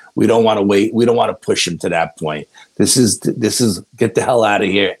mean? We don't want to wait. We don't want to push them to that point. This is get the hell out of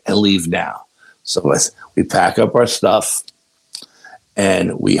here and leave now. So we pack up our stuff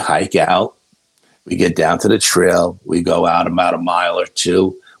and we hike out. We get down to the trail. We go out about a mile or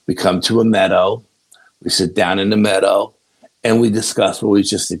two. We come to a meadow. We sit down in the meadow and we discuss what we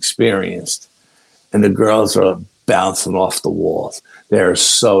just experienced. And the girls are bouncing off the walls. They're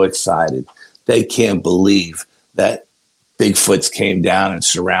so excited. They can't believe that Bigfoots came down and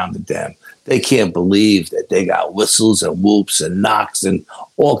surrounded them. They can't believe that they got whistles and whoops and knocks and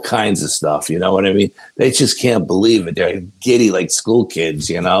all kinds of stuff. You know what I mean? They just can't believe it. They're giddy like school kids,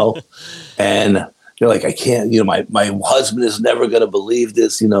 And they're like, I can't, my husband is never going to believe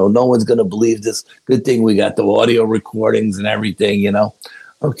this. No one's going to believe this. Good thing we got the audio recordings and everything,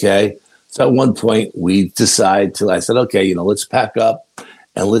 Okay. So at one point we decide I said, okay, let's pack up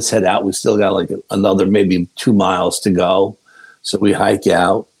and let's head out. We still got like another maybe 2 miles to go. So we hike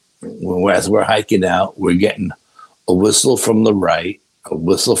out. As we're hiking out, we're getting a whistle from the right, a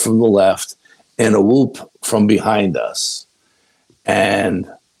whistle from the left, and a whoop from behind us. And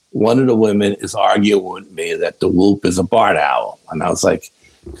one of the women is arguing with me that the whoop is a barred owl. And I was like,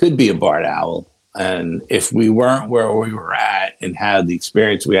 could be a barred owl. And if we weren't where we were at and had the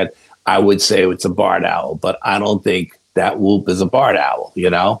experience we had, I would say it's a barred owl. But I don't think that whoop is a barred owl,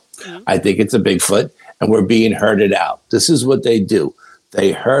 Mm-hmm. I think it's a Bigfoot, and we're being herded out. This is what they do.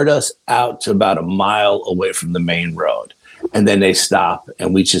 They herd us out to about a mile away from the main road, and then they stop,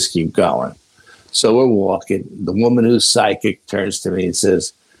 and we just keep going. So we're walking. The woman who's psychic turns to me and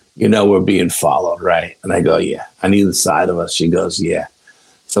says, we're being followed, right? And I go, yeah. On either side of us, she goes, yeah.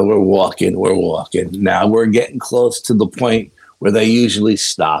 So we're walking. Now we're getting close to the point where they usually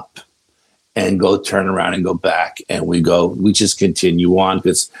stop and go turn around and go back. And we just continue on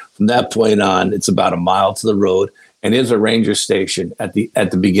because from that point on, it's about a mile to the road. And there's a ranger station at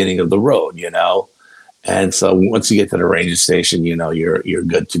the beginning of the road, And so once you get to the ranger station, you're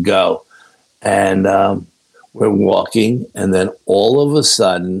good to go. And we're walking, and then all of a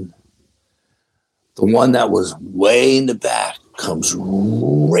sudden, the one that was way in the back comes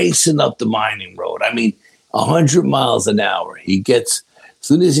racing up the mining road. I mean, 100 miles an hour. As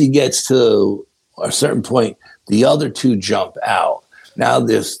soon as he gets to a certain point, the other two jump out. Now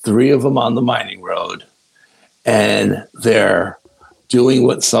there's 3 of them on the mining road. And they're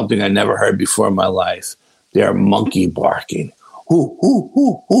doing something I never heard before in my life. They're monkey barking. Hoo, hoo,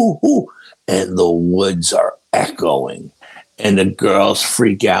 hoo, hoo, hoo. And the woods are echoing. And the girls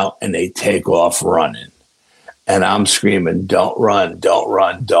freak out and they take off running. And I'm screaming, don't run, don't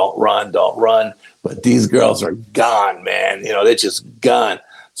run, don't run, don't run. But these girls are gone, man. They're just gone.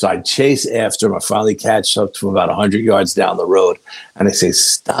 So I chase after them. I finally catch up to them about 100 yards down the road. And I say,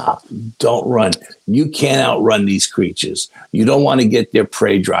 stop, don't run. You can't outrun these creatures. You don't want to get their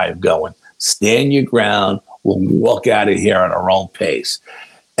prey drive going. Stand your ground. We'll walk out of here at our own pace.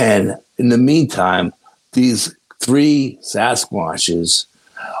 And in the meantime, these 3 Sasquatches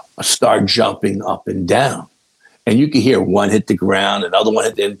start jumping up and down. And you can hear one hit the ground, another one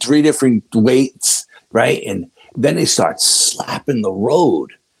hit, and 3 different weights, right? And then they start slapping the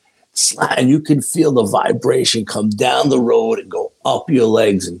road. And you can feel the vibration come down the road and go up your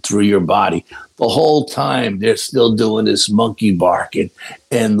legs and through your body. The whole time they're still doing this monkey barking,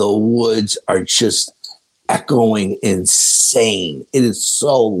 and the woods are just echoing insane. It is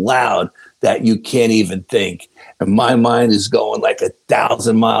so loud that you can't even think. And my mind is going like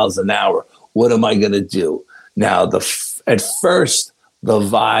 1,000 miles an hour. What am I going to do? Now, at first, the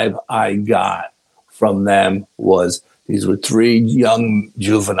vibe I got from them was These were 3 young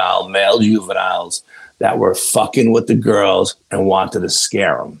male juveniles that were fucking with the girls and wanted to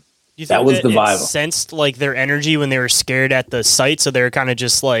scare them. You think that was the it vibe. Sensed like their energy when they were scared at the sight, so they were kind of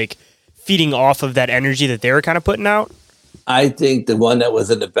just like feeding off of that energy that they were kind of putting out? I think the one that was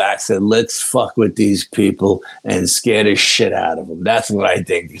in the back said, let's fuck with these people and scare the shit out of them. That's what I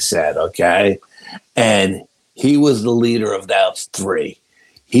think he said, okay? And he was the leader of those 3.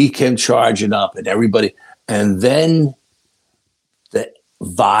 He came charging up and everybody, and then the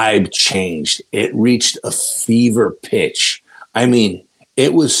vibe changed. It reached a fever pitch. I mean,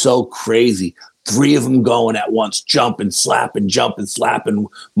 it was so crazy. 3 of them going at once, jumping, slapping,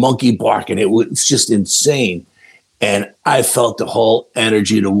 monkey barking. It was just insane. And I felt the whole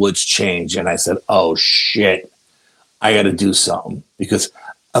energy of the woods change. And I said, oh, shit, I got to do something. Because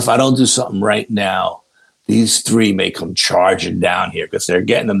if I don't do something right now, these 3 may come charging down here because they're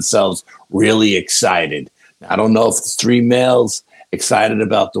getting themselves really excited. Now, I don't know if it's 3 males excited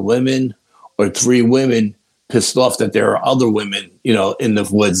about the women or 3 women pissed off that there are other women, in the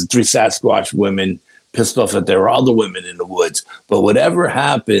woods, 3 Sasquatch women pissed off that there are other women in the woods. But whatever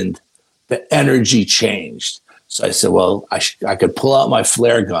happened, the energy changed. So I said, well, I could pull out my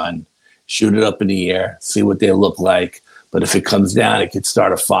flare gun, shoot it up in the air, see what they look like. But if it comes down, it could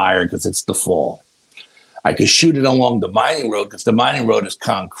start a fire because it's the fall. I could shoot it along the mining road because the mining road is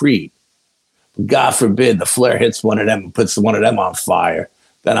concrete. But God forbid the flare hits one of them and puts one of them on fire.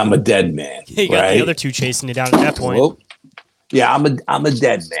 Then I'm a dead man. Yeah, you got the other 2 chasing you down at that point. Well, yeah, I'm a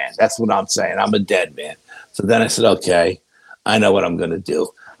dead man. That's what I'm saying. I'm a dead man. So then I said, okay, I know what I'm going to do.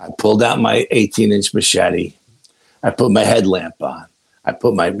 I pulled out my 18-inch machete. I put my headlamp on. I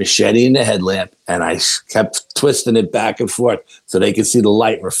put my machete in the headlamp, and I kept twisting it back and forth so they could see the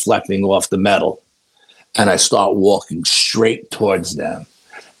light reflecting off the metal. And I start walking straight towards them.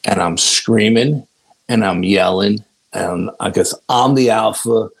 And I'm screaming, and I'm yelling. And I guess I'm the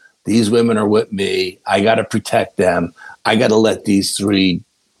alpha. These women are with me. I got to protect them. I got to let these 3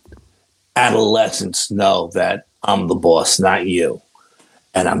 adolescents know that I'm the boss, not you.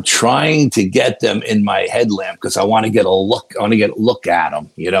 And I'm trying to get them in my headlamp because I want to get a look. I want to get a look at them.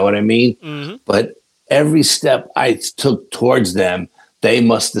 You know what I mean? Mm-hmm. But every step I took towards them, they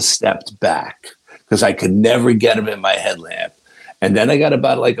must have stepped back because I could never get them in my headlamp. And then I got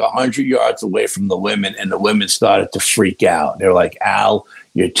about like 100 yards away from the women, and the women started to freak out. They're like, Al,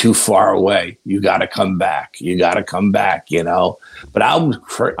 you're too far away. You got to come back. You got to come back, But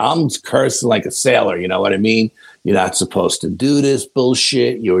I'm cursing like a sailor, you know what I mean? You're not supposed to do this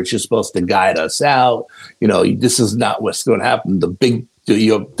bullshit. You're just supposed to guide us out. This is not what's going to happen. The big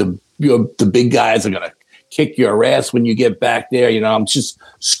guys are going to kick your ass when you get back there. I'm just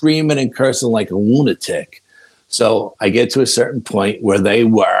screaming and cursing like a lunatic. So I get to a certain point where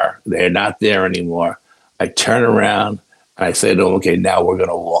they're not there anymore. I turn around and I say to them, okay, now we're going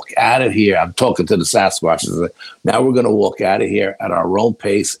to walk out of here. I'm talking to the Sasquatches. Now we're going to walk out of here at our own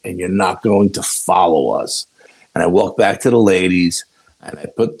pace, and you're not going to follow us. And I walked back to the ladies, and I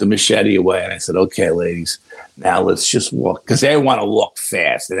put the machete away, and I said, okay, ladies, now let's just walk. Because they want to walk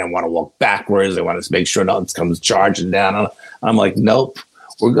fast. They don't want to walk backwards. They want to make sure nothing comes charging down. I'm like, nope,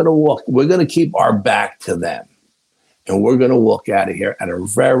 we're going to walk. We're going to keep our back to them. And we're going to walk out of here at a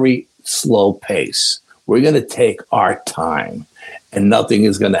very slow pace. We're going to take our time, and nothing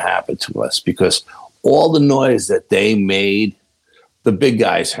is going to happen to us because all the noise that they made, the big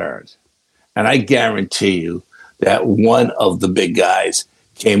guys heard. And I guarantee you that one of the big guys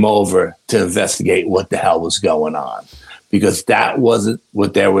came over to investigate what the hell was going on, because that wasn't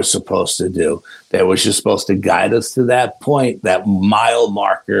what they were supposed to do. They were just supposed to guide us to that point, that mile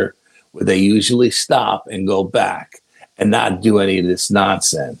marker where they usually stop and go back and not do any of this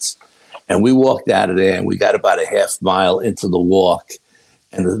nonsense. And we walked out of there, and we got about a half mile into the walk.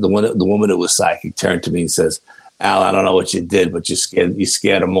 And the woman who was psychic turned to me and says, Al, I don't know what you did, but you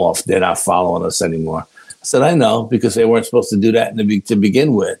scared them off. They're not following us anymore. I said, I know, because they weren't supposed to do that to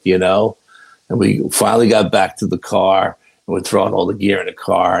begin with, And we finally got back to the car, and we're throwing all the gear in the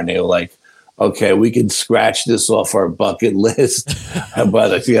car, and they were like, okay, we can scratch this off our bucket list.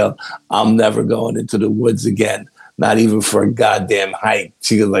 But I'm never going into the woods again, not even for a goddamn hike.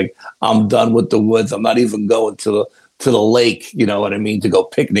 She was like, I'm done with the woods. I'm not even going to the lake, you know what I mean, to go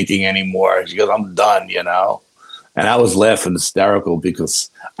picnicking anymore. She goes, I'm done, And I was laughing hysterical because,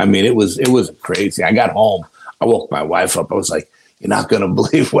 it was crazy. I got home. I woke my wife up. I was like, you're not going to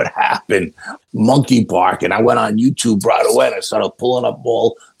believe what happened. Monkey barking. I went on YouTube right away, and I started pulling up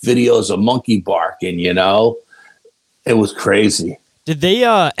all videos of monkey barking, It was crazy. Did they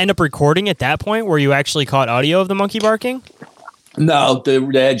end up recording at that point where you actually caught audio of the monkey barking? No,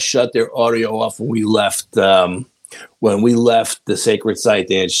 they had shut their audio off when we left. when we left the sacred site,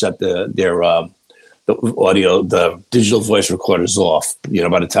 they had shut the digital voice recorders off.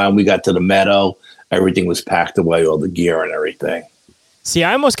 By the time we got to the meadow, everything was packed away, all the gear and everything. See,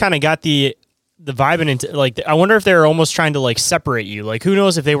 I almost kind of got the vibe into like, I wonder if they're almost trying to like separate you. Like, who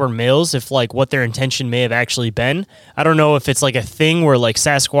knows if they were males, if like what their intention may have actually been. I don't know if it's like a thing where like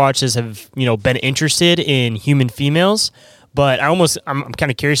Sasquatches have, been interested in human females, but I'm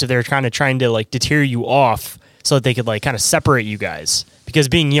kind of curious if they're kind of trying to like deter you off so that they could like kind of separate you guys. Because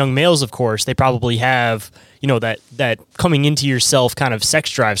being young males, of course, they probably have, that coming into yourself kind of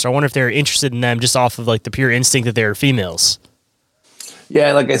sex drive. So I wonder if they're interested in them just off of like the pure instinct that they're females.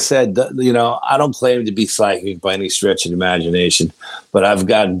 Yeah, like I said, I don't claim to be psychic by any stretch of the imagination, but I've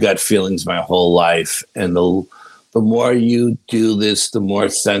got gut feelings my whole life. And the more you do this, the more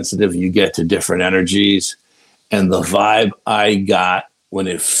sensitive you get to different energies. And the vibe I got when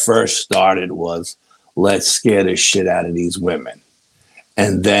it first started was, let's scare the shit out of these women.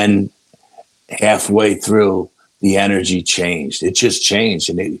 And then halfway through, the energy changed. It just changed.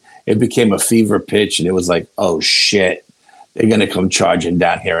 And it became a fever pitch. And it was like, oh, shit. They're going to come charging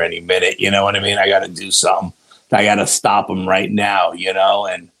down here any minute. You know what I mean? I got to do something. I got to stop them right now,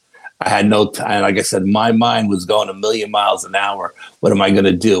 and I had no time. Like I said, my mind was going a million miles an hour. What am I going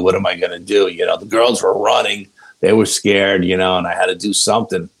to do? What am I going to do? The girls were running. They were scared, and I had to do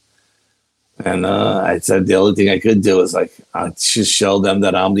something. And I said the only thing I could do is like, I just show them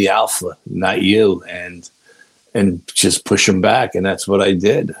that I'm the alpha, not you, and just push them back. And that's what I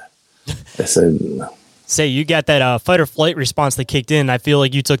did. I said, Say you got that fight or flight response that kicked in. I feel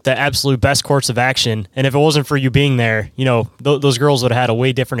like you took the absolute best course of action. And if it wasn't for you being there, those girls would have had a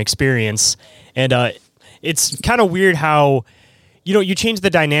way different experience. And it's kind of weird how, you change the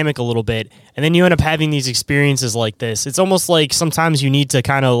dynamic a little bit and then you end up having these experiences like this. It's almost like sometimes you need to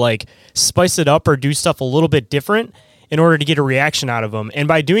kind of like spice it up or do stuff a little bit different in order to get a reaction out of them. And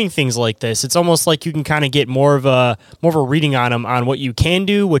by doing things like this, it's almost like you can kind of get more of a reading on them, on what you can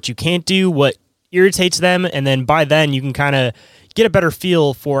do, what you can't do, what irritates them, and then by then you can kind of get a better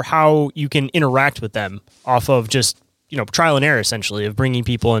feel for how you can interact with them off of just trial and error, essentially, of bringing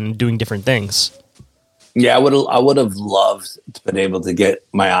people and doing different things. Yeah, I would have loved to been able to get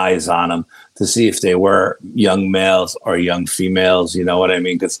my eyes on them to see if they were young males or young females. You know what I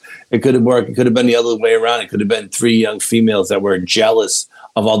mean? Because it could have worked. It could have been the other way around. It could have been 3 young females that were jealous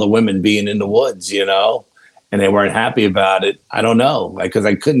of all the women being in the woods. And they weren't happy about it. I don't know, because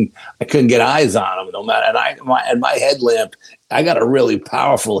I couldn't get eyes on them. No matter, and my headlamp, I got a really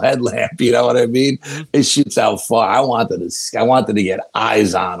powerful headlamp. You know what I mean? Mm-hmm. It shoots out far. I wanted to get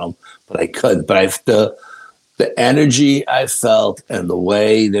eyes on them, but I couldn't. But the energy I felt and the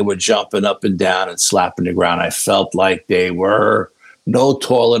way they were jumping up and down and slapping the ground, I felt like they were no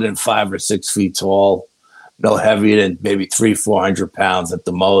taller than 5 or 6 feet tall, no heavier than maybe 300-400 pounds at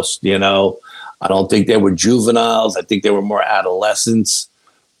the most. I don't think they were juveniles. I think they were more adolescents,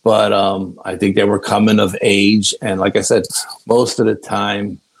 but I think they were coming of age. And like I said, most of the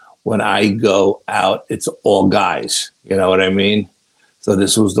time when I go out, it's all guys. You know what I mean? So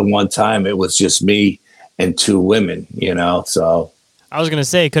this was the one time it was just me and 2 women, so. I was going to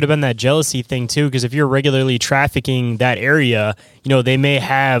say it could have been that jealousy thing too, because if you're regularly trafficking that area, they may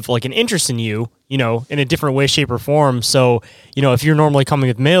have like an interest in you, in a different way, shape, or form. So, if you're normally coming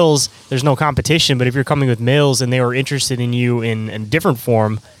with males, there's no competition. But if you're coming with males and they were interested in you in a different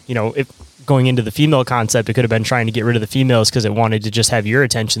form, if going into the female concept, it could have been trying to get rid of the females because it wanted to just have your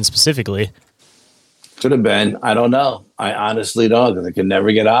attention specifically. Could have been. I don't know. I honestly don't, because I could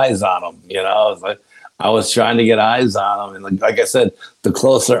never get eyes on them. It's like, I was trying to get eyes on them. And like I said, the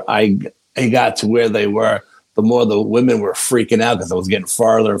closer I got to where they were, the more the women were freaking out because I was getting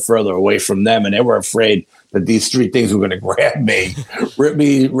farther and further away from them. And they were afraid that these 3 things were going to grab me, rip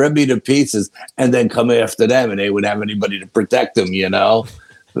me to pieces, and then come after them. And they wouldn't have anybody to protect them, And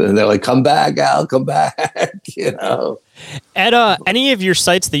they're like, come back, Al, come back, At any of your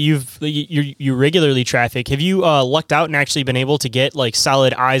sites that you regularly traffic, have you lucked out and actually been able to get like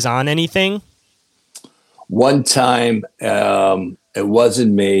solid eyes on anything? One time, it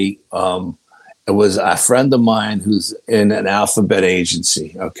wasn't me. It was a friend of mine who's in an alphabet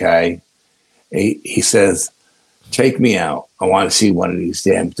agency. Okay. He says, take me out. I want to see one of these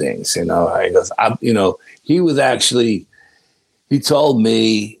damn things. He goes, he told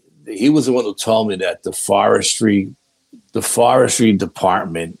me, he was the one who told me that the forestry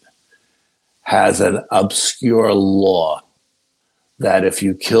department has an obscure law that if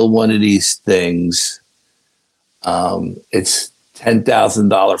you kill one of these things, it's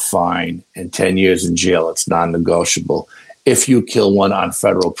 $10,000 fine and 10 years in jail. It's non-negotiable if you kill one on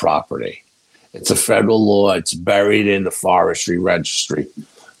federal property. It's a federal law. It's buried in the forestry registry.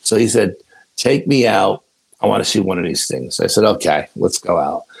 So he said, take me out. I want to see one of these things. I said, okay, let's go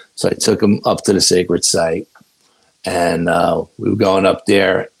out. So I took him up to the sacred site, and we were going up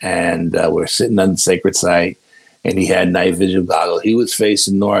there, and we're sitting on the sacred site, and he had night vision goggles. He was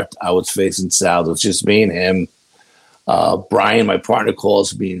facing north. I was facing south. It was just me and him. Brian, my partner,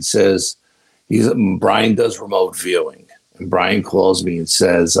 calls me and says, Brian does remote viewing. And Brian calls me and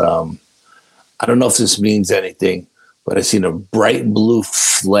says, I don't know if this means anything, but I seen a bright blue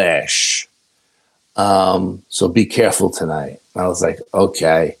flash. So be careful tonight. I was like,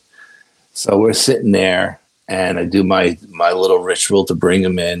 okay. So we're sitting there, and I do my little ritual to bring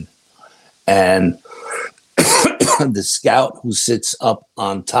him in. And the scout who sits up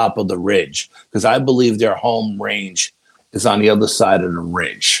on top of the ridge, because I believe their home range is on the other side of the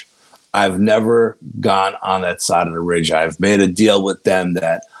ridge. I've never gone on that side of the ridge. I've made a deal with them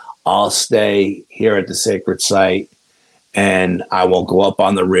that I'll stay here at the sacred site, and I won't go up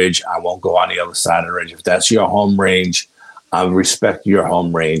on the ridge. I won't go on the other side of the ridge. If that's your home range, I respect your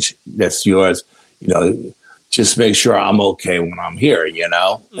home range. That's yours. Just make sure I'm okay when I'm here,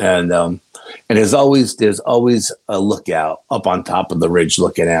 And there's always a lookout up on top of the ridge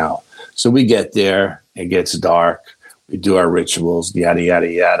looking out. So we get there, it gets dark, we do our rituals, yada, yada,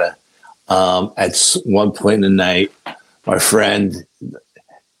 yada. At one point in the night, my friend,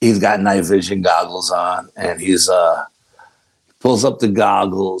 he's got night vision goggles on, and he's pulls up the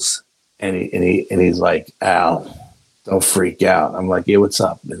goggles, and he's like, Al, don't freak out. I'm like, yeah, what's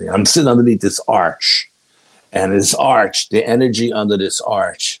up? And I'm sitting underneath this arch, and this arch, the energy under this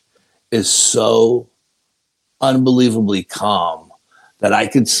arch is so unbelievably calm that I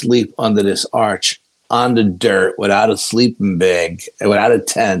could sleep under this arch on the dirt without a sleeping bag and without a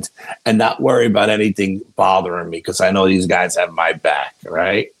tent and not worry about anything bothering me, because I know these guys have my back,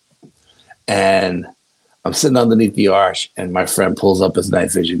 right? And I'm sitting underneath the arch, and my friend pulls up his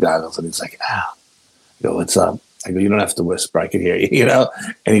night vision goggles, and he's like, Al. I go, what's up? I go, you don't have to whisper, I can hear you,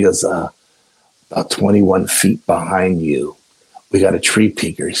 And he goes, about 21 feet behind you, we got a tree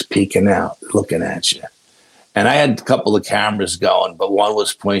peeker. He's peeking out, looking at you. And I had a couple of cameras going, but one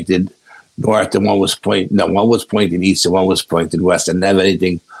was pointed north and one was pointing east and one was pointed west, and never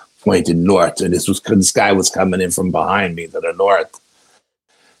anything pointed north. And this guy was coming in from behind me to the north.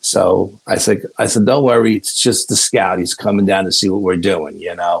 So I said, don't worry, it's just the scout. He's coming down to see what we're doing,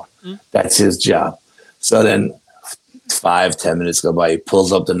 That's his job. So then 5-10 minutes go by, he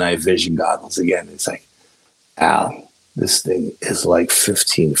pulls up the night vision goggles again. It's like, Al, this thing is like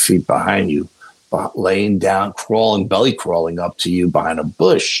 15 feet behind you, laying down, belly crawling up to you behind a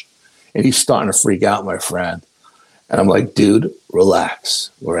bush. And he's starting to freak out, my friend. And I'm like, dude,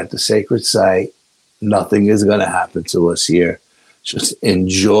 relax. We're at the sacred site. Nothing is going to happen to us here. Just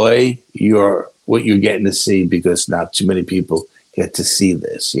enjoy what you're getting to see, because not too many people get to see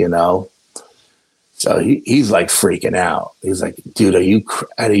this, So he's like freaking out. He's like, dude, are you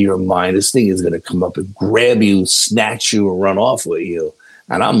out of your mind? This thing is going to come up and grab you, snatch you, and run off with you.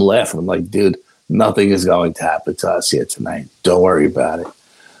 And I'm laughing. I'm like, dude, nothing is going to happen to us here tonight. Don't worry about it.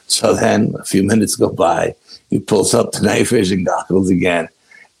 So then a few minutes go by. He pulls up the night vision goggles again,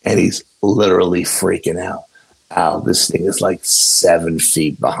 and he's literally freaking out. Al, this thing is like 7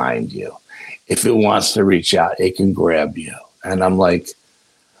 feet behind you. If it wants to reach out, it can grab you. And I'm like,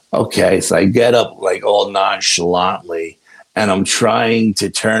 okay. So I get up like all nonchalantly, and I'm trying to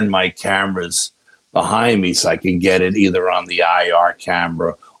turn my cameras behind me so I can get it either on the IR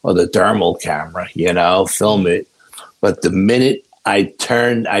camera or the thermal camera, film it. But the minute I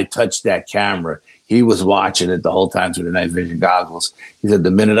touched that camera, he was watching it the whole time through the night vision goggles. He said,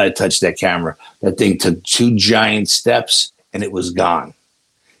 the minute I touched that camera, that thing took 2 giant steps and it was gone.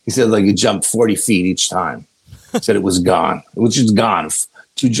 He said, like, it jumped 40 feet each time. He said it was gone. It was just gone.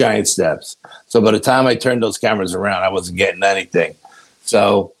 2 giant steps. So by the time I turned those cameras around, I wasn't getting anything.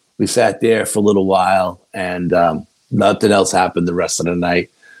 So we sat there for a little while, and nothing else happened the rest of the night.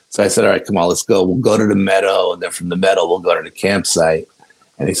 So I said, all right, come on, let's go. We'll go to the meadow, and then from the meadow, we'll go to the campsite.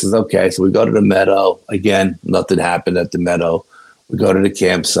 And he says, okay. So we go to the meadow. Again, nothing happened at the meadow. We go to the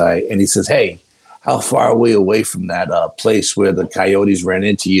campsite, and he says, hey, how far are we away from that place where the coyotes ran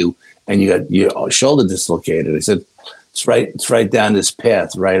into you and you got your shoulder dislocated? I said, it's right down this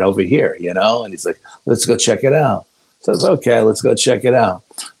path right over here, And he's like, let's go check it out. So I said, okay, let's go check it out.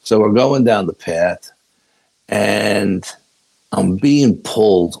 So we're going down the path, and I'm being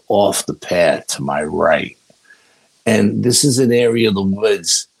pulled off the path to my right. And this is an area of the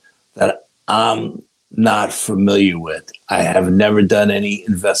woods that I'm not familiar with. I have never done any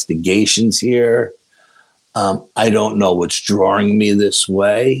investigations here. I don't know what's drawing me this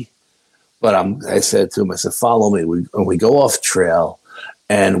way, But I said to him, I said, follow me. We go off trail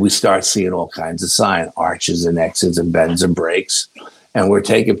and we start seeing all kinds of signs, arches and exits and bends and breaks. And we're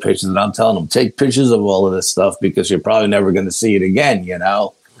taking pictures. And I'm telling him, take pictures of all of this stuff because you're probably never going to see it again, you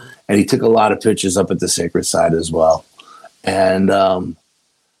know? And he took a lot of pictures up at the sacred site as well. And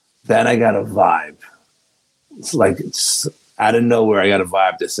then I got a vibe. It's out of nowhere, I got a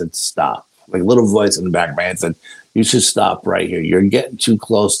vibe that said, stop. Like a little voice in the back of my head said, you should stop right here. You're getting too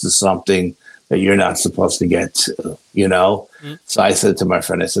close to something that you're not supposed to get to, you know? Mm-hmm. So I said to my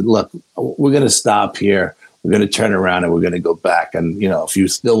friend, I said, look, we're going to stop here. We're going to turn around and we're going to go back. And, you know, if you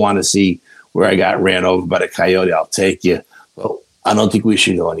still want to see where I got ran over by the coyote, I'll take you. But I don't think we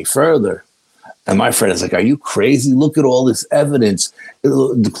should go any further. And my friend is like, are you crazy? Look at all this evidence.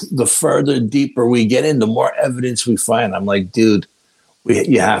 The further deeper we get in, the more evidence we find. I'm like, dude,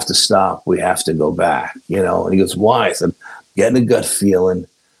 you have to stop. We have to go back, you know? And he goes, why? I said, getting a gut feeling.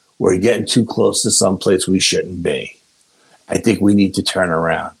 We're getting too close to someplace we shouldn't be. I think we need to turn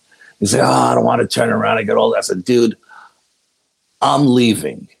around. He said, I don't want to turn around. I got all that. I said, dude, I'm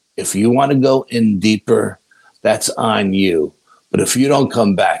leaving. If you want to go in deeper, that's on you. But if you don't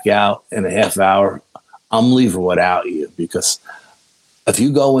come back out in a half hour, I'm leaving without you. Because if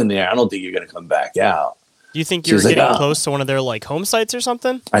you go in there, I don't think you're going to come back out. Do you think you're getting close to one of their like home sites or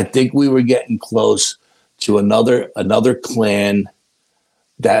something? I think we were getting close to another clan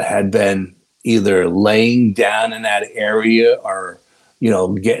that had been either laying down in that area or, you know,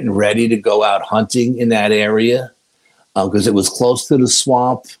 getting ready to go out hunting in that area because it was close to the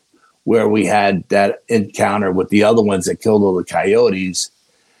swamp where we had that encounter with the other ones that killed all the coyotes.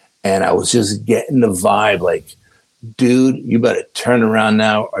 And I was just getting the vibe like, dude, you better turn around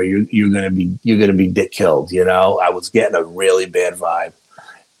now or you're gonna be killed, you know? I was getting a really bad vibe.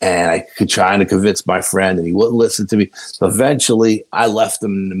 And I could try to convince my friend and he wouldn't listen to me. So eventually I left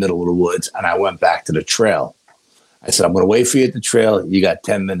him in the middle of the woods and I went back to the trail. I said, I'm going to wait for you at the trail. You got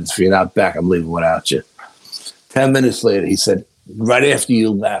 10 minutes. If you're not back, I'm leaving without you. 10 minutes later, he said, right after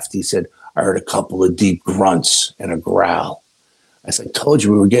you left, he said, I heard a couple of deep grunts and a growl. I said, I told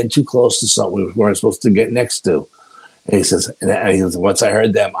you we were getting too close to something we weren't supposed to get next to. And he says, once I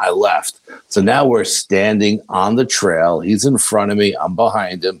heard them, I left. So now we're standing on the trail. He's in front of me. I'm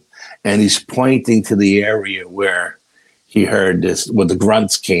behind him. And he's pointing to the area where he heard this, where the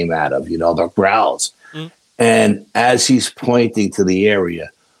grunts came out of, you know, the growls. Mm. And as he's pointing to the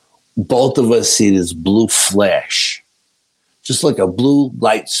area, both of us see this blue flash, just like a blue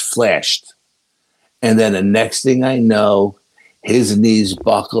light flashed. And then the next thing I know, his knees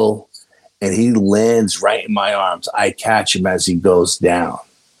buckle and he lands right in my arms. I catch him as he goes down.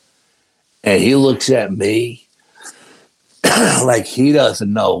 And he looks at me like he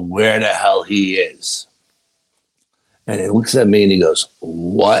doesn't know where the hell he is. And he looks at me and he goes,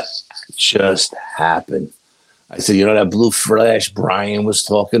 what just happened? I said, you know that blue flash Brian was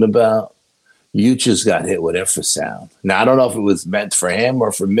talking about? You just got hit with infrasound. Now, I don't know if it was meant for him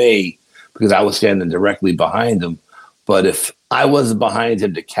or for me because I was standing directly behind him. But if I wasn't behind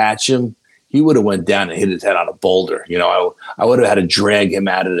him to catch him, he would have went down and hit his head on a boulder. You know, I would have had to drag him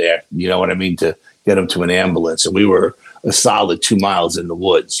out of there, you know what I mean, to get him to an ambulance. And we were a solid 2 miles in the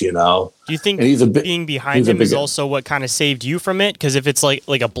woods, you know. Do you think being behind him is also what kind of saved you from it? Because if it's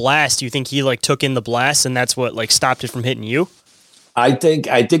like a blast, do you think he like took in the blast and that's what like stopped it from hitting you? I think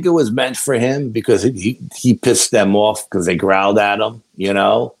it was meant for him because he pissed them off because they growled at him, you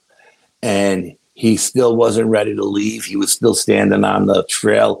know, and he still wasn't ready to leave. He was still standing on the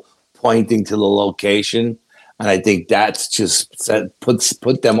trail pointing to the location. And I think that's just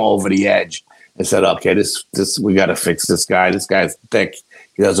put them over the edge and said, okay, this we got to fix this guy. This guy's thick.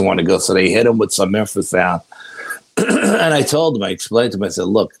 He doesn't want to go. So they hit him with some infrasound. And I told him, I explained to him, I said,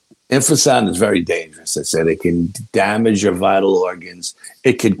 look, infrasound is very dangerous. I said, it can damage your vital organs.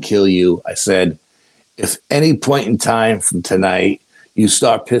 It could kill you. I said, if any point in time from tonight you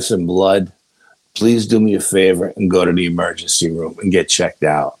start pissing blood, please do me a favor and go to the emergency room and get checked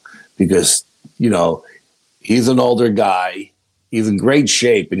out. Because, you know, he's an older guy. He's in great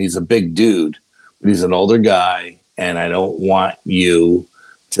shape and he's a big dude, but he's an older guy. And I don't want you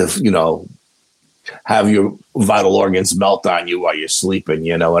to, you know, have your vital organs melt on you while you're sleeping.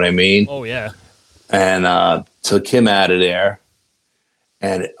 You know what I mean? Oh, yeah. And took him out of there.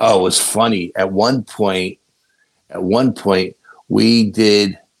 And, it was funny. At one point, I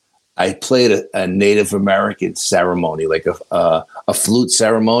played a Native American ceremony, like a flute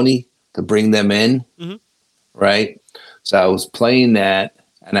ceremony to bring them in, mm-hmm. Right? So I was playing that,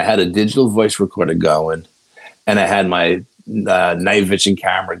 and I had a digital voice recorder going, and I had my night vision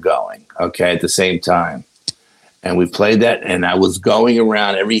camera going, okay, at the same time. And we played that, and I was going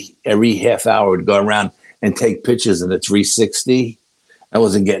around every half hour to go around and take pictures in the 360. I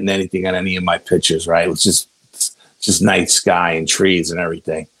wasn't getting anything on any of my pictures, right? It was just night sky and trees and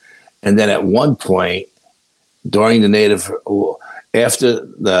everything. And then at one point, during the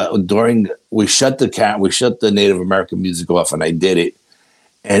we shut the Native American music off, and I did it.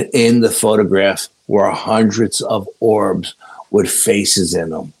 And in the photograph were hundreds of orbs with faces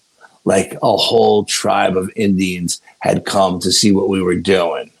in them. Like a whole tribe of Indians had come to see what we were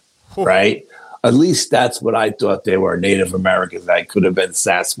doing, right? At least that's what I thought they were, Native Americans. I could have been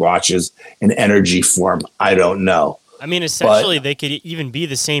Sasquatches in energy form. I don't know. I mean, essentially, they could even be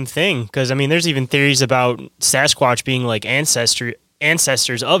the same thing, because, I mean, there's even theories about Sasquatch being like ancestors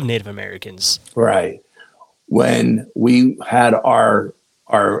of Native Americans. Right. When we had our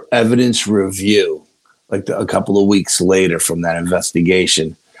evidence review, like a couple of weeks later from that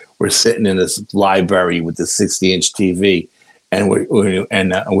investigation, we're sitting in this library with the 60-inch TV, and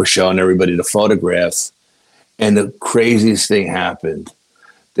we're showing everybody the photographs. And the craziest thing happened.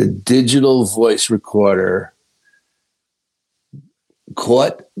 The digital voice recorder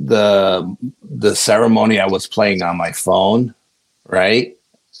caught the ceremony I was playing on my phone, right?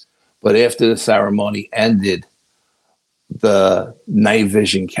 But after the ceremony ended, the night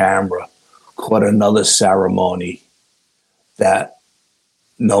vision camera caught another ceremony that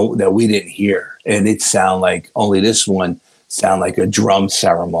we didn't hear. And it this one sound like a drum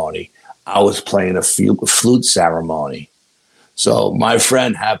ceremony. I was playing a flute ceremony. So my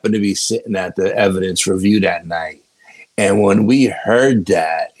friend happened to be sitting at the evidence review that night. And when he heard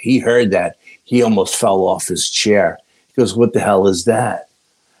that, he almost fell off his chair. He goes, "What the hell is that?"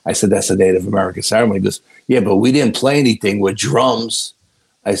 I said, "That's a Native American ceremony." He goes, "Yeah, but we didn't play anything with drums."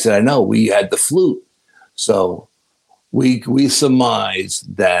 I said, "I know, we had the flute." So we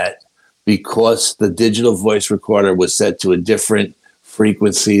surmised that because the digital voice recorder was set to a different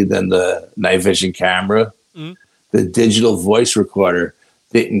frequency than the night vision camera, the digital voice recorder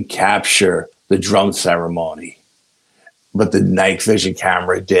didn't capture the drum ceremony, but the night vision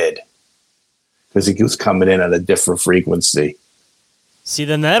camera did, because it was coming in at a different frequency. See,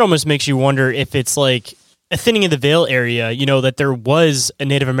 then that almost makes you wonder if it's like a thinning of the veil area, that there was a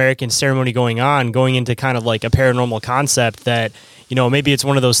Native American ceremony going into kind of like a paranormal concept that, maybe it's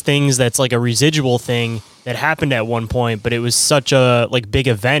one of those things that's like a residual thing that happened at one point, but it was such a like big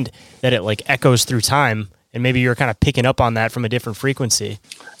event that it like echoes through time. And maybe you're kind of picking up on that from a different frequency.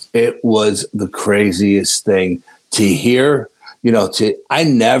 It was the craziest thing to hear, I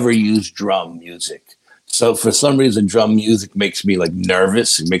never use drum music. So for some reason, drum music makes me like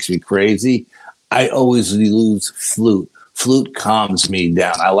nervous. It makes me crazy. I always use flute. Flute calms me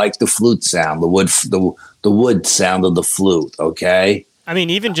down. I like the flute sound, the wood sound of the flute. Okay. I mean,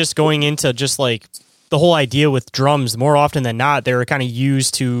 even just going into just like the whole idea with drums, more often than not, they were kind of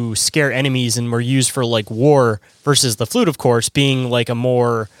used to scare enemies and were used for like war, versus the flute, of course, being like a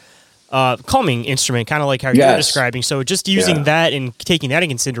more calming instrument, kind of like how you're describing. So just using that and taking that in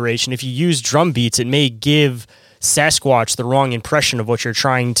consideration, if you use drum beats, it may give Sasquatch the wrong impression of what you're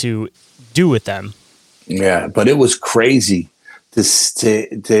trying to do with them. Yeah, but it was crazy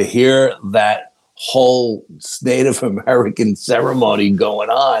to hear that whole Native American ceremony going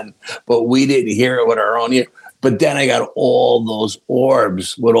on, but we didn't hear it with our own ear. But then I got all those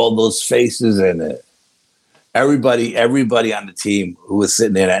orbs with all those faces in it. Everybody on the team who was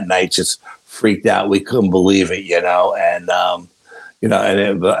sitting there that night just freaked out. We couldn't believe it, and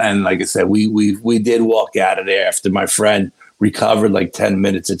and like I said, we did walk out of there after my friend recovered like 10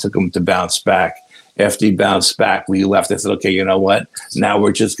 minutes. It took him to bounce back. After he bounced back, we left. I said, "Okay, you know what? Now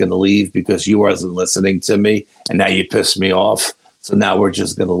we're just going to leave because you wasn't listening to me, and now you pissed me off. So now we're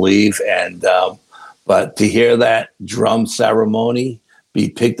just going to leave." And but to hear that drum ceremony be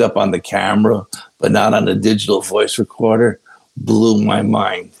picked up on the camera, but not on the digital voice recorder, blew my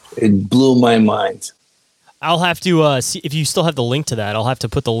mind. It blew my mind. I'll have to see if you still have the link to that. I'll have to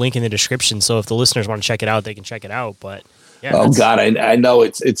put the link in the description, so if the listeners want to check it out, they can check it out. But yeah, oh God, I know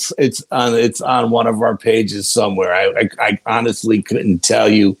it's on one of our pages somewhere. I honestly couldn't tell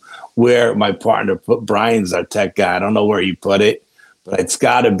you where my partner put. Brian's our tech guy. I don't know where he put it, but it's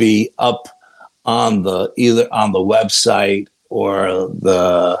got to be up on either on the website or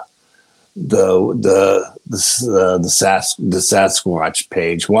the Sasquatch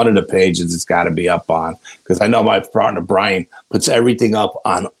page. One of the pages it's got to be up on, because I know my partner Brian puts everything up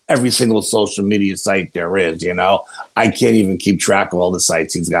on every single social media site there is. I can't even keep track of all the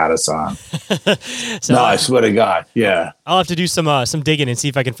sites he's got us on. So no, I swear to God, yeah. I'll have to do some digging and see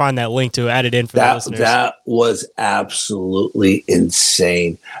if I can find that link to add it in for the listeners. That was absolutely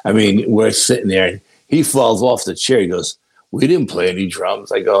insane. I mean, we're sitting there. He falls off the chair. He goes, we didn't play any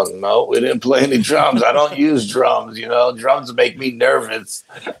drums. I go, no, we didn't play any drums. I don't use drums, drums make me nervous.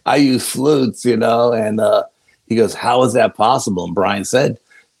 I use flutes, and he goes, how is that possible? And Brian said,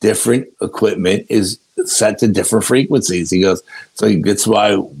 different equipment is set to different frequencies. He goes, so that's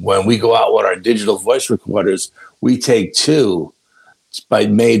why when we go out with our digital voice recorders, we take two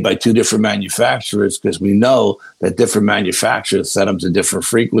made by two different manufacturers, because we know that different manufacturers set them to different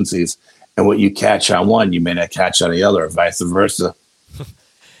frequencies. And what you catch on one, you may not catch on the other, or vice versa.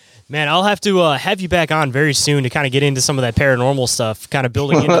 Man, I'll have to have you back on very soon to kind of get into some of that paranormal stuff, kind of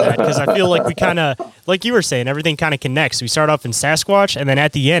building into that, because I feel like we kind of, like you were saying, everything kind of connects. We start off in Sasquatch, and then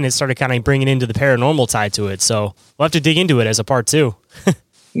at the end, it started kind of bringing into the paranormal side to it. So we'll have to dig into it as a part two.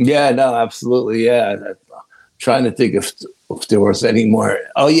 Yeah, no, absolutely. Yeah. I'm trying to think if there was any more.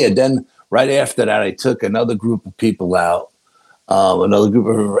 Oh, yeah. Then right after that, I took another group of people out. Another group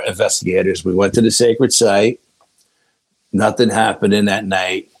of investigators. We went to the sacred site. Nothing happened in that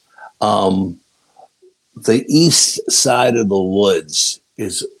night. The east side of the woods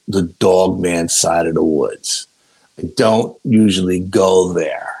is the Dogman side of the woods. I don't usually go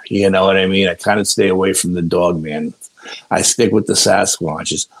there. You know what I mean? I kind of stay away from the Dogman. I stick with the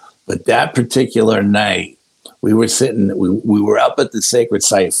Sasquatches. But that particular night, we were we were up at the sacred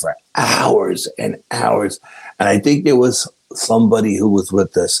site for hours and hours. And I think there was somebody who was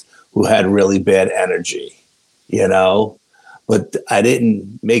with us who had really bad energy, but I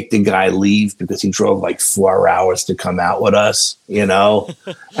didn't make the guy leave because he drove like 4 hours to come out with us, and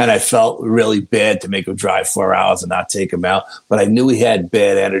I felt really bad to make him drive 4 hours and not take him out. But I knew he had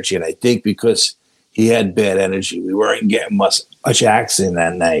bad energy. And I think because he had bad energy, we weren't getting much action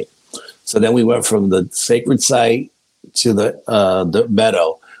that night. So then we went from the sacred site to the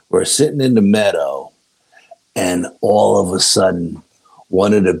meadow. We're sitting in the meadow. And all of a sudden,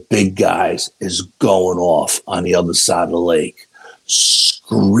 one of the big guys is going off on the other side of the lake,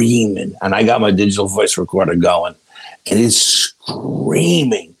 screaming. And I got my digital voice recorder going, and he's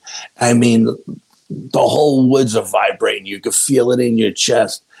screaming. I mean, the whole woods are vibrating. You can feel it in your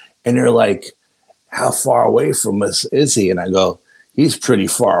chest. And you're like, how far away from us is he? And I go, he's pretty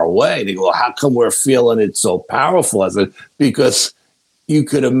far away. They go, well, how come we're feeling it so powerful? I said, because you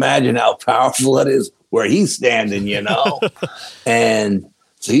could imagine how powerful it is where he's standing, And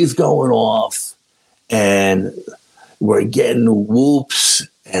so he's going off, and we're getting whoops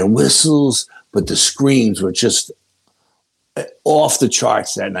and whistles, but the screams were just off the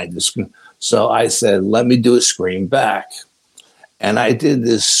charts that night. So I said, let me do a scream back. And I did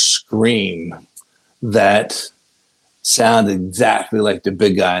this scream that sounded exactly like the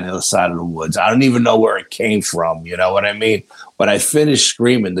big guy on the other side of the woods. I don't even know where it came from. You know what I mean? When I finished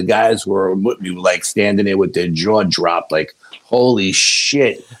screaming, the guys were with me, like standing there with their jaw dropped, like, holy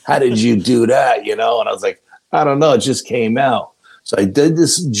shit, how did you do that? And I was like, I don't know. It just came out. So I did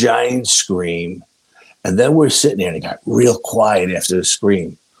this giant scream, and then we're sitting there, and it got real quiet after the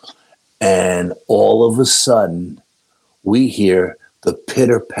scream. And all of a sudden, we hear the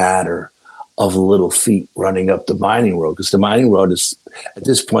pitter patter of little feet running up the mining road, because the mining road is at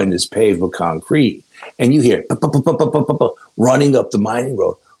this point is paved with concrete, and you hear running up the mining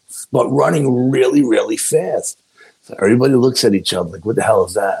road, but running really, really fast. So everybody looks at each other like, "What the hell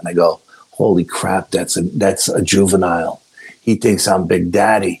is that?" And I go, "Holy crap! That's a juvenile. He thinks I'm Big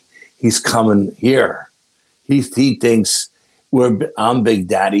Daddy. He's coming here. He thinks I'm Big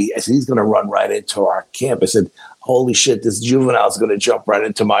Daddy. He's going to run right into our camp." I said, holy shit, this juvenile is going to jump right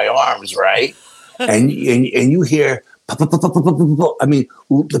into my arms, right? and you hear, I mean,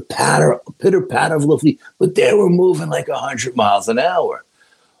 the pitter patter of little feet, but they were moving like 100 miles an hour.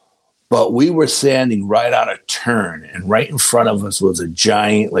 But we were standing right on a turn, and right in front of us was a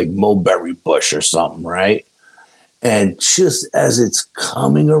giant, like, mulberry bush or something, right? And just as it's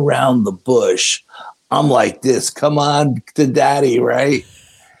coming around the bush, I'm like this, come on to daddy, right?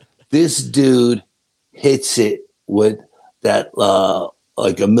 This dude hits it with that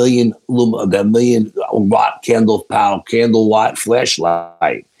like a million watt candle watt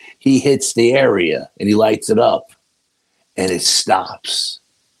flashlight. He hits the area and he lights it up, and it stops.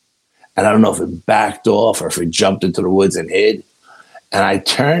 And I don't know if it backed off or if it jumped into the woods and hid. And I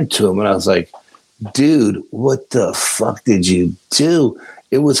turned to him and I was like, dude, what the fuck did you do?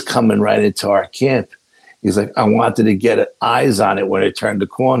 It was coming right into our camp. He's like, I wanted to get eyes on it when it turned the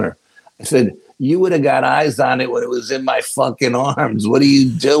corner. I said, you would have got eyes on it when it was in my fucking arms. What are you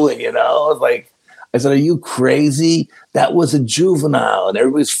doing? I said, are you crazy? That was a juvenile. And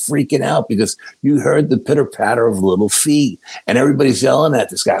everybody's freaking out because you heard the pitter patter of little feet. And everybody's yelling at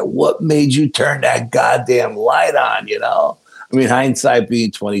this guy, what made you turn that goddamn light on? I mean, hindsight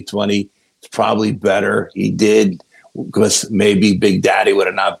being 2020, It's probably better he did, because maybe Big Daddy would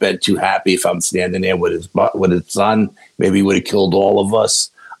have not been too happy if I'm standing there with his son. Maybe he would have killed all of us.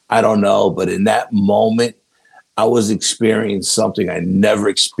 I don't know. But in that moment, I was experiencing something I never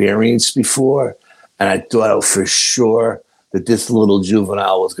experienced before. And I thought for sure that this little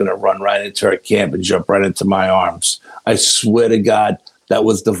juvenile was going to run right into our camp and jump right into my arms. I swear to God, that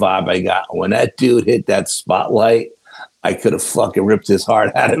was the vibe I got. When that dude hit that spotlight, I could have fucking ripped his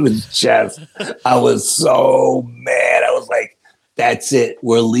heart out of his chest. I was so mad. I was like, that's it.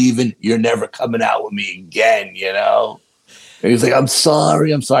 We're leaving. You're never coming out with me again, you know? And he's like, I'm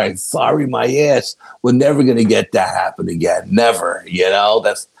sorry. Sorry, my ass. We're never going to get that happen again. Never, you know?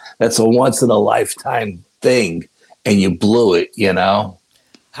 That's a once in a lifetime thing. And you blew it, you know?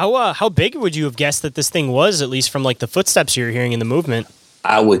 How big would you have guessed that this thing was, at least from like the footsteps you're hearing in the movement?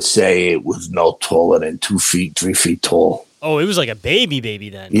 I would say it was no taller than 2 feet, 3 feet tall. Oh, it was like a baby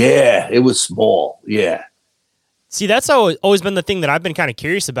then. Yeah, it was small. Yeah. See, that's always been the thing that I've been kind of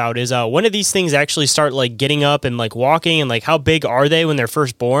curious about is when do these things actually start like getting up and like walking, and like how big are they when they're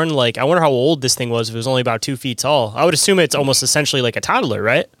first born? Like, I wonder how old this thing was if it was only about 2 feet tall. I would assume it's almost essentially like a toddler,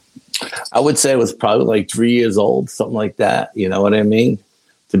 right? I would say it was probably like 3 years old, something like that. You know what I mean?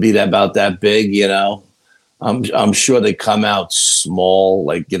 To be about that big, you know. I'm sure they come out small,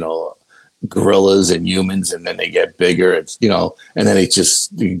 like, you know, gorillas and humans, and then they get bigger. It's, you know, and then it's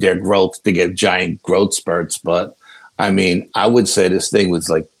just their growth, they get giant growth spurts. But I mean, I would say this thing was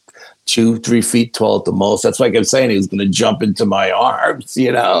like 2-3 feet tall at the most. That's like I'm saying, he was going to jump into my arms,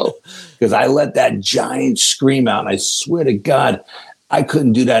 you know, because I let that giant scream out. And I swear to God, I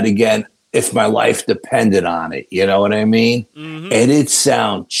couldn't do that again if my life depended on it. You know what I mean? Mm-hmm. And it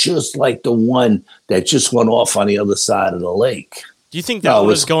sounded just like the one that just went off on the other side of the lake. Do you think that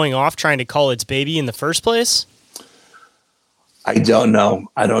was going off trying to call its baby in the first place? I don't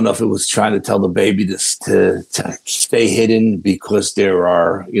know. I don't know if it was trying to tell the baby to stay hidden because there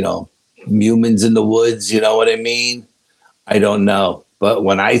are, you know, humans in the woods. You know what I mean? I don't know. But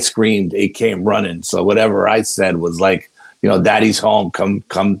when I screamed, it came running. So whatever I said was like, you know, Daddy's home. Come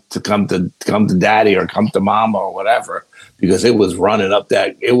to Daddy, or come to Mama, or whatever. Because it was running up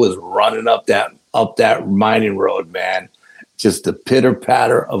that. It was running up that mining road, man. Just the pitter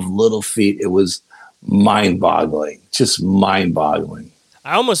patter of little feet. It was mind-boggling, just mind-boggling.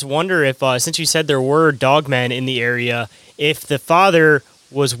 I almost wonder if, since you said there were dogmen in the area, if the father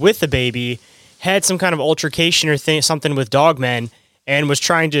was with the baby, had some kind of altercation or something with dogmen, and was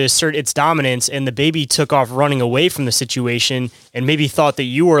trying to assert its dominance, and the baby took off running away from the situation, and maybe thought that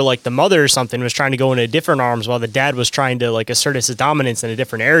you were like the mother or something, was trying to go into different arms while the dad was trying to like assert his dominance in a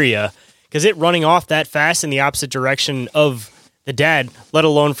different area. Because it running off that fast in the opposite direction of the dad, let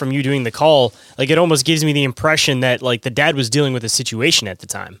alone from you doing the call, like it almost gives me the impression that like the dad was dealing with a situation at the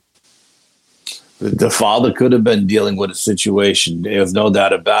time. The father could have been dealing with a situation. There's no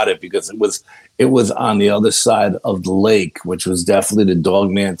doubt about it, because it was on the other side of the lake, which was definitely the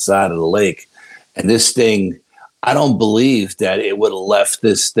dogman side of the lake. And this thing, I don't believe that it would have left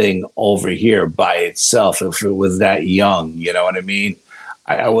this thing over here by itself if it was that young. You know what I mean?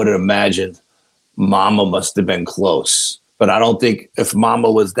 I would have imagined Mama must have been close. But I don't think if Mama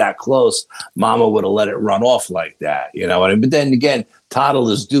was that close, Mama would have let it run off like that. You know what I mean? But then again,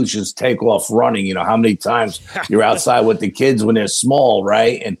 toddlers do just take off running. You know, how many times you're outside with the kids when they're small,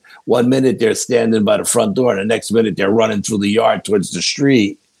 right? And 1 minute they're standing by the front door, and the next minute they're running through the yard towards the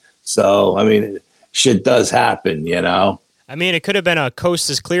street. So, I mean, shit does happen, you know? I mean, it could have been a coast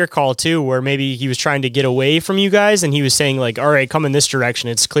is clear call too, where maybe he was trying to get away from you guys, and he was saying like, all right, come in this direction.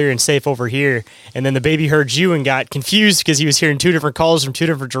 It's clear and safe over here. And then the baby heard you and got confused because he was hearing two different calls from two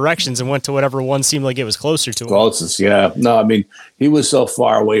different directions and went to whatever one seemed like it was closer to him. Closest, yeah. No, I mean, he was so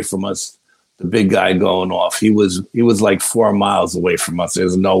far away from us, the big guy going off. He was like 4 miles away from us.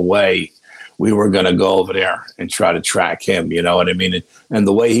 There's no way we were going to go over there and try to track him. You know what I mean? And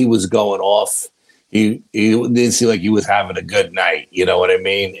the way he was going off, he didn't seem like he was having a good night. You know what I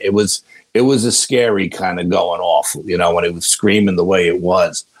mean? It was a scary kind of going off, you know, when it was screaming the way it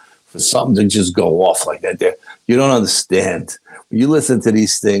was. For something to just go off like that, there, you don't understand. When you listen to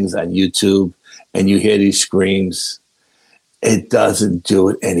these things on YouTube and you hear these screams, it doesn't do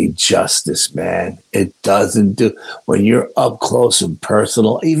it any justice, man. It doesn't do. When you're up close and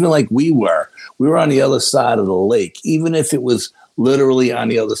personal, even like we were on the other side of the lake, even if it was literally on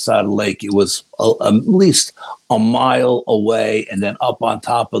the other side of the lake, it was at least a mile away and then up on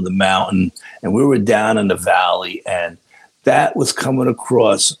top of the mountain. And we were down in the valley, and that was coming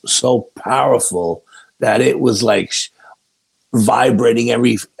across so powerful that it was like vibrating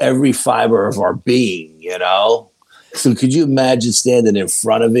every fiber of our being, you know? So could you imagine standing in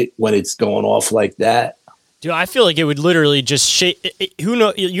front of it when it's going off like that? Dude, I feel like it would literally just shake. Who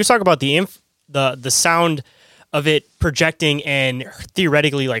know? You talk about the sound of it projecting and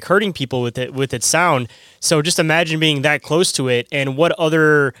theoretically like hurting people with its sound. So just imagine being that close to it, and what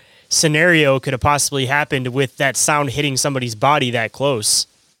other scenario could have possibly happened with that sound hitting somebody's body that close.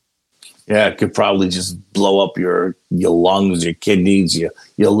 Yeah, it could probably just blow up your lungs, your kidneys,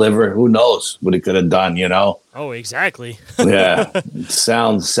 your liver. Who knows what it could have done, you know? Oh, exactly. Yeah.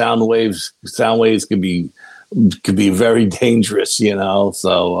 Sound waves could be very dangerous, you know?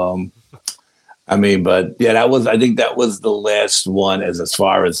 So, I mean, but yeah, I think that was the last one as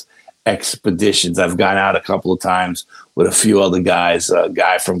far as expeditions. I've gone out a couple of times with a few other guys, a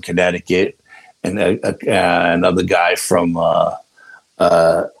guy from Connecticut and another guy from,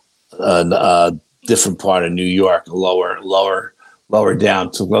 a different part of New York, lower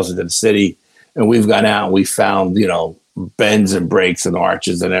down to closer to the city. And we've gone out and we found, you know, bends and breaks and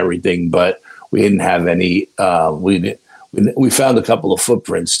arches and everything, but we didn't have any, we found a couple of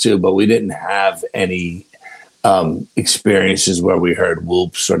footprints too, but we didn't have any experiences where we heard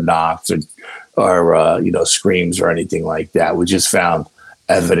whoops or knocks or you know, screams or anything like that. We just found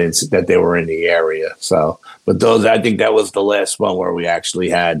evidence that they were in the area. So, but I think that was the last one where we actually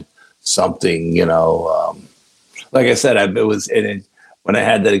had something, you know, like I said, when I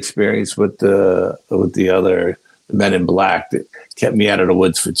had that experience with the other Men in Black, that kept me out of the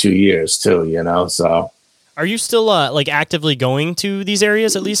woods for 2 years too, you know. So are you still like actively going to these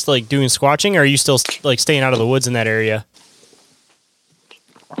areas, at least like doing squatching, or are you still like staying out of the woods in that area?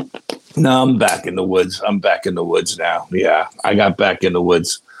 No, I'm back in the woods. I'm back in the woods now. Yeah, I got back in the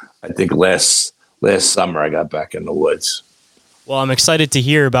woods. I think last summer I got back in the woods. Well, I'm excited to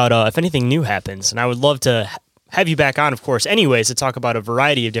hear about if anything new happens, and I would love to have you back on, of course, anyways, to talk about a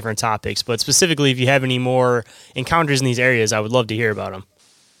variety of different topics. But specifically, if you have any more encounters in these areas, I would love to hear about them.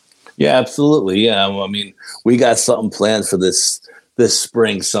 Yeah, absolutely. Yeah, well, I mean, we got something planned for this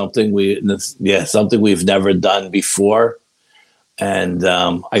spring. Something we've never done before. And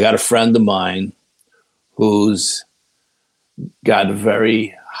I got a friend of mine who's got a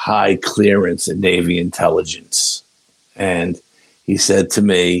very high clearance in Navy intelligence. And he said to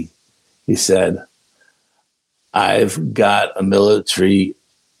me, I've got a military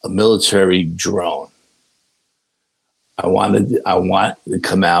drone. I want to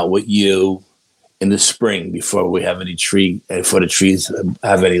come out with you in the spring before the trees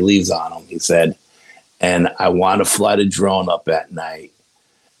have any leaves on them, he said. And I want to fly the drone up at night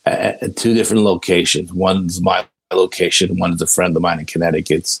at two different locations. One's my location, one's a friend of mine in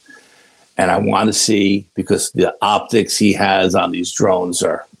Connecticut's. And I want to see, because the optics he has on these drones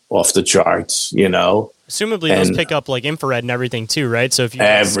are off the charts, you know. Assumably those pick up like infrared and everything too, right? So if you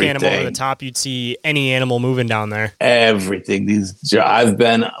scan them over the top, you'd see any animal moving down there. Everything. I've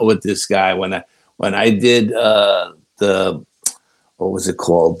been with this guy when I did the, what was it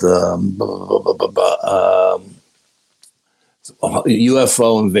called? UFO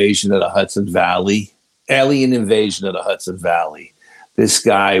invasion of the Hudson Valley, alien invasion of the Hudson Valley. This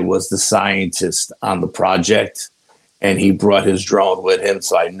guy was the scientist on the project, and he brought his drone with him.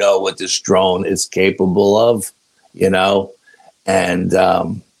 So I know what this drone is capable of, you know, and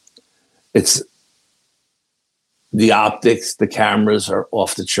it's the optics, the cameras are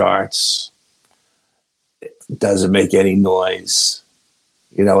off the charts. It doesn't make any noise.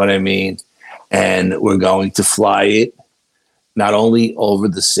 You know what I mean? And we're going to fly it not only over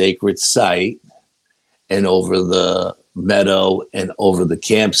the sacred site and over the meadow and over the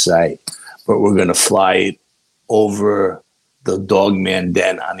campsite, but we're going to fly it over the Dogman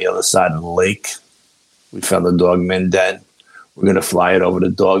Den on the other side of the lake. We found the Dogman Den. We're going to fly it over the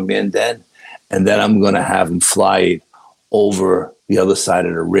Dogman Den. And then I'm going to have him fly it over the other side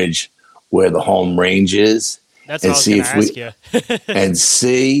of the ridge where the home range is. That's what I was going to ask you. And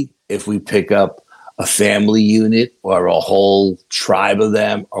see if we pick up a family unit or a whole tribe of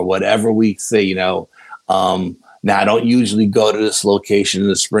them or whatever we see, you know. Now, I don't usually go to this location in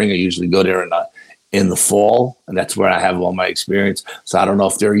the spring. I usually go there in the fall, and that's where I have all my experience. So I don't know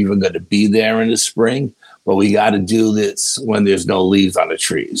if they're even going to be there in the spring, but we got to do this when there's no leaves on the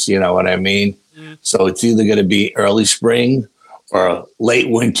trees. You know what I mean? Mm. So it's either going to be early spring or late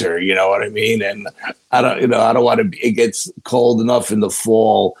winter. You know what I mean? And I don't want to be, it gets cold enough in the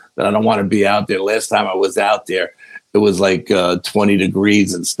fall that I don't want to be out there. Last time I was out there, it was like 20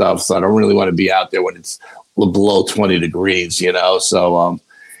 degrees and stuff. So I don't really want to be out there when it's below 20 degrees, you know? So,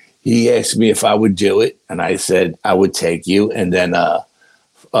 he asked me if I would do it, and I said I would take you. And then a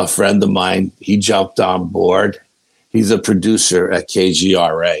friend of mine, he jumped on board. He's a producer at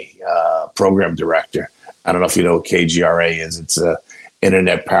KGRA, program director, I don't know if you know what KGRA is. It's a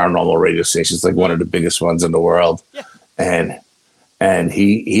internet paranormal radio station. It's like one of the biggest ones in the world. Yeah. And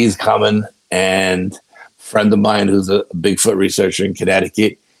he's coming, and a friend of mine who's a Bigfoot researcher in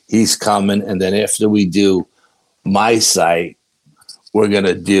Connecticut, he's coming. And then after we do my site, we're going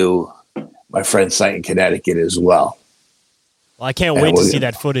to do my friend's site in Connecticut as well. Well, I can't wait to see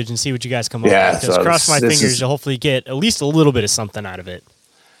that footage and see what you guys come up with. Because cross my fingers to hopefully get at least a little bit of something out of it.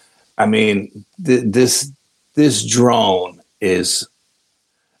 I mean, this drone is,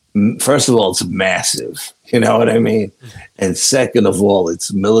 first of all, it's massive. You know what I mean? And second of all,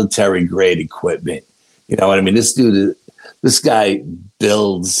 it's military grade equipment. You know what I mean? This guy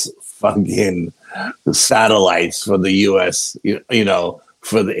builds fucking satellites for the U.S. You know,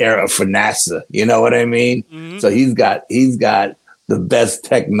 for NASA. You know what I mean? Mm-hmm. So he's got the best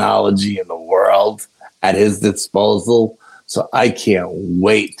technology in the world at his disposal. So I can't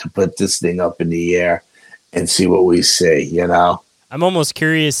wait to put this thing up in the air and see what we see. You know. I'm almost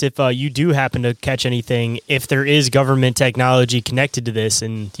curious if you do happen to catch anything, if there is government technology connected to this,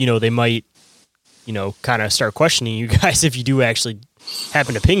 and, you know, they might, you know, kind of start questioning you guys if you do actually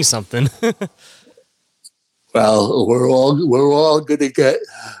happen to ping something. Well, we're all going to get.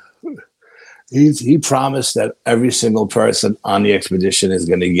 He promised that every single person on the expedition is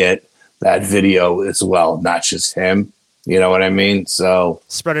going to get that video as well, not just him. You know what I mean? So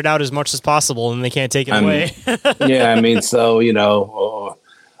spread it out as much as possible, and they can't take it away. Yeah, I mean, so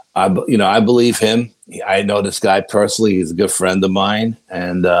I believe him. I know this guy personally. He's a good friend of mine,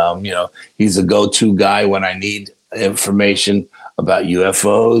 and he's a go-to guy when I need information about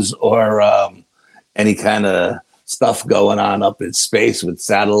UFOs or any kind of stuff going on up in space with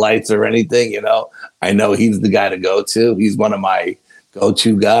satellites or anything. You know, I know he's the guy to go to. He's one of my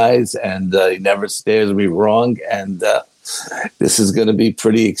go-to guys, and he never steers me wrong. And this is going to be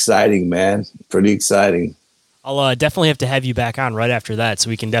pretty exciting, man. Pretty exciting. I'll definitely have to have you back on right after that, so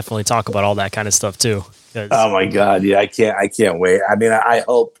we can definitely talk about all that kind of stuff too. Oh my God, yeah, I can't wait. I mean, I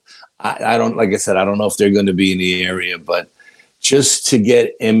hope. I don't, like I said, I don't know if they're going to be in the area, but just to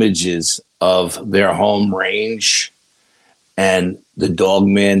get images of their home range and the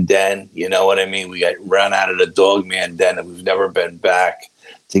Dogman Den, you know what I mean? We got run out of the Dogman Den, and we've never been back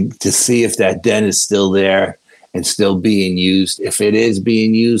to see if that den is still there and still being used. If it is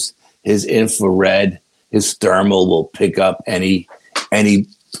being used, his infrared, his thermal will pick up any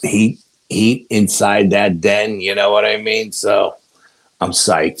heat inside that den. You know what I mean? So I'm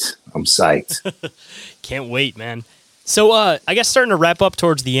psyched. Can't wait, man. So I guess starting to wrap up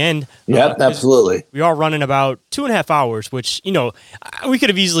towards the end. Yep, absolutely. We are running about 2.5 hours, which, you know, we could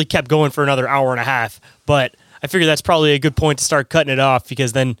have easily kept going for another hour and a half, but I figure that's probably a good point to start cutting it off,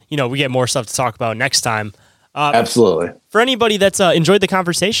 because then, you know, we get more stuff to talk about next time. Absolutely. For anybody that's enjoyed the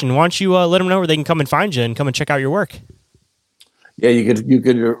conversation, why don't you let them know where they can come and find you and come and check out your work? Yeah, you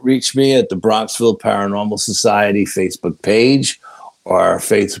could reach me at the Bronxville Paranormal Society Facebook page or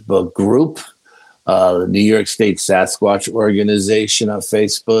Facebook group. The New York State Sasquatch Organization on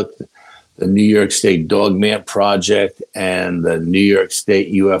Facebook, the New York State Dogman Project, and the New York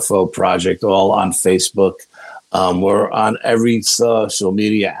State UFO Project, all on Facebook. We're on every social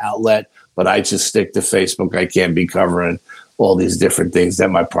media outlet, but I just stick to Facebook. I can't be covering all these different things that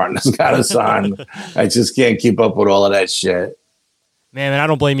my partner's got us on. I just can't keep up with all of that shit. Man, I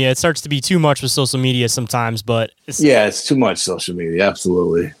don't blame you. It starts to be too much with social media sometimes, but it's too much social media.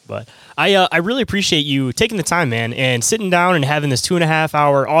 Absolutely. But I really appreciate you taking the time, man, and sitting down and having this 2.5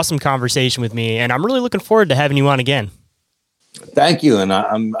 hour awesome conversation with me. And I'm really looking forward to having you on again. Thank you. And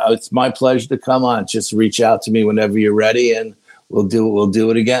it's my pleasure to come on. Just reach out to me whenever you're ready, and we'll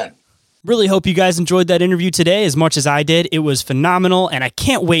do it again. Really hope you guys enjoyed that interview today as much as I did. It was phenomenal, and I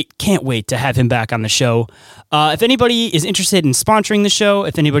can't wait to have him back on the show. If anybody is interested in sponsoring the show,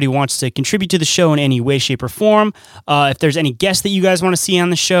 if anybody wants to contribute to the show in any way, shape, or form, if there's any guests that you guys want to see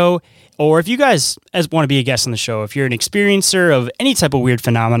on the show, or if you guys want to be a guest on the show, if you're an experiencer of any type of weird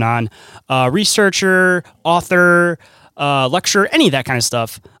phenomenon, researcher, author, lecturer, any of that kind of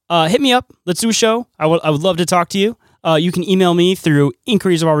stuff, hit me up. Let's do a show. I would love to talk to you. You can email me through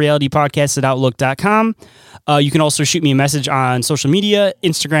inquiriesofourrealitypodcast@outlook.com. You can also shoot me a message on social media.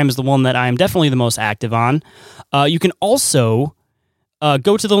 Instagram is the one that I am definitely the most active on. You can also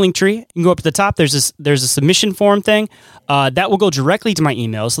go to the link tree. You can go up to the top. There's a submission form thing that will go directly to my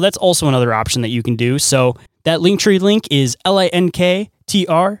email. So that's also another option that you can do. So that Linktree link is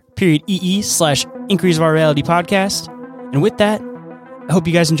linktr.ee/Inquiries of Our Reality Podcast. And with that, I hope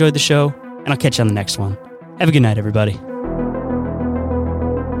you guys enjoyed the show, and I'll catch you on the next one. Have a good night, everybody.